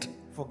head.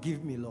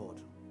 Forgive me, Lord.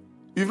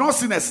 You've not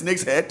seen a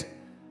snake's head?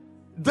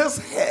 This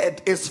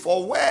head is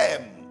for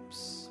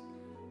worms.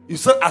 You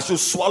said I should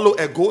swallow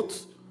a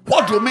goat?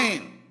 What do you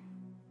mean?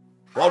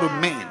 What do you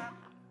mean?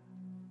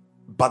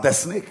 But the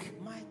snake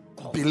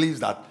believes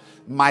that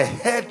my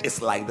head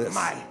is like this.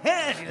 My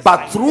head is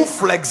but like through this.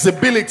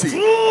 flexibility,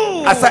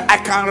 I said I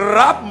can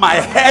wrap my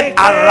head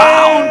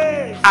around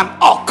an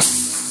ox.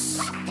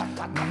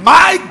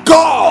 My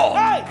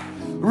God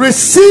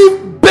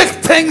Receive big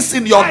things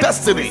in your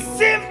destiny.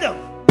 Receive them.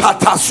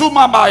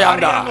 Patasuma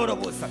Mayanda.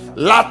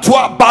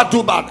 Latua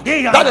Baduba.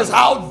 That is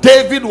how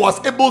David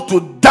was able to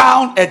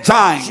down a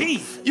giant.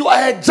 Jeez. You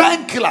are a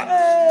giant killer.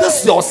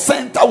 This is your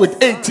center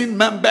with 18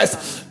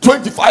 members,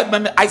 25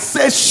 members. I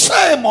say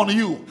shame on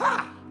you.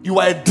 You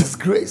are a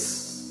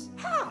disgrace.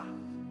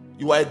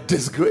 You are a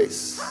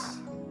disgrace.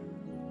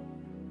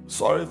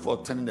 Sorry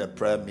for turning a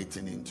prayer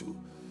meeting into.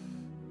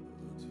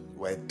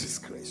 You are a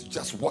disgrace. You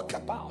just walk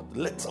about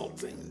little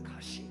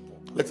things.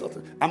 Little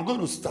things. I'm going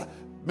to start,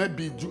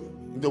 maybe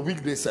in the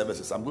weekday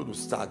services, I'm going to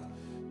start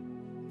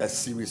a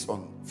series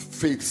on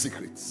faith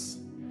secrets.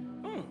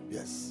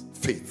 Yes,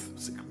 faith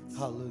secrets.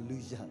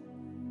 Hallelujah.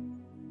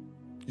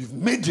 You've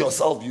made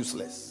yourself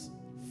useless.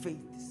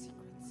 Faith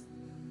secrets.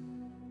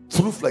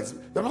 Through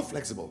flexibility. You're not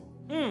flexible.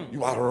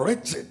 You are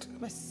rigid.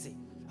 Mercy.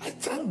 I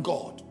thank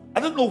God. I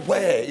don't know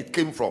where it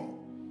came from.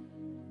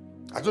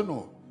 I don't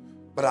know.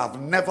 But I've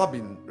never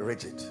been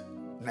rigid.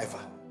 Never.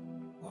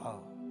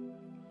 Wow.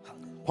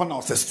 When I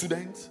was a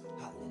student,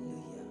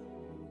 Hallelujah.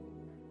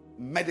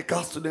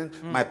 medical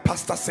student, my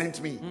pastor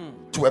sent me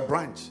to a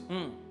branch.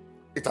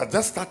 It had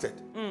just started.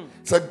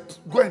 Said,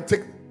 go and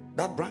take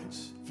that branch.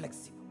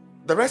 Flexible.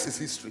 The rest is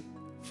history.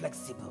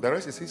 Flexible. The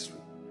rest is history.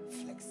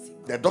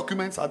 Flexible. The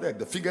documents are there.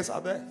 The figures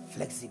are there.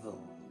 Flexible.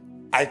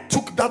 I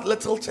took that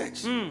little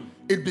church.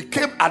 It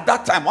became at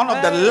that time one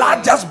of the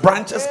largest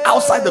branches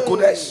outside the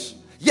Kodesh.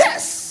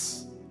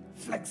 Yes.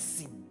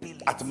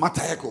 Flexibility. At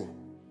Matayeko,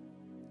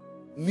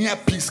 near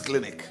Peace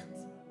Clinic.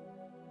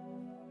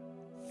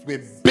 We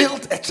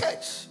built a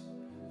church.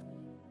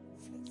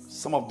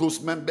 Some of those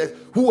members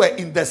who were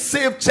in the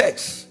saved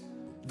church.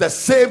 The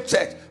saved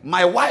church.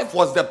 My wife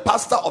was the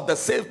pastor of the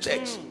saved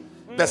church.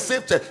 The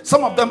saved church.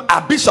 Some of them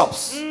are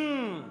bishops.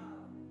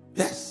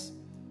 Yes.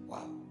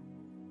 Wow.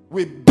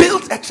 We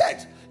built a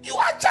church. You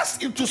are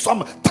just into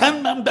some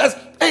 10 members,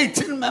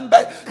 18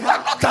 members. You are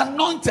not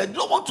anointed. You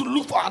don't want to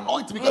look for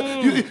anointing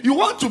because you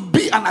want to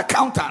be an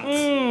accountant.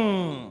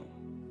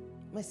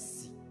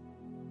 Mercy.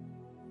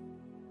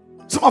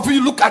 Some of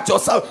you look at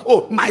yourself,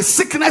 oh, my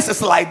sickness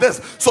is like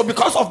this. So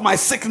because of my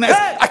sickness,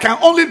 I can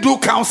only do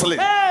counseling.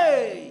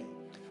 Hey.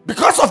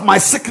 Because of my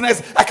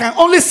sickness, I can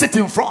only sit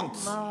in front.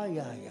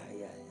 Yeah.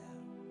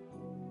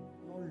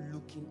 Not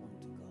looking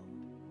unto God.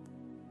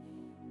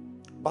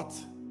 But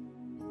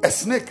a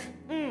snake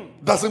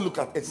doesn't look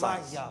at its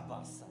size.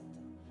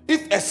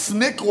 If a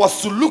snake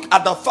was to look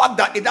at the fact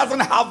that it doesn't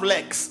have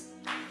legs,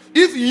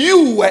 if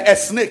you were a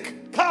snake,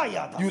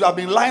 you would have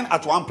been lying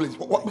at one place.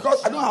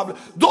 Because I don't have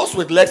those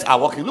with legs are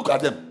walking. Look at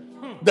them.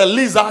 The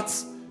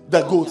lizards,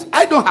 the goats.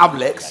 I don't have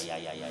legs.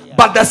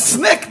 But the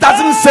snake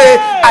doesn't say,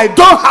 I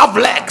don't have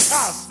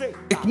legs.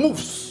 It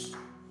moves.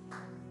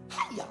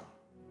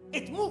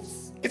 It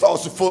moves. If I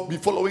was to be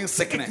following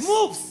sickness It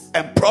moves.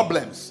 and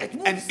problems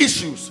and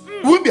issues,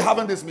 we will be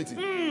having this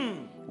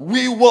meeting.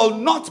 We will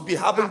not be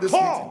having this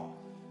meeting.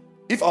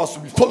 If I was to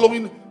be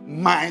following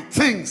my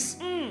things,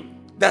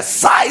 the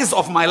size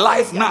of my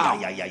life now,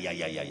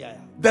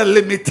 the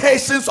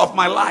limitations of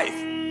my life,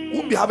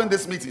 we'll be having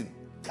this meeting.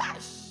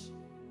 Gosh.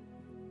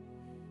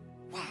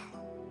 Wow.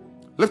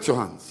 Lift your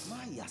hands.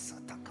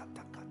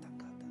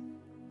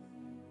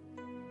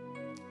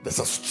 There's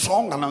a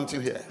strong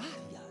anointing here.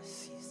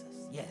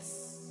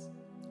 Yes.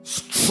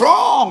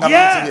 Strong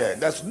anointing here.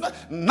 There's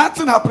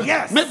nothing happening.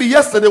 Yes. Maybe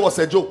yesterday was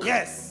a joke.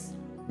 Yes.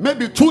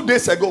 Maybe 2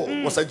 days ago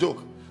was a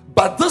joke.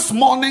 But this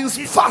morning's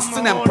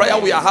fasting and prayer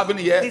we are having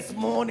here, this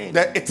morning,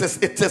 that it is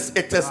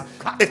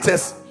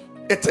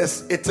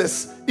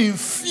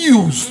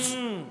infused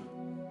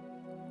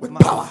with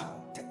power.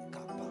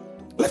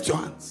 Lift your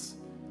hands.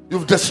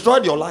 You've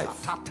destroyed your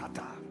life.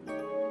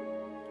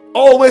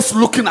 Always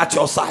looking at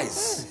your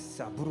size.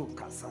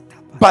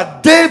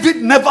 But David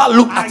never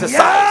looked at the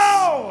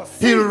size.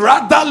 He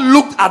rather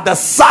looked at the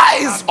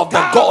size of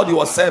the God he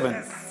was serving.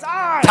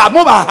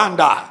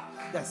 Tamumahanda.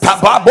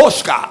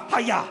 Tababoshka.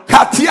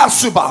 Katia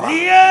Subaba.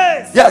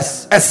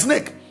 Yes, a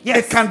snake.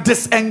 It can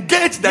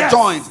disengage the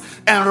joints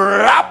and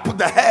wrap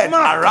the head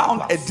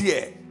around a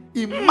deer.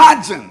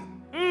 Imagine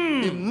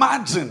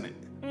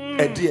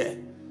a deer.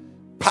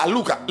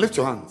 Paluka, lift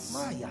your hands.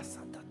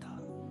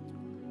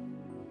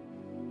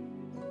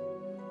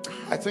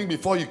 I think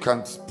before you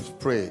can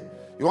pray,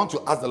 you want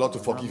to ask the Lord to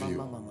forgive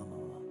you.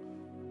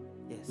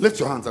 Lift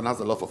your hands and ask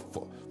the Lord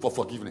for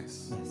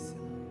forgiveness.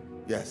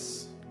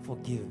 Yes.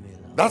 Forgive me,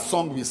 Lord. That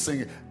song we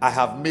sing, I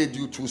have made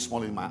you too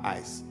small in my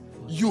eyes.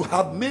 You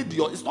have made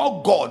it's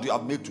not God you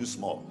have made too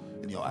small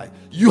in your eyes.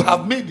 You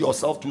have made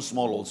yourself too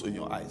small also in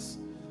your eyes.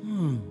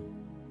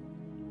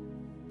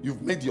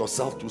 You've made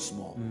yourself too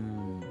small.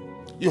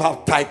 You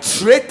have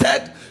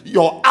titrated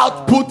your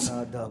output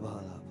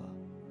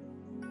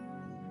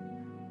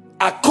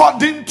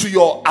according to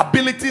your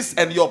abilities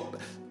and your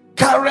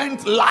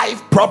current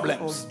life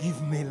problems.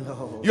 Forgive me,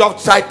 Lord. You have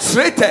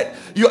titrated.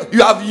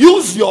 You have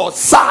used your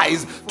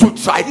size to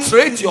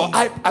titrate your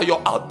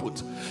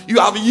output. You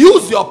have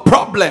used your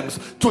problems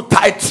to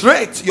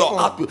titrate your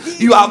output.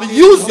 You have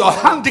used your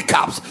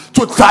handicaps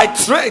to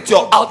titrate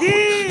your output.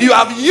 You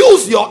have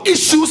used your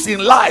issues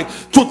in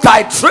life to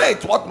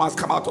titrate what must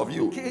come out of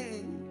you.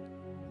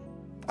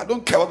 I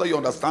don't care whether you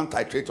understand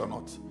titrate or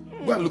not.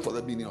 Go and look for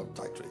the meaning of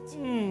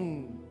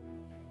titrate.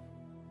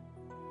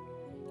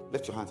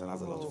 Lift your hands and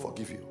ask the Lord to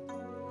forgive you.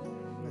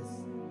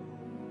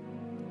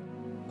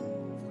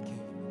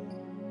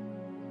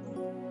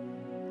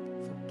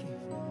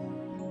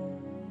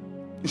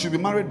 You should be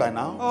married by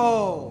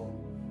now.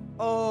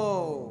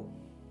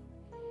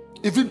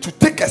 Even to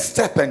take a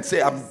step and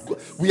say,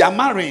 we are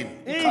marrying.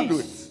 You can't do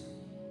it.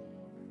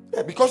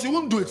 Yeah, because you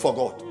won't do it for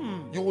God.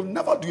 You will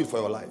never do it for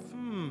your life.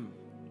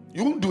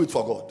 You won't do it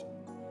for God.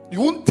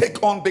 You won't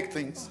take on big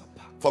things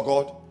for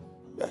God.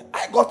 Yeah.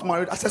 I got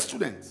married as a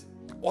student.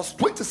 I was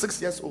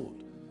 26 years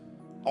old.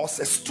 I was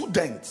a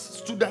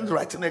student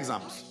writing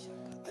exams.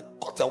 I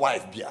got a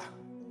wife, Bia.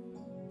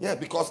 Yeah,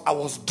 because I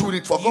was doing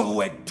it for God. You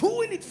were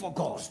doing it for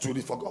God. I was doing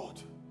it for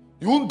God.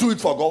 You won't do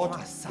it for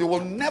God. They will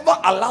never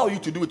allow you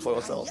to do it for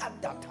yourself.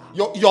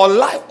 Your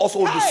life also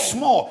will be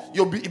small.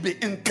 You'll be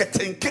in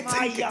kitty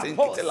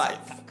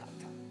life.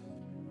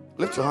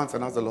 Lift your hands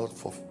and ask the Lord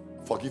for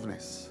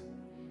forgiveness.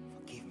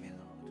 Forgive me,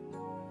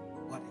 Lord.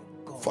 What a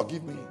God.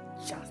 Forgive me.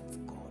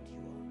 Just God you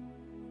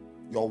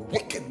are. Your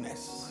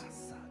wickedness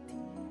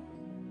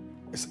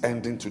is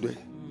ending today.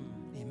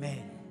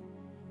 Amen.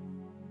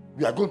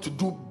 We are going to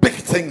do big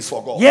things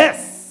for God.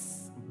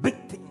 Yes. Big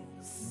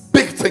things.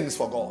 Big things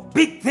for God.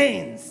 Big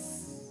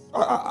things.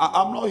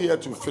 I'm not here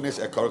to finish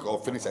a curriculum or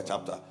finish a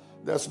chapter.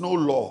 There's no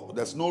law,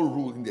 there's no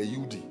rule in the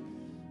UD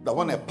that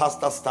when a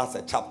pastor starts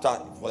a chapter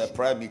for a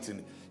prayer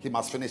meeting, he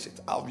must finish it.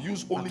 I've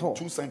used only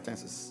 2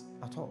 sentences.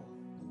 At all.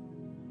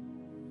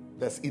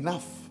 There's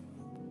enough.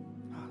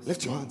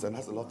 Lift your hands and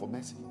ask the Lord for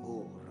mercy.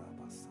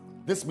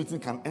 This meeting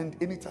can end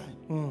anytime.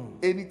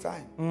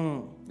 Anytime.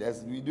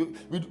 Yes, we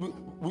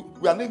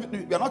are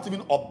not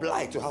even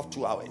obliged to have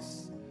 2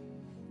 hours.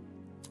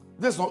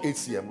 This is not 8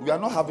 c.m. We are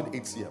not having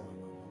 8 c.m.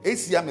 8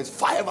 c.m. is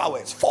 5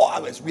 hours, 4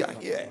 hours. We are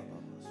here.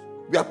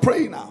 We are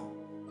praying now.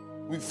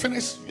 We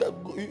finish.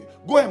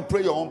 Go and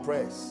pray your own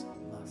prayers.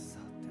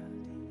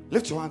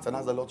 Lift your hands and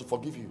ask the Lord to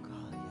forgive you.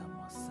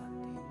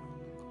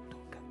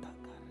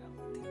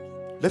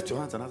 Lift your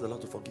hands and ask the Lord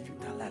to forgive you.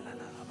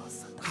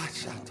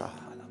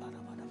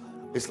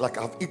 It's like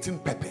I've eaten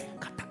pepper.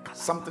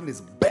 Something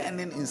is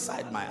burning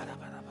inside my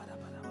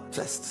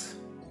chest.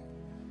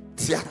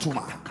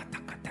 Tiatuma.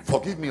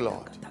 Forgive me,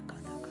 Lord.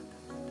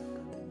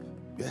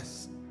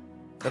 Yes.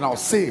 Then I'll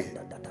say,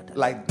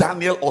 like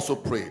Daniel also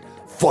prayed,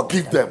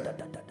 forgive them.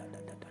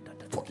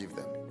 Forgive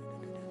them.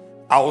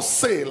 I'll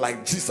say,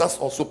 like Jesus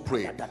also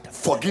prayed,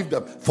 forgive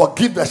them.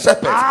 Forgive the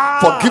shepherds.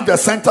 Forgive the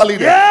center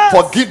leader. Yes.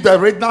 Forgive the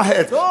regional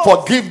head.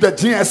 Forgive the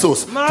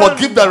GSOs.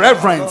 Forgive the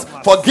reverends.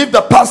 Forgive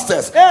the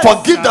pastors.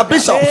 Forgive the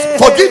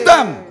bishops. Forgive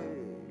them.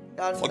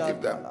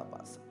 Forgive them.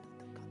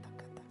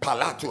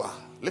 Palatua.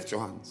 Lift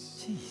your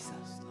hands. Jesus.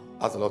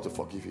 Ask the Lord to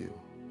forgive you.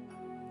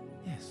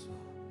 Yes.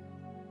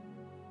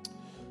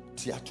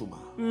 Tiatuma.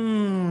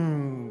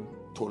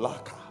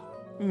 Tolaka.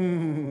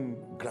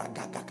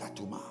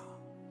 Gragagagatuma.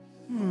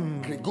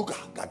 Greguga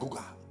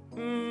gaguga.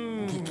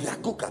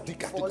 Gigiaguga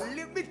dikaduga. For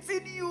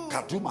limiting you.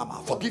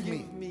 Kadumama. Forgive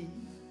me.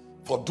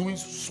 For doing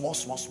small.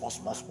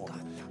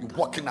 You're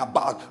walking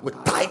about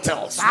with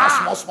titles.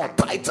 Small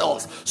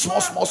titles.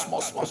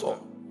 Small.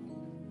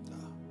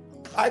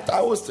 I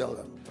always tell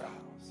them,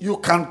 you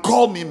can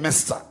call me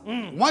Mister.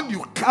 When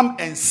you come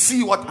and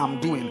see what I'm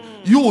doing,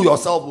 you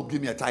yourself will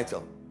give me a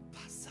title.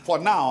 For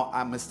now,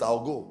 I'm Mr.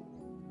 Ogo.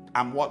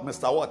 I'm what?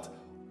 Mr. what?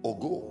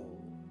 Ogo.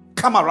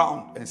 Come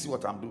around and see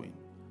what I'm doing.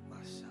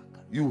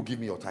 You will give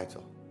me your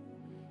title.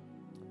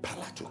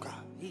 Palatuka.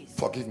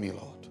 Forgive me,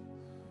 Lord.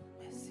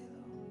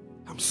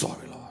 I'm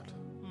sorry, Lord.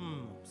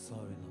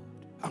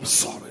 I'm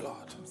sorry,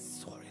 Lord.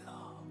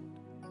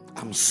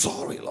 I'm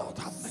sorry, Lord.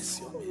 Have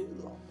mercy on me.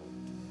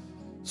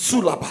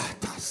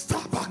 Sulabata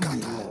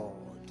stabakata.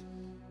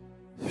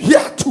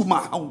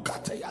 Yatuma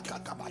hungate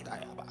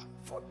yakakabadayaba.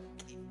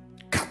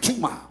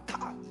 Katuma.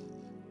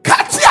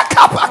 Katia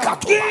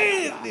kapakatuma.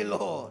 Give me,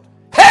 Lord.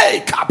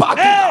 Hey,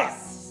 kabaduma.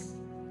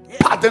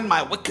 Pardon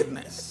my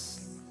wickedness.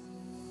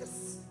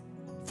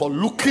 For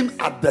looking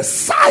at the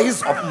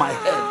size of my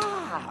head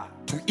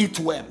to eat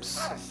worms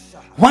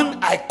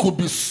when I could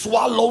be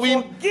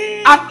swallowing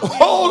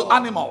whole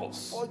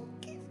animals.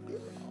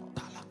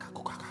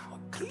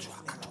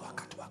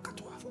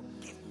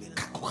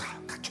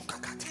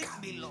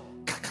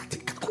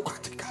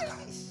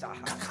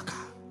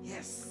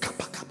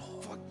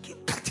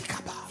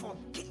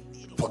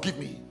 Forgive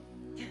me.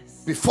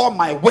 Before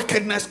my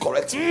wickedness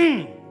corrects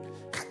me.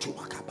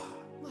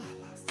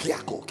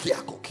 Kiako.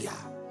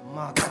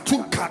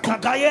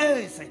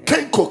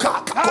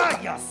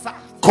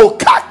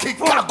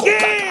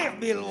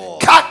 Forgive me,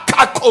 Lord.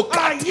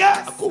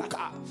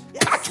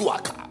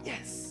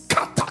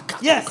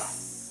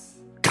 Yes.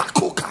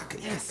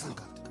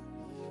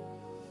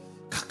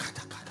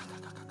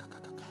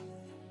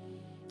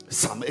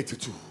 Psalm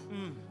 82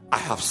 I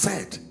have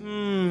said,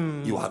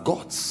 you are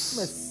gods.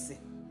 Mercy.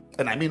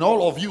 And I mean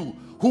all of you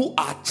who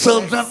are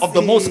children of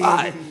the Most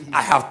High.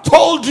 I have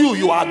told you,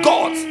 you are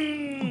gods.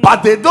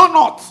 But they do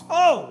not.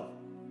 Oh.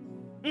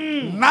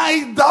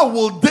 Neither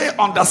will they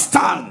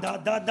understand.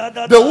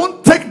 They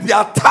won't take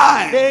their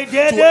time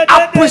to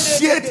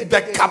appreciate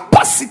the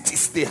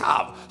capacities they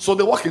have. So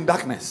they walk in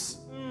darkness.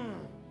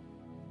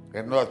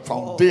 And no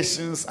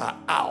foundations are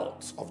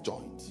out of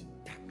joint.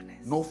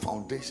 No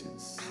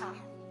foundations.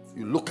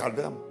 You look at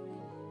them,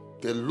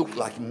 they look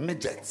like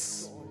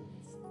midgets.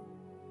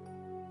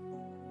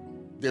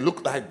 They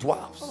look like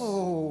dwarfs.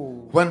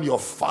 When your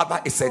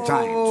father is a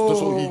giant.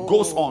 So he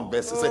goes on,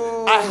 verse 6.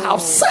 I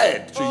have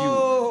said to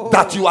you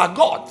that you are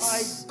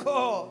gods. My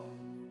God.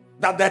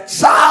 That the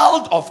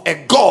child of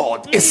a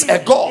God is a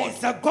God.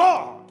 It's a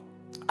God.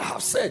 I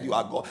have said you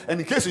are God. And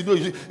in case you know,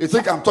 you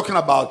think I'm talking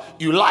about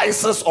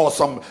Ulysses or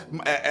some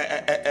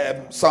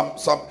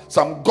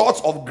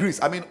gods of Greece.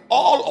 I mean,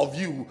 all of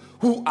you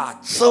who are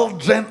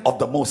children of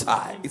the Most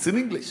High. It's in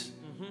English.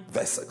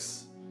 Verse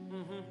 6.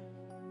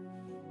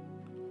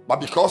 But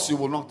because you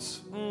will not,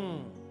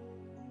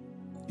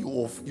 you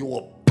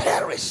will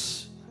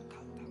perish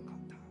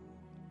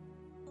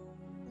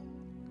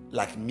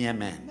like mere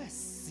men.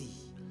 Mercy.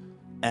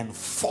 And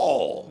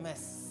fall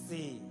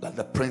Mercy. like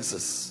the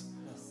princes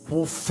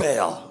who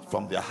fell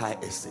from their high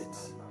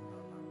estate.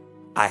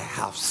 I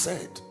have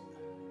said,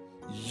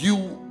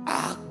 you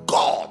are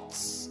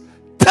gods.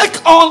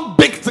 Take on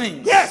big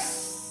things.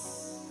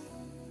 Yes.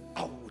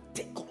 I will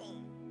take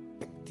on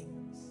big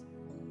things.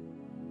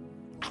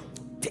 I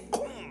will take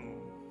on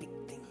big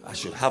things. I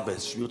should have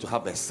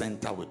a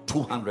center with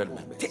 200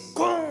 members. Take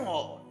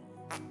on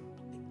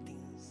big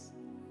things.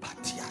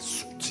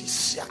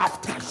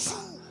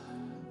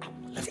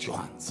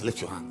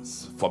 Lift your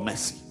hands for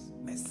mercy,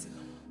 Mercy.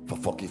 for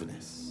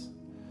forgiveness.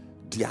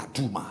 Dear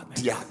Duma.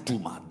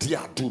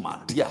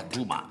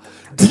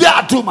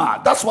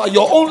 That's why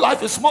your own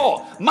life is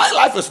small. My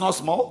life is not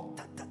small.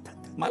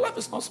 My life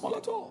is not small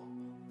at all.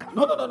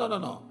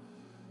 No.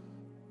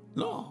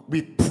 No,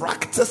 we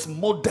practice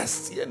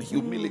modesty and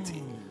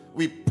humility.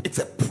 It's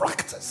a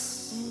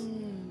practice.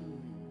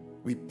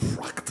 We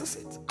practice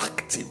it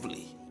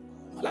actively.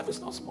 My life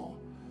is not small.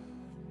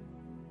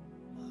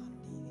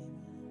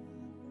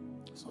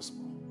 It's not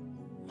small.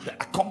 The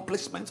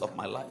accomplishments of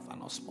my life are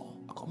not small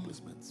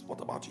accomplishments.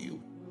 What about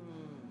you?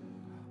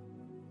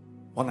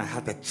 When I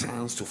had the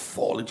chance to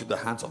fall into the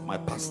hands of my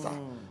pastor,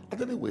 I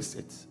didn't waste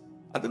it.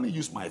 I didn't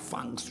use my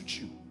fangs to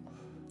chew.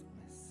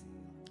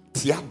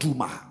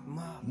 Tiaduma,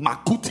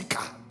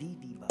 Makutika,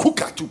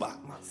 Kukatuba,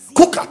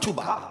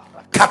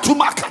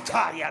 Katuma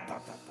Kata.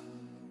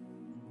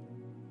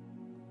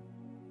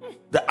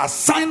 The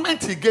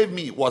assignment he gave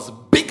me was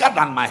bigger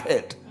than my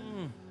head.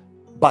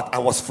 But I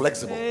was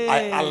flexible.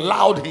 I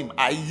allowed him.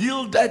 I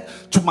yielded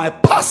to my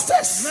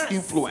pastor's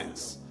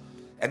influence.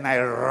 And I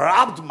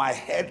wrapped my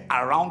head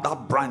around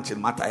that branch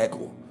in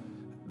Mataeko.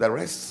 The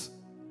rest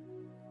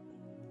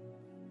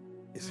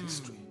is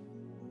history.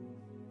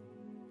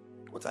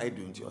 What are you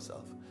doing to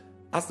yourself?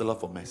 Ask the Lord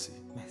for mercy.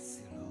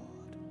 Mercy,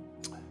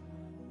 Lord.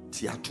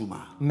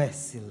 Tiatuma.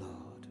 Mercy,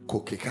 Lord.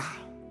 Kokeka.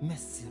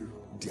 Mercy,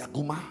 Lord.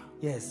 Diaguma.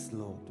 Yes,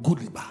 Lord.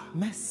 Gudiba.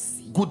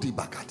 Mercy.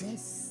 Gudiba kati.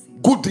 Mercy.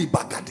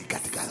 Gudiba kati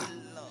katikala.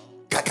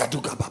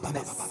 Kakaduga baba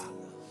baba.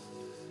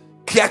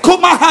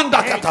 Kiakuma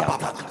handa kata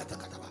baba.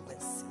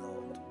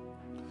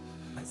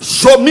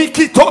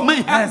 Shomiki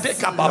tome hande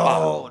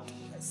kababa.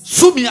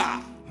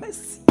 Sumia.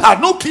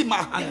 Panuki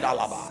mahanda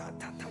laba.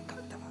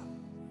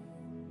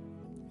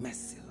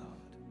 Mercy, Lord.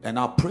 And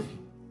I pray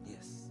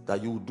Yes.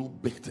 that you will do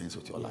big things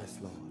with your life. Yes,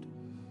 Lord.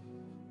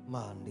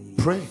 Mandi.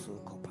 Pray.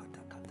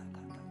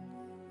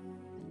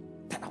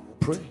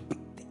 Pray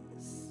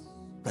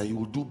that you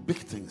will do big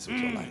things with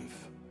your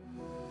life.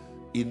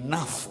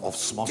 Enough of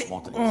small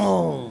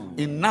things.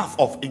 Enough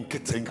of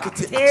inkete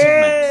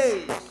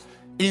achievements.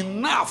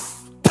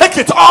 Enough. Take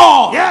it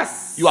on.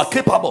 Yes. You are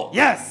capable.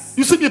 Yes.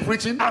 You see me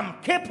preaching? I'm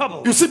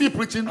capable. You see me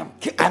preaching?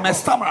 I'm a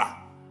stammerer.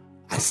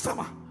 I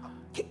stammer.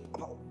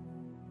 Capable.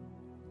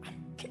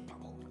 I'm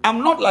capable. I'm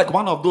not like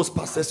one of those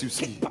pastors you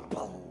see.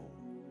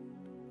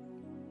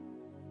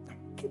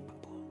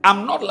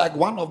 I'm not like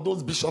one of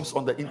those bishops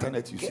on the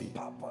internet you see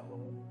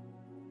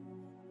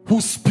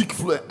who speak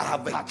fluent. I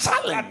have a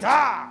challenge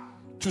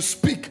to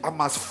speak. I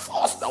must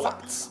force the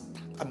words.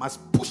 I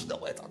must push the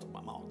words out of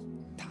my mouth.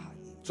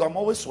 So I'm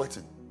always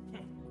sweating.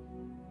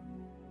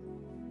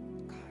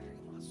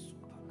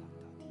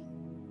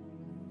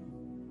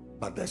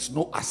 But there's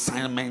no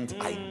assignment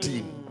I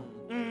deem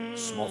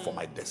small for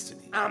my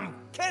destiny. I'm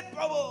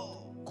capable.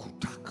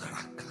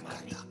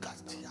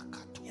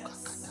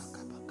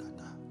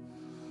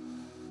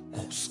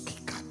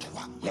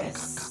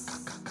 Yes.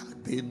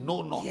 They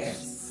know not,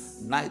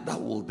 neither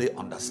will they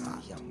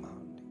understand.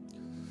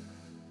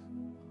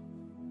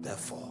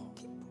 Therefore,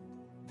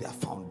 their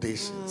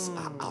foundations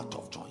are out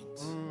of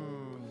joint.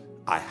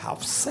 I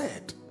have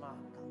said,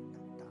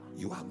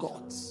 you are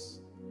gods.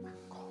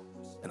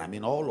 And I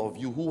mean all of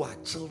you who are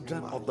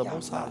children of the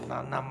Most High.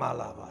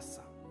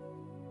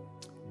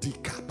 I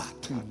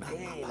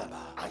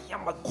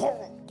am a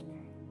God.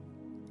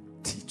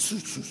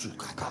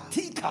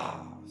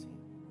 Tika.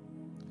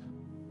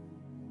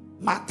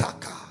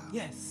 Mataka.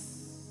 Yes.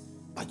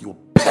 But you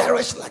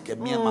perish like a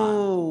mere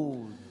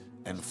man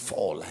and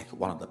fall like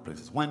one of the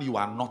princes. When you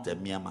are not a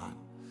mere man,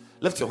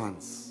 lift your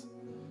hands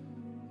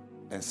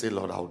and say,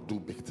 Lord, I will do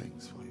big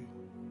things for you.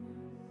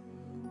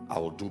 I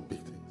will do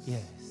big things.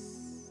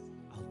 Yes.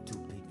 I'll do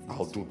big things. I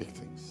will do big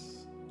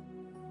things.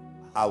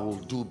 I will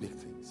do big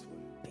things for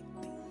you. Big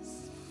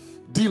things.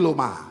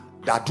 Diloma,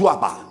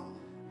 Daduaba.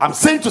 I'm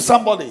saying to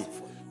somebody,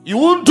 you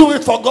won't do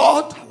it for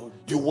God.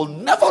 You will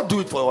never do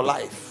it for your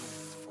life.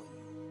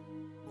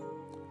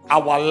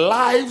 Our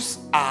lives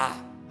are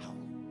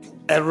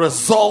a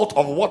result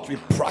of what we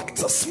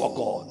practice for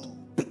God.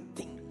 Big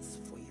things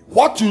for you.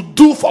 What you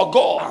do for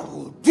God, I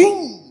will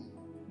do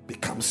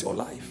becomes your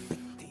life. big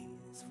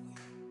things for you.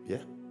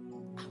 Yeah,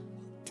 I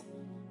will do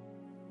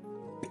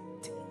big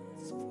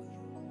things for you.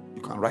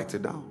 you can write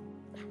it down.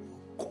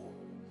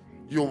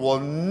 You will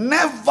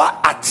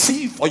never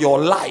achieve for your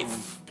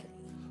life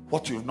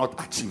what you've not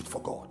achieved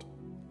for God.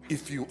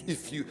 If you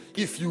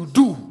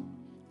do,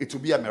 it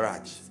will be a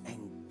mirage.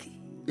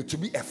 It will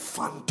be a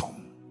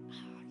phantom.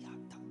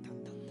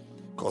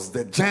 Because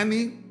the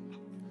journey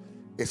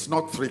is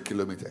not 3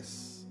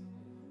 kilometers.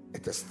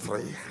 It is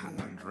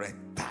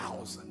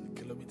 300,000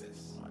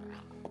 kilometers.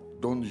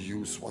 Don't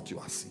use what you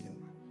are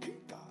seeing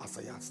as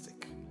a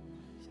yardstick.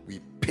 We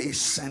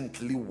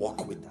patiently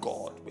walk with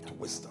God with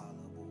wisdom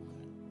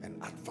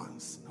and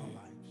advance in our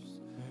lives.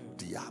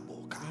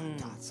 Diabo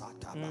kata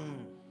sataba.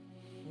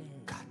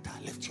 Kata,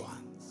 lift your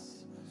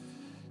hands.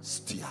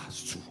 Stia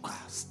suka,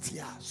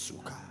 stia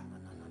suka.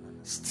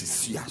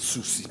 Stisia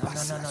susi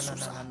pasia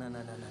susa.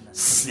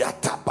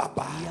 Siata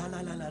papa.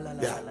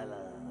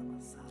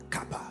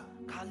 Kaba.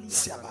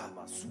 Siaba.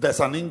 There's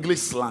an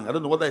English slang. I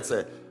don't know whether it's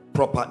a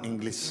proper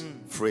English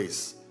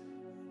phrase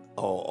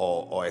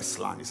or a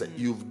slang. He said,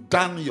 you've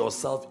done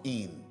yourself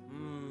in.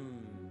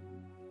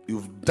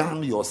 You've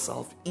done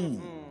yourself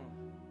in.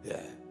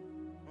 Yeah.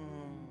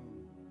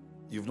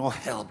 You've not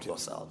helped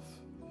yourself.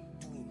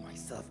 Doing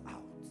myself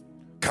out.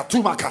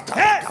 Katuma kata.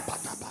 Yes.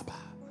 Kapata baba.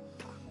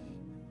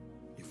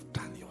 You've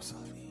done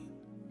yourself in.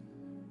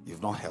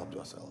 You've not helped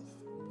yourself.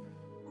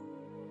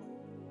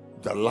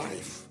 The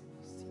life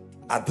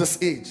at this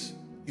age,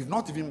 you've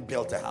not even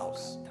built a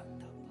house.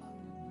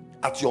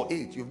 At your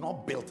age, you've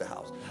not built a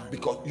house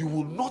because you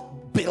will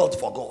not build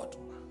for God.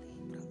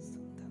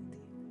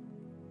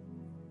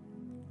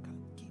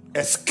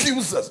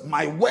 Excuses,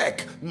 my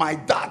work, my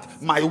dad,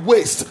 my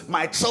waste,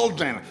 my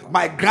children,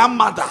 my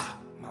grandmother.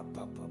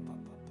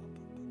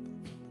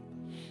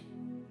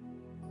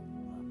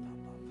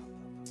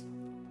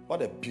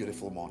 What a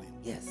beautiful morning.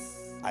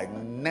 Yes. I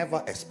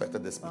never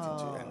expected this meeting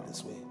to end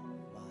this way.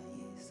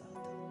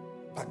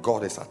 But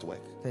God is at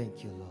work.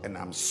 Thank you, Lord. And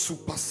I'm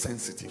super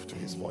sensitive to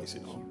his voice,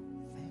 you know.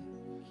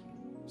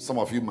 Some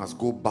of you must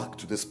go back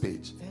to this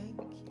page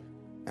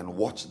and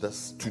watch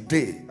this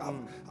today.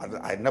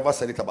 I never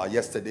said it about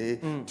yesterday,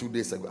 2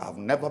 days ago. I've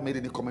never made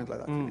any comment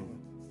like that.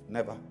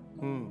 Never.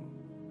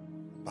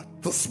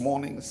 But this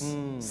morning's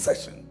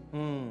session,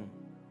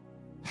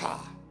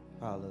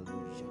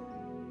 Hallelujah.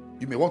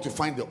 you may want to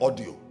find the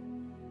audio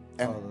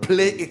and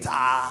play it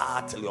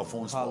till your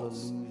phone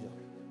spoils. Hallelujah.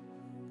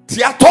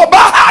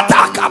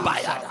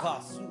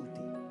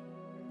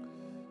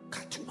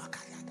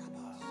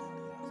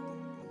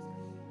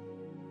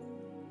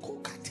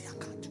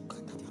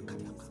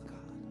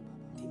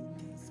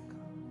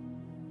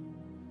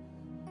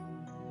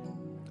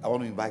 I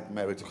want to invite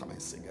Mary to come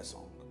and sing a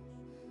song.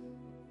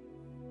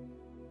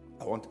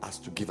 I want us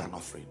to give an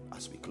offering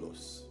as we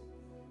close.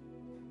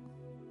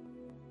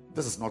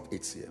 This is not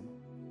HCM.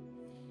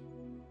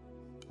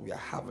 We are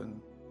having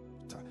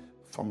time.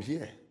 From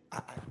here,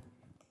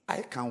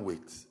 I can't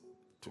wait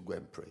to go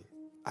and pray.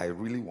 I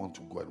really want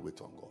to go and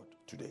wait on God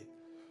today.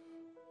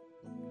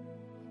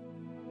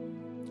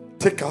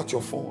 Take out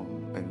your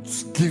phone and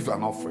give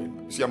an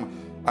offering. See,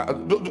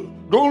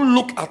 don't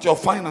look at your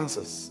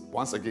finances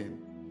once again.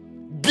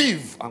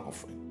 Give an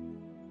offering.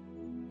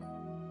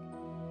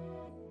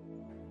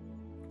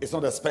 It's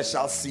not a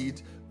special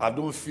seed. I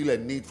don't feel a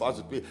need for us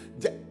to pay.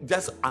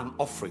 Just an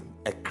offering,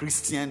 a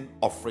Christian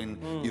offering.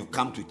 You've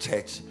come to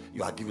church,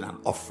 you are giving an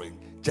offering.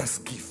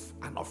 Just give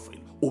an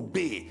offering.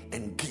 Obey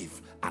and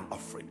give an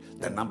offering.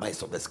 The number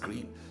is on the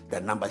screen. The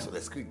number is on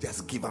the screen.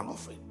 Just give an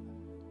offering.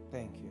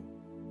 Thank you.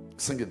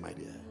 Sing it, my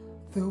dear.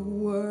 The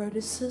word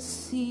is a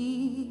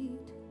seed.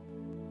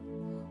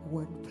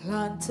 When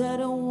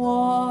planted and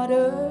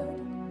watered,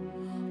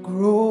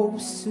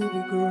 grows to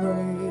be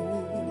great.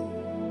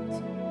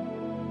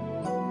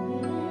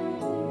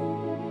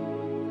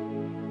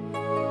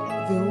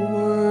 The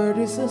word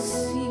is a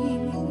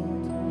seed.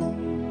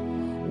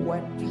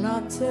 When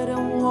planted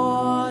and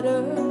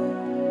watered,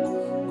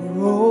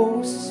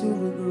 grows to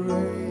be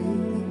great.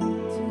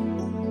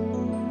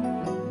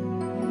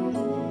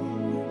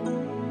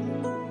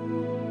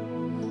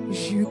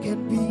 You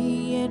can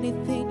be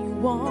anything you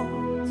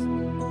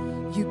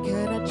want. You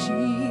can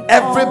achieve.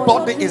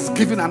 Everybody is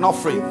giving an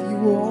offering.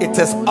 It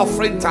is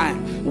offering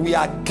time. We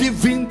are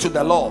giving to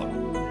the Lord.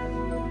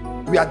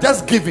 We are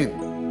just giving.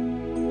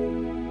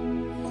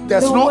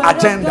 There's no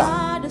agenda.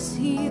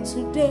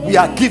 We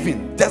are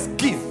giving. Just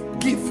give.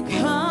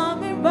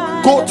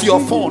 Go to your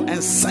phone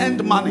and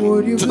send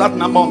money to that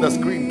number on the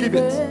screen. Give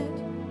it.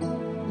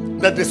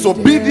 The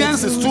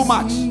disobedience is too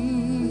much.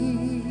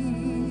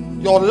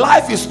 Your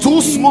life is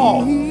too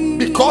small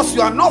because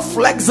you are not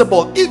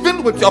flexible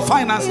even with your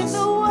finances. In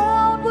the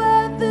world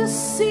where the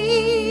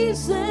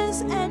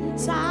seasons and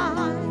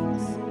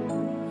times,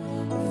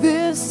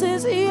 this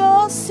is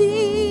your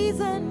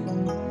season.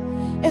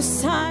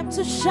 It's time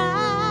to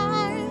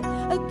shine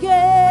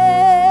again.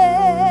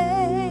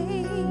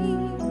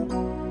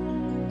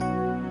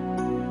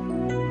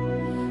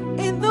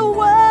 In the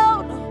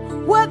world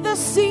where the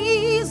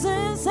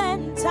seasons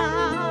and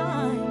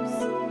times,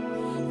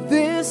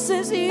 this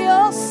is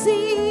your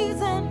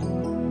season.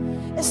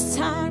 It's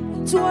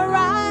time to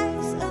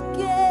arise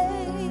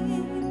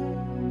again.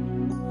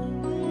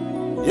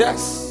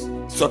 Yes,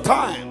 it's your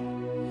time.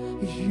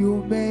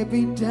 You may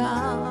be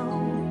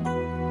down,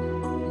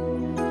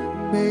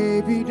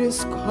 may be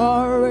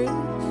discouraged.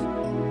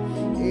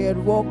 It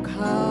will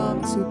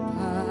come to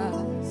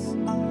pass.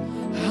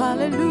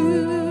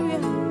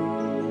 Hallelujah.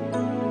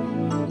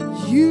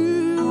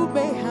 You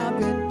may have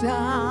been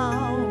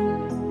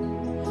down,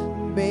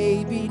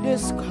 may be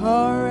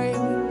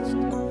discouraged.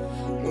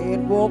 It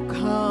will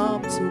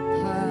come to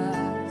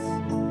pass.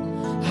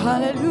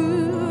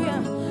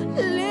 Hallelujah.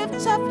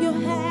 Lift up your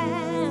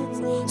hands.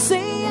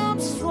 Say, I'm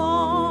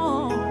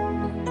strong.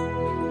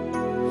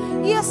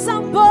 Yes,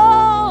 I'm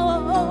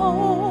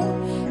bold.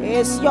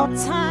 It's your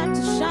time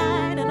to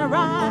shine and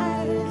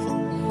arise.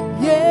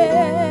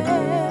 Yeah.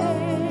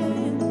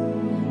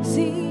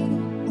 See,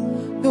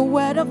 the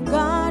word of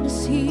God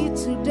is here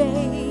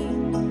today,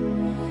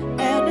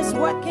 and it's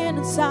working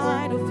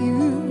inside of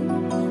you.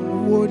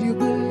 Would you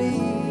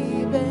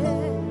believe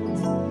it?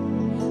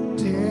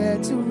 Dare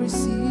to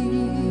receive.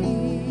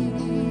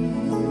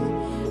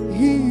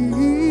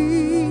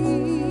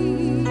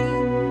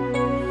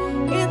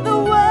 In the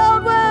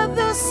world where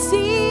the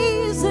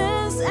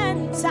seasons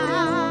and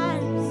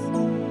times,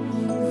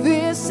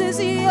 this is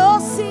your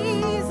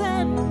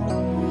season.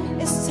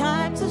 It's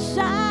time to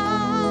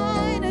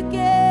shine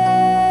again.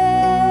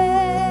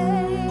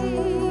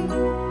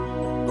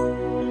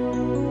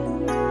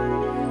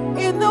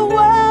 In the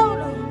world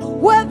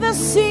where the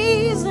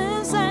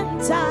seasons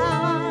and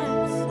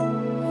times,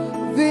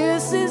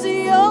 this is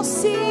your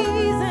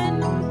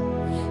season.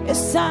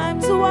 It's time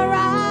to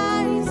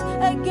arise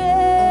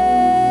again.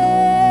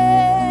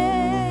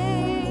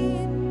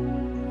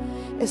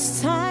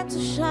 It's time to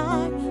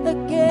shine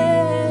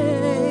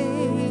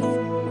again.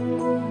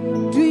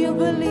 Do you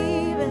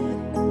believe it?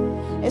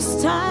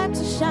 It's time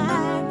to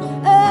shine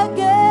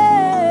again.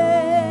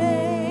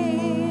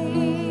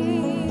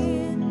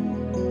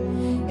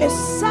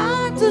 It's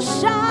time to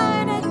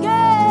shine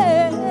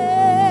again.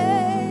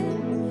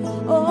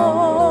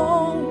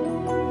 Oh,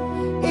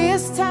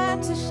 it's time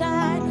to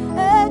shine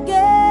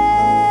again.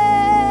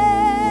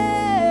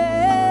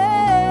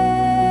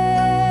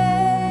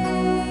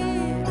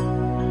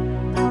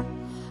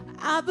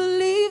 I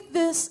believe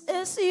this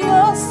is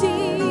your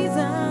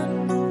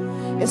season.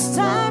 It's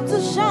time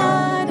to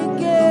shine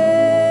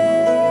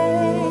again.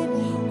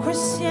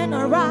 Christian,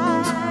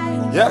 arise.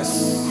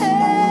 Yes.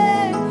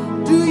 Hey,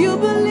 do you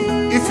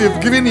believe? If you've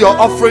given your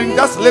offering,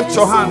 just lift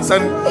your hands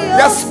and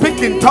just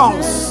speak in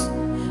tongues.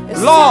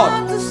 Lord,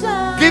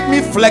 give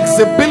me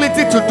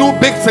flexibility to do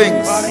big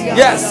things.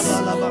 Yes.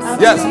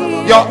 Yes.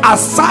 Your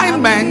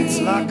assignment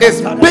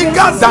is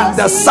bigger than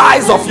the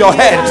size of your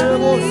head.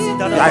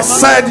 I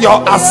said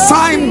your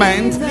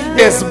assignment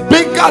is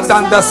bigger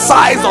than the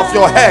size of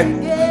your head.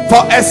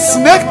 For a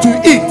snake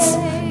to eat,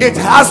 it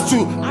has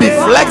to be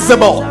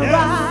flexible.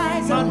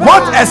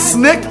 What a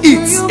snake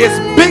eats is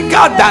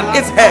bigger than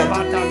its head.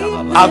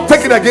 I'll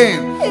take it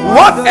again.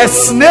 What a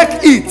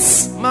snake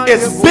eats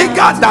is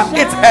bigger than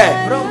its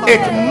head.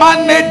 It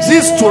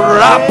manages to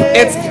wrap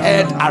its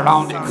head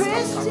around it.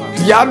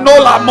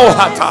 Dianola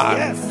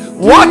mohata.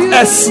 What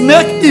a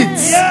snake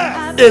eats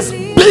is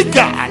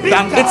bigger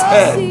than its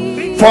head.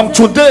 From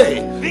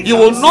today, you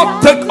will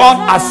not take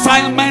on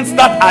assignments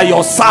that are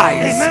your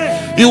size.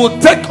 You will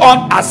take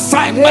on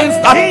assignments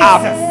that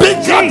are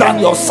bigger than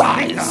your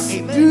size.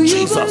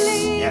 Jesus.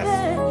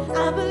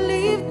 I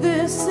believe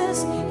this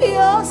is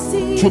your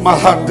season. To my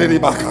hand,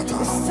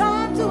 It's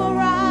time to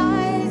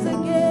arise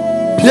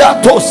again.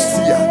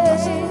 Piatosia.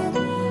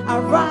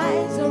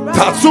 Arise, arise.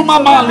 Tatsuma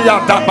Malia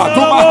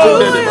Dabaduma.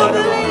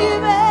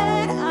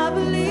 I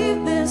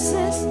believe this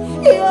is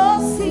your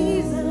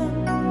season.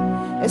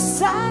 It's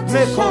time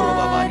to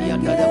shine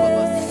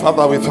again.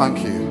 Father, we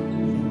thank you.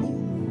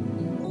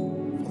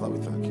 Father, we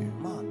thank you.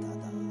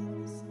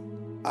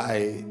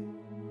 I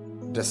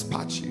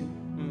dispatch you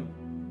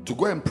to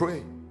go and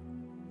pray.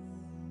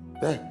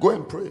 There, go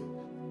and pray.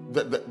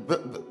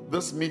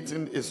 This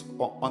meeting is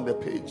on the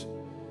page.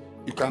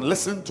 You can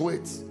listen to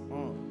it,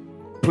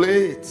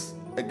 play it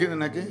again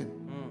and again.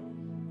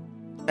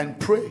 and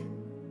pray.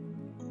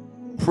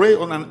 Pray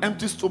on an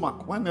empty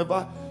stomach.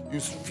 Whenever you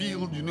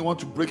feel you want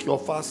to break your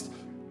fast,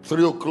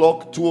 3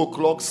 o'clock, 2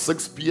 o'clock,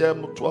 6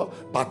 p.m.,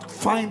 12, but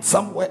find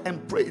somewhere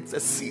and pray. It's a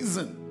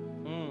season.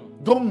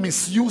 Don't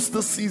misuse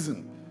the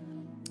season.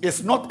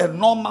 It's not a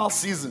normal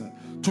season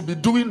to be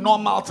doing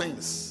normal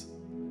things.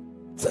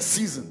 It's a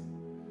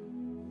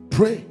season.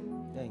 Pray.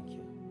 Thank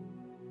you.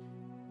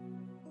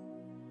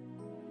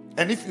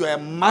 And if you are a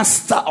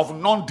master of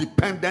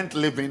non-dependent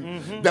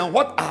living, then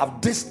what I have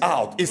dished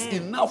out is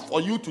enough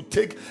for you to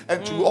take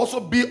and to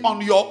also be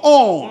on your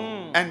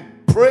own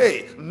and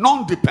pray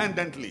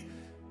non-dependently.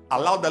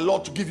 Allow the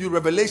Lord to give you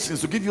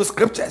revelations, to give you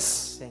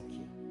scriptures. Thank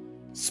you.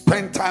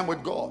 Spend time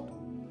with God.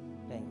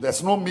 Thank you.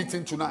 There's no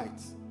meeting tonight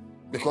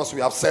because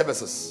we have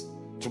services.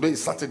 Today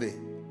is Saturday.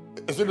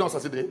 Is it not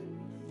Saturday?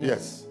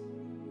 Yes.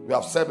 We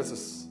have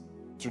services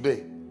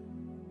today.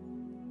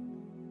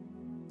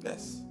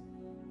 Yes.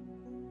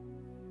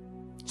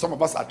 Some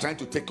of us are trying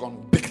to take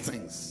on big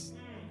things.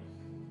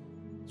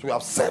 So we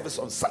have service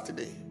on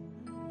Saturday.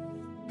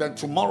 Then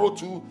tomorrow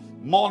to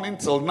morning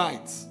till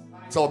night,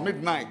 till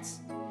midnight.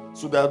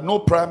 So there are no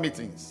prayer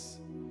meetings.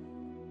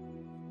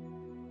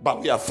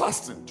 But we are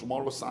fasting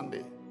tomorrow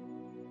Sunday.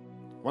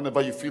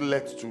 Whenever you feel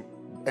led to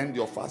end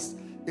your fast,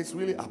 it's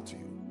really up to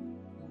you.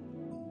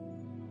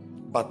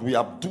 But we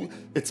are doing,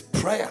 it's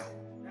prayer.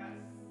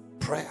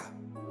 Prayer.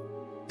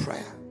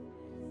 Prayer.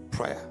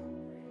 Prayer.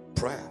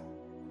 Prayer.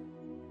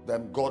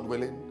 Then God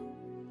willing,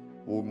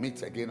 we'll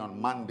meet again on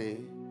Monday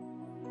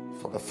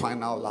for the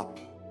final lap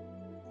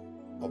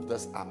of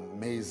this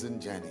amazing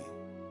journey.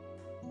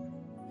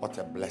 What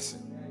a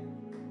blessing.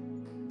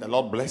 The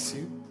Lord bless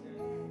you.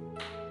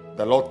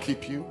 The Lord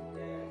keep you.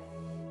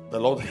 The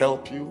Lord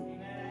help you.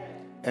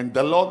 And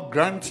the Lord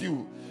grant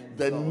you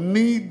the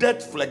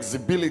needed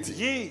flexibility,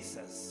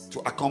 Jesus, to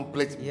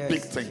accomplish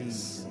big things.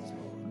 Jesus.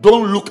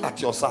 Don't look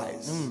at your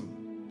size.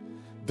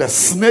 The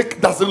snake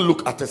doesn't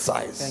look at its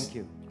size. Thank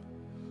you.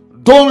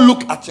 Don't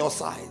look at your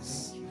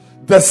size.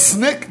 The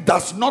snake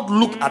does not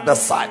look at the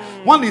size.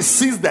 When it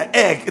sees the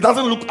egg, it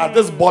doesn't look at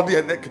this body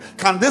and egg.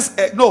 Can this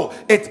egg? No,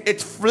 it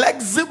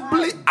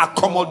flexibly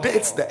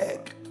accommodates the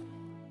egg.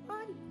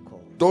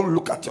 Don't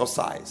look at your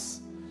size.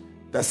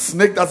 The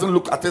snake doesn't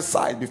look at its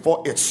size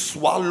before it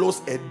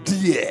swallows a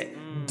deer.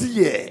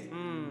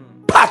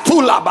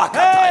 Patula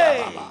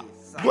bakataya.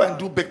 Go and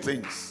do big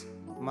things.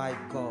 My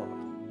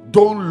God.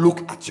 Don't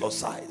look at your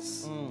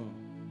size.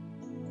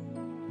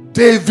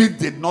 David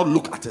did not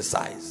look at his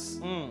size.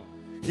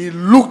 He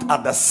looked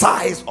at the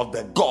size of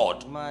the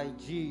God My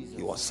Jesus.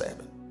 he was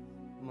serving.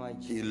 My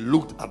Jesus. He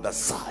looked at the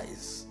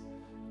size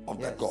of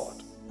the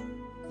God.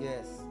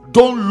 Yes.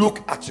 Don't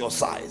look at your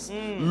size.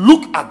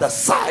 Look at the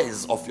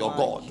size of your My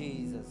God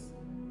Jesus.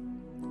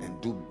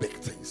 and do big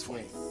things for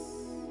him.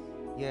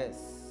 Yes.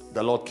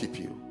 The Lord keep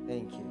you.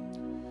 Thank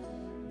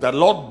you. The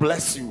Lord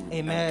bless you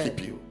Amen. and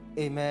keep you.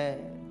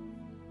 Amen.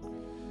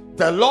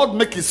 The Lord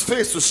make his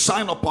face to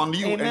shine upon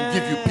you and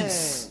give you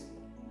peace.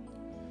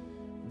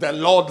 The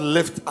Lord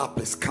lift up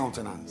his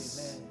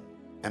countenance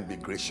and be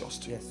gracious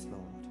to you. Yes,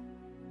 Lord.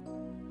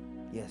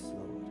 Yes,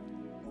 Lord.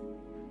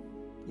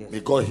 Yes. May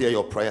God hear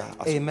your prayer.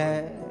 As you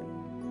Amen.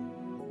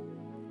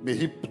 pray. May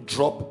he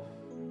drop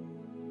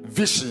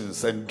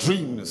visions and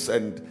dreams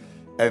and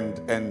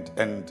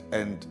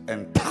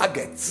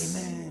targets.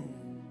 Amen.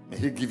 May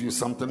he give you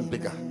something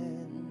bigger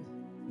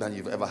than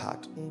you've ever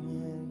had.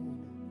 Amen.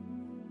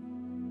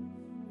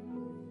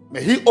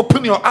 May he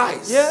open your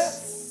eyes.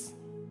 Yes.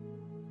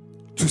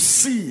 To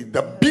see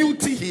the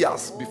beauty he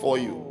has before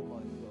you.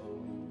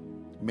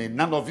 May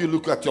none of you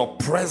look at your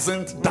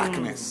present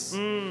darkness,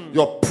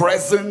 your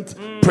present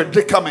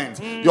predicament,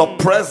 your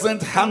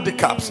present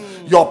handicaps,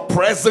 your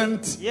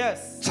present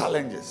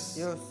challenges.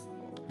 Yes.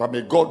 But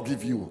may God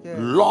give you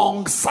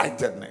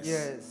long-sightedness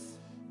Yes.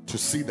 to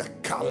see the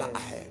color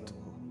ahead.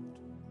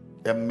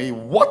 And may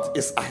what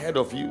is ahead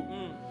of you,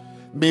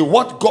 may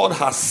what God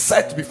has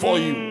set before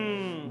you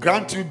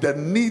grant you the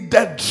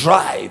needed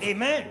drive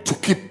to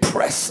keep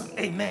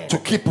pressing, to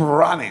keep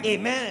running,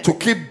 to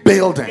keep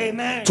building,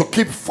 to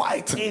keep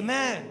fighting.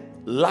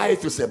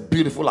 Life is a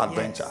beautiful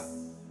adventure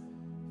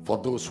for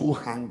those who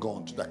hang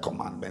on to the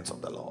commandments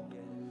of the Lord.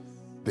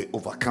 They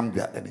overcome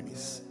their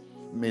enemies.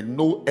 May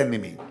no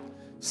enemy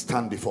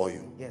stand before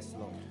you. Yes,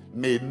 Lord.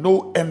 May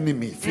no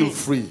enemy feel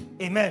free.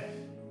 Amen.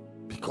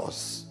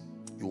 Because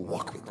you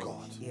walk with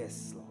God.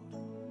 Yes,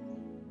 Lord.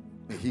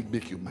 May he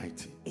make you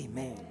mighty.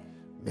 Amen.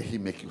 May he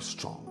make you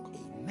strong.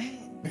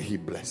 Amen. May he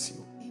bless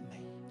you.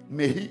 Amen.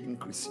 May he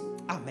increase you.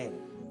 Amen.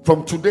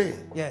 From today,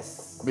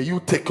 Yes. may you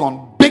take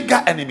on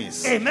bigger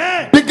enemies.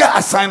 Amen. Bigger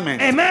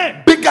assignments.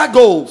 Amen. Bigger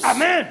goals.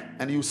 Amen.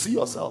 And you see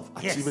yourself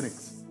achieving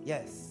it.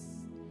 Yes.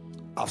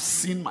 I've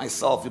seen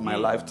myself in my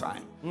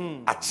lifetime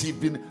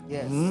achieving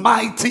Yes.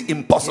 mighty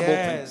impossible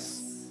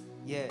things.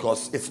 Yes.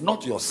 Because it's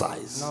not your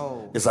size.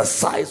 No. It's the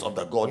size of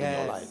the God in Yes.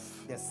 your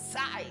life. The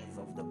size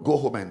of the Go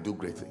home and do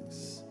great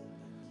things.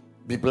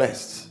 Be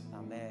blessed.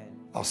 Amen.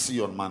 I'll see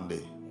you on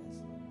Monday.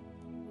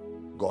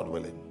 God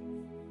willing.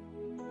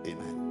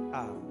 Amen.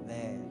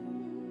 Amen.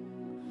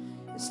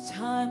 It's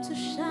time to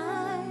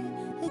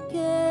shine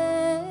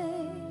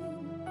again.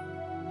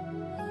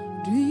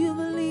 Do you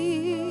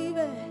believe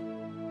it?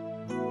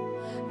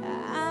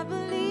 I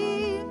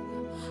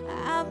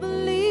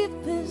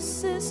believe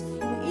this is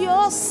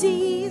your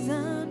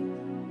season.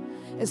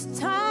 It's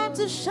time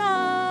to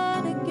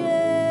shine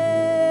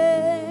again.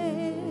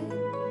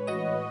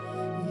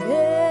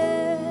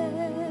 Yeah.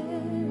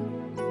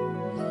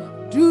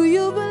 Do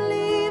you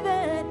believe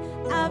it?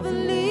 I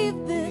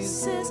believe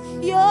this is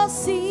your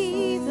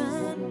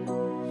season.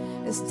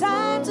 It's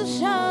time to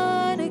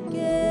shine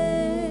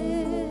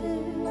again.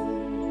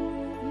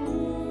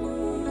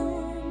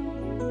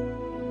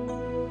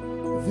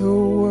 The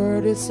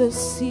word is a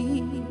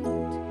seed.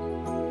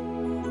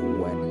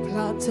 When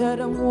planted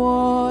and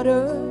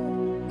watered,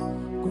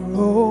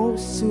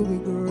 grows to be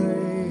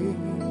great.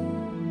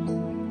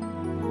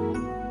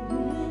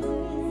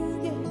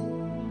 Yeah.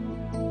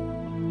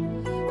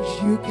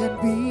 You can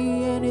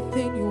be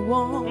anything you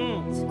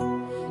want.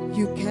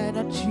 You can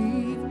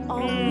achieve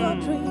all your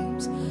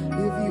dreams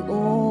if you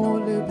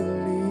only believe.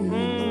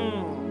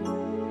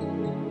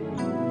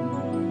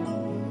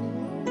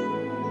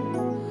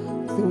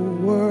 The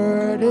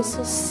word is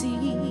a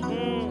seed.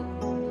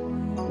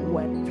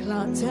 When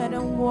planted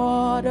and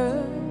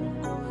watered,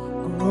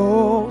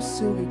 grows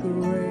to be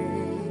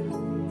great.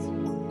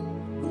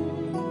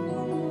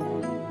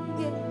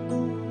 Yeah.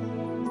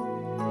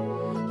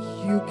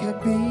 You can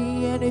be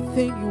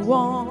anything you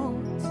want.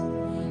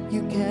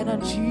 You can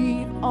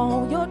achieve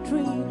all your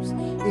dreams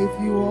if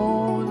you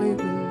only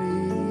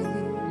believe.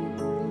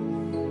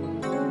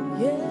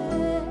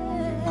 Yeah.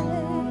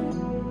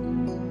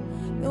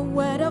 The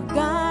word of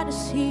God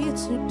is here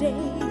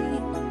today,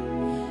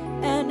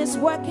 and it's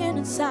working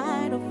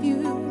inside of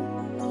you.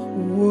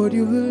 Would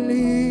you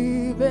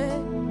believe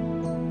it?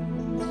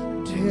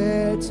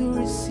 Dare to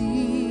receive.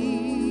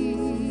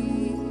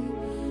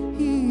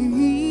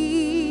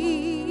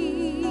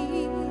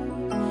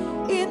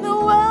 In the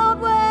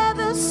world where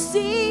the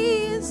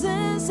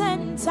seasons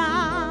and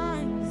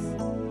times,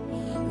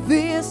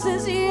 this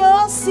is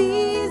your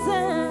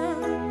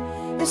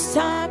season. It's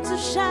time to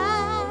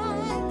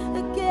shine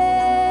again.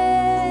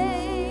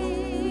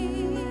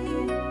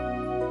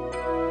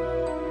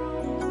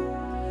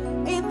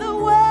 In the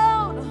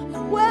world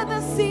where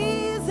the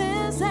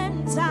seasons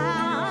and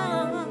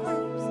times,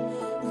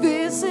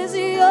 this is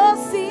your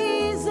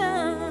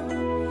season.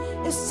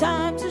 It's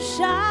time to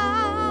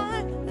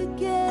shine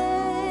again.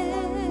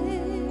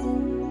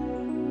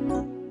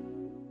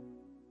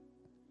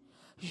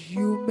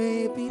 You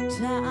may be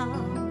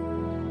down,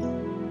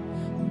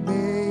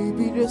 may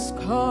be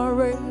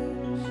discouraged,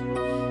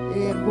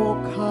 it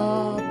won't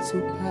come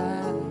to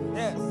pass.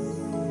 Yes.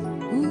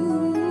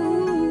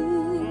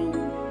 Ooh,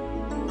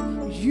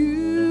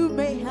 you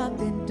may have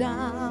been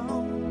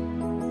down,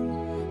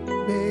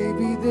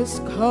 maybe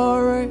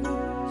discouraged,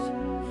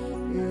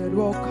 it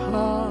will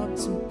come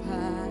to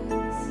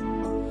pass.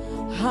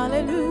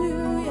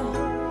 Hallelujah.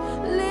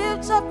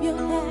 Lift up your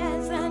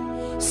hands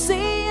and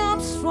say, I'm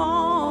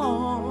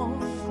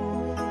strong,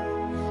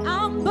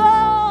 I'm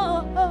bold.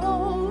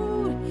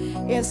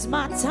 It's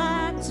my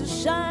time to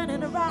shine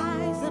and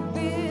arise and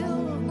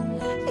build.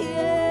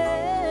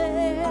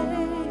 Yeah.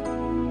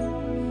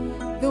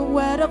 The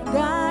word of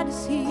God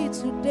is here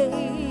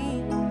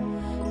today,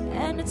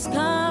 and it's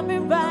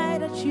coming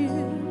right at you.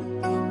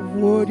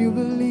 Would you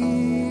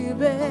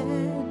believe it?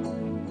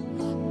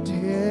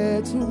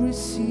 Dare to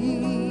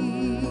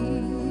receive.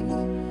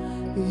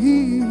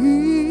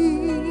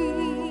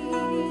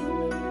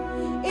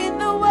 In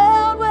the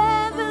world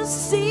where the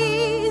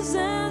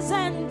seasons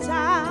and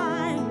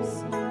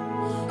times,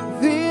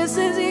 this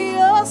is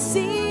your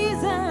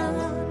season.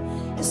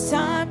 It's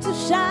time to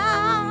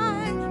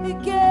shine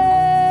again.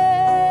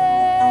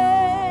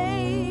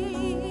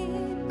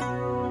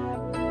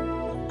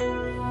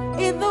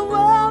 In the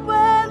world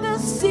where the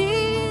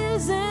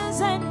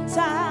seasons and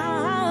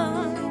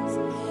times,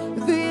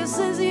 this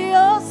is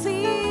your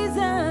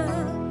season.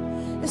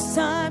 It's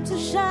time to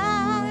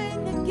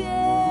shine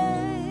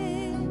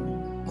again.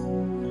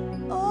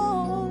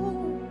 Oh,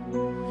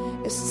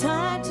 it's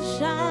time to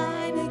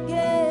shine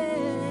again.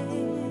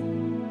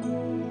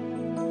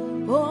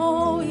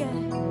 Oh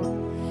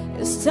yeah,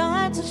 it's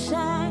time to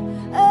shine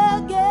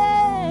again.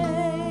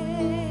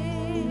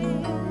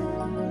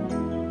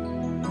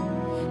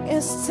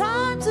 It's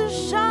time to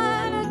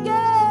shine again.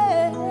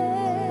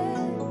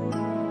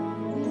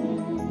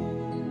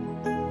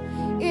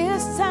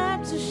 It's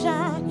time to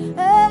shine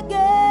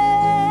again.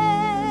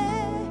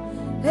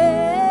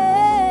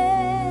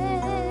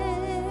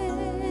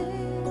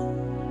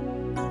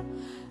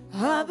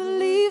 I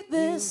believe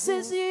this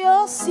is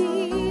your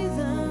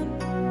season.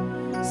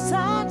 It's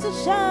time to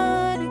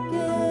shine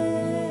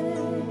again.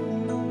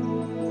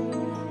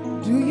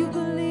 Do you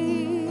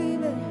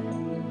believe it?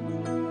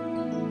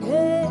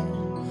 Yeah.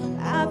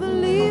 I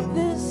believe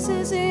this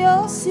is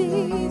your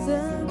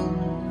season.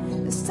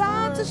 It's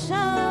time to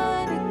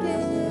shine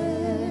again.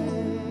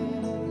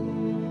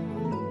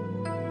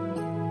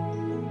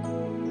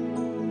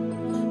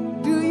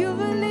 Do you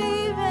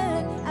believe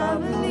it? I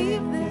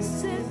believe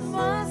this is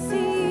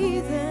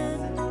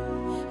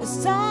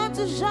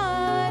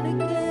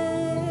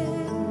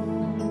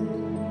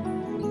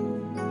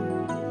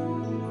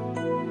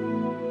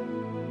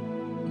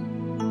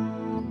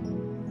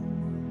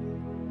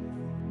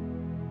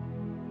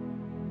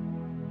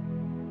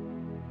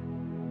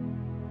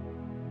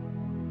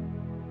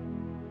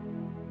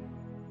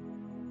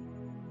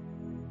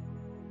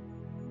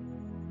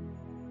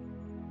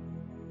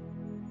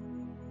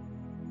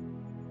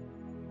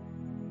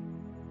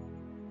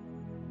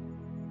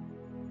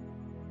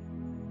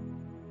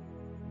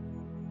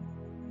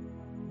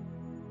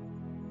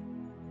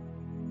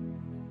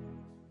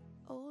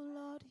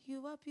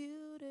are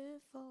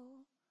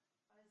beautiful.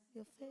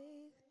 Your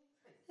faith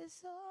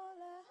is all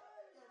I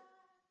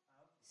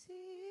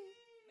see.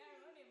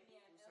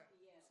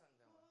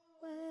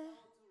 Where?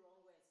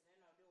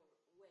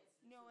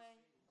 No way.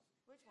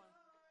 Which one?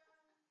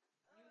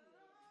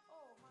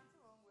 Oh, man,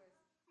 two wrong words.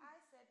 I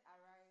said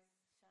arise,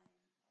 shine.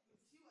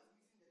 She was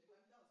missing the two.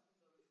 That was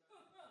missing the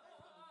original.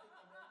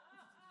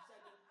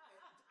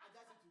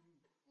 Adjust it to you.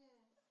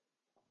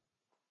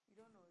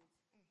 You don't know it.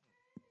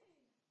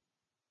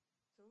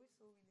 So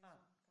we saw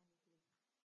in this one.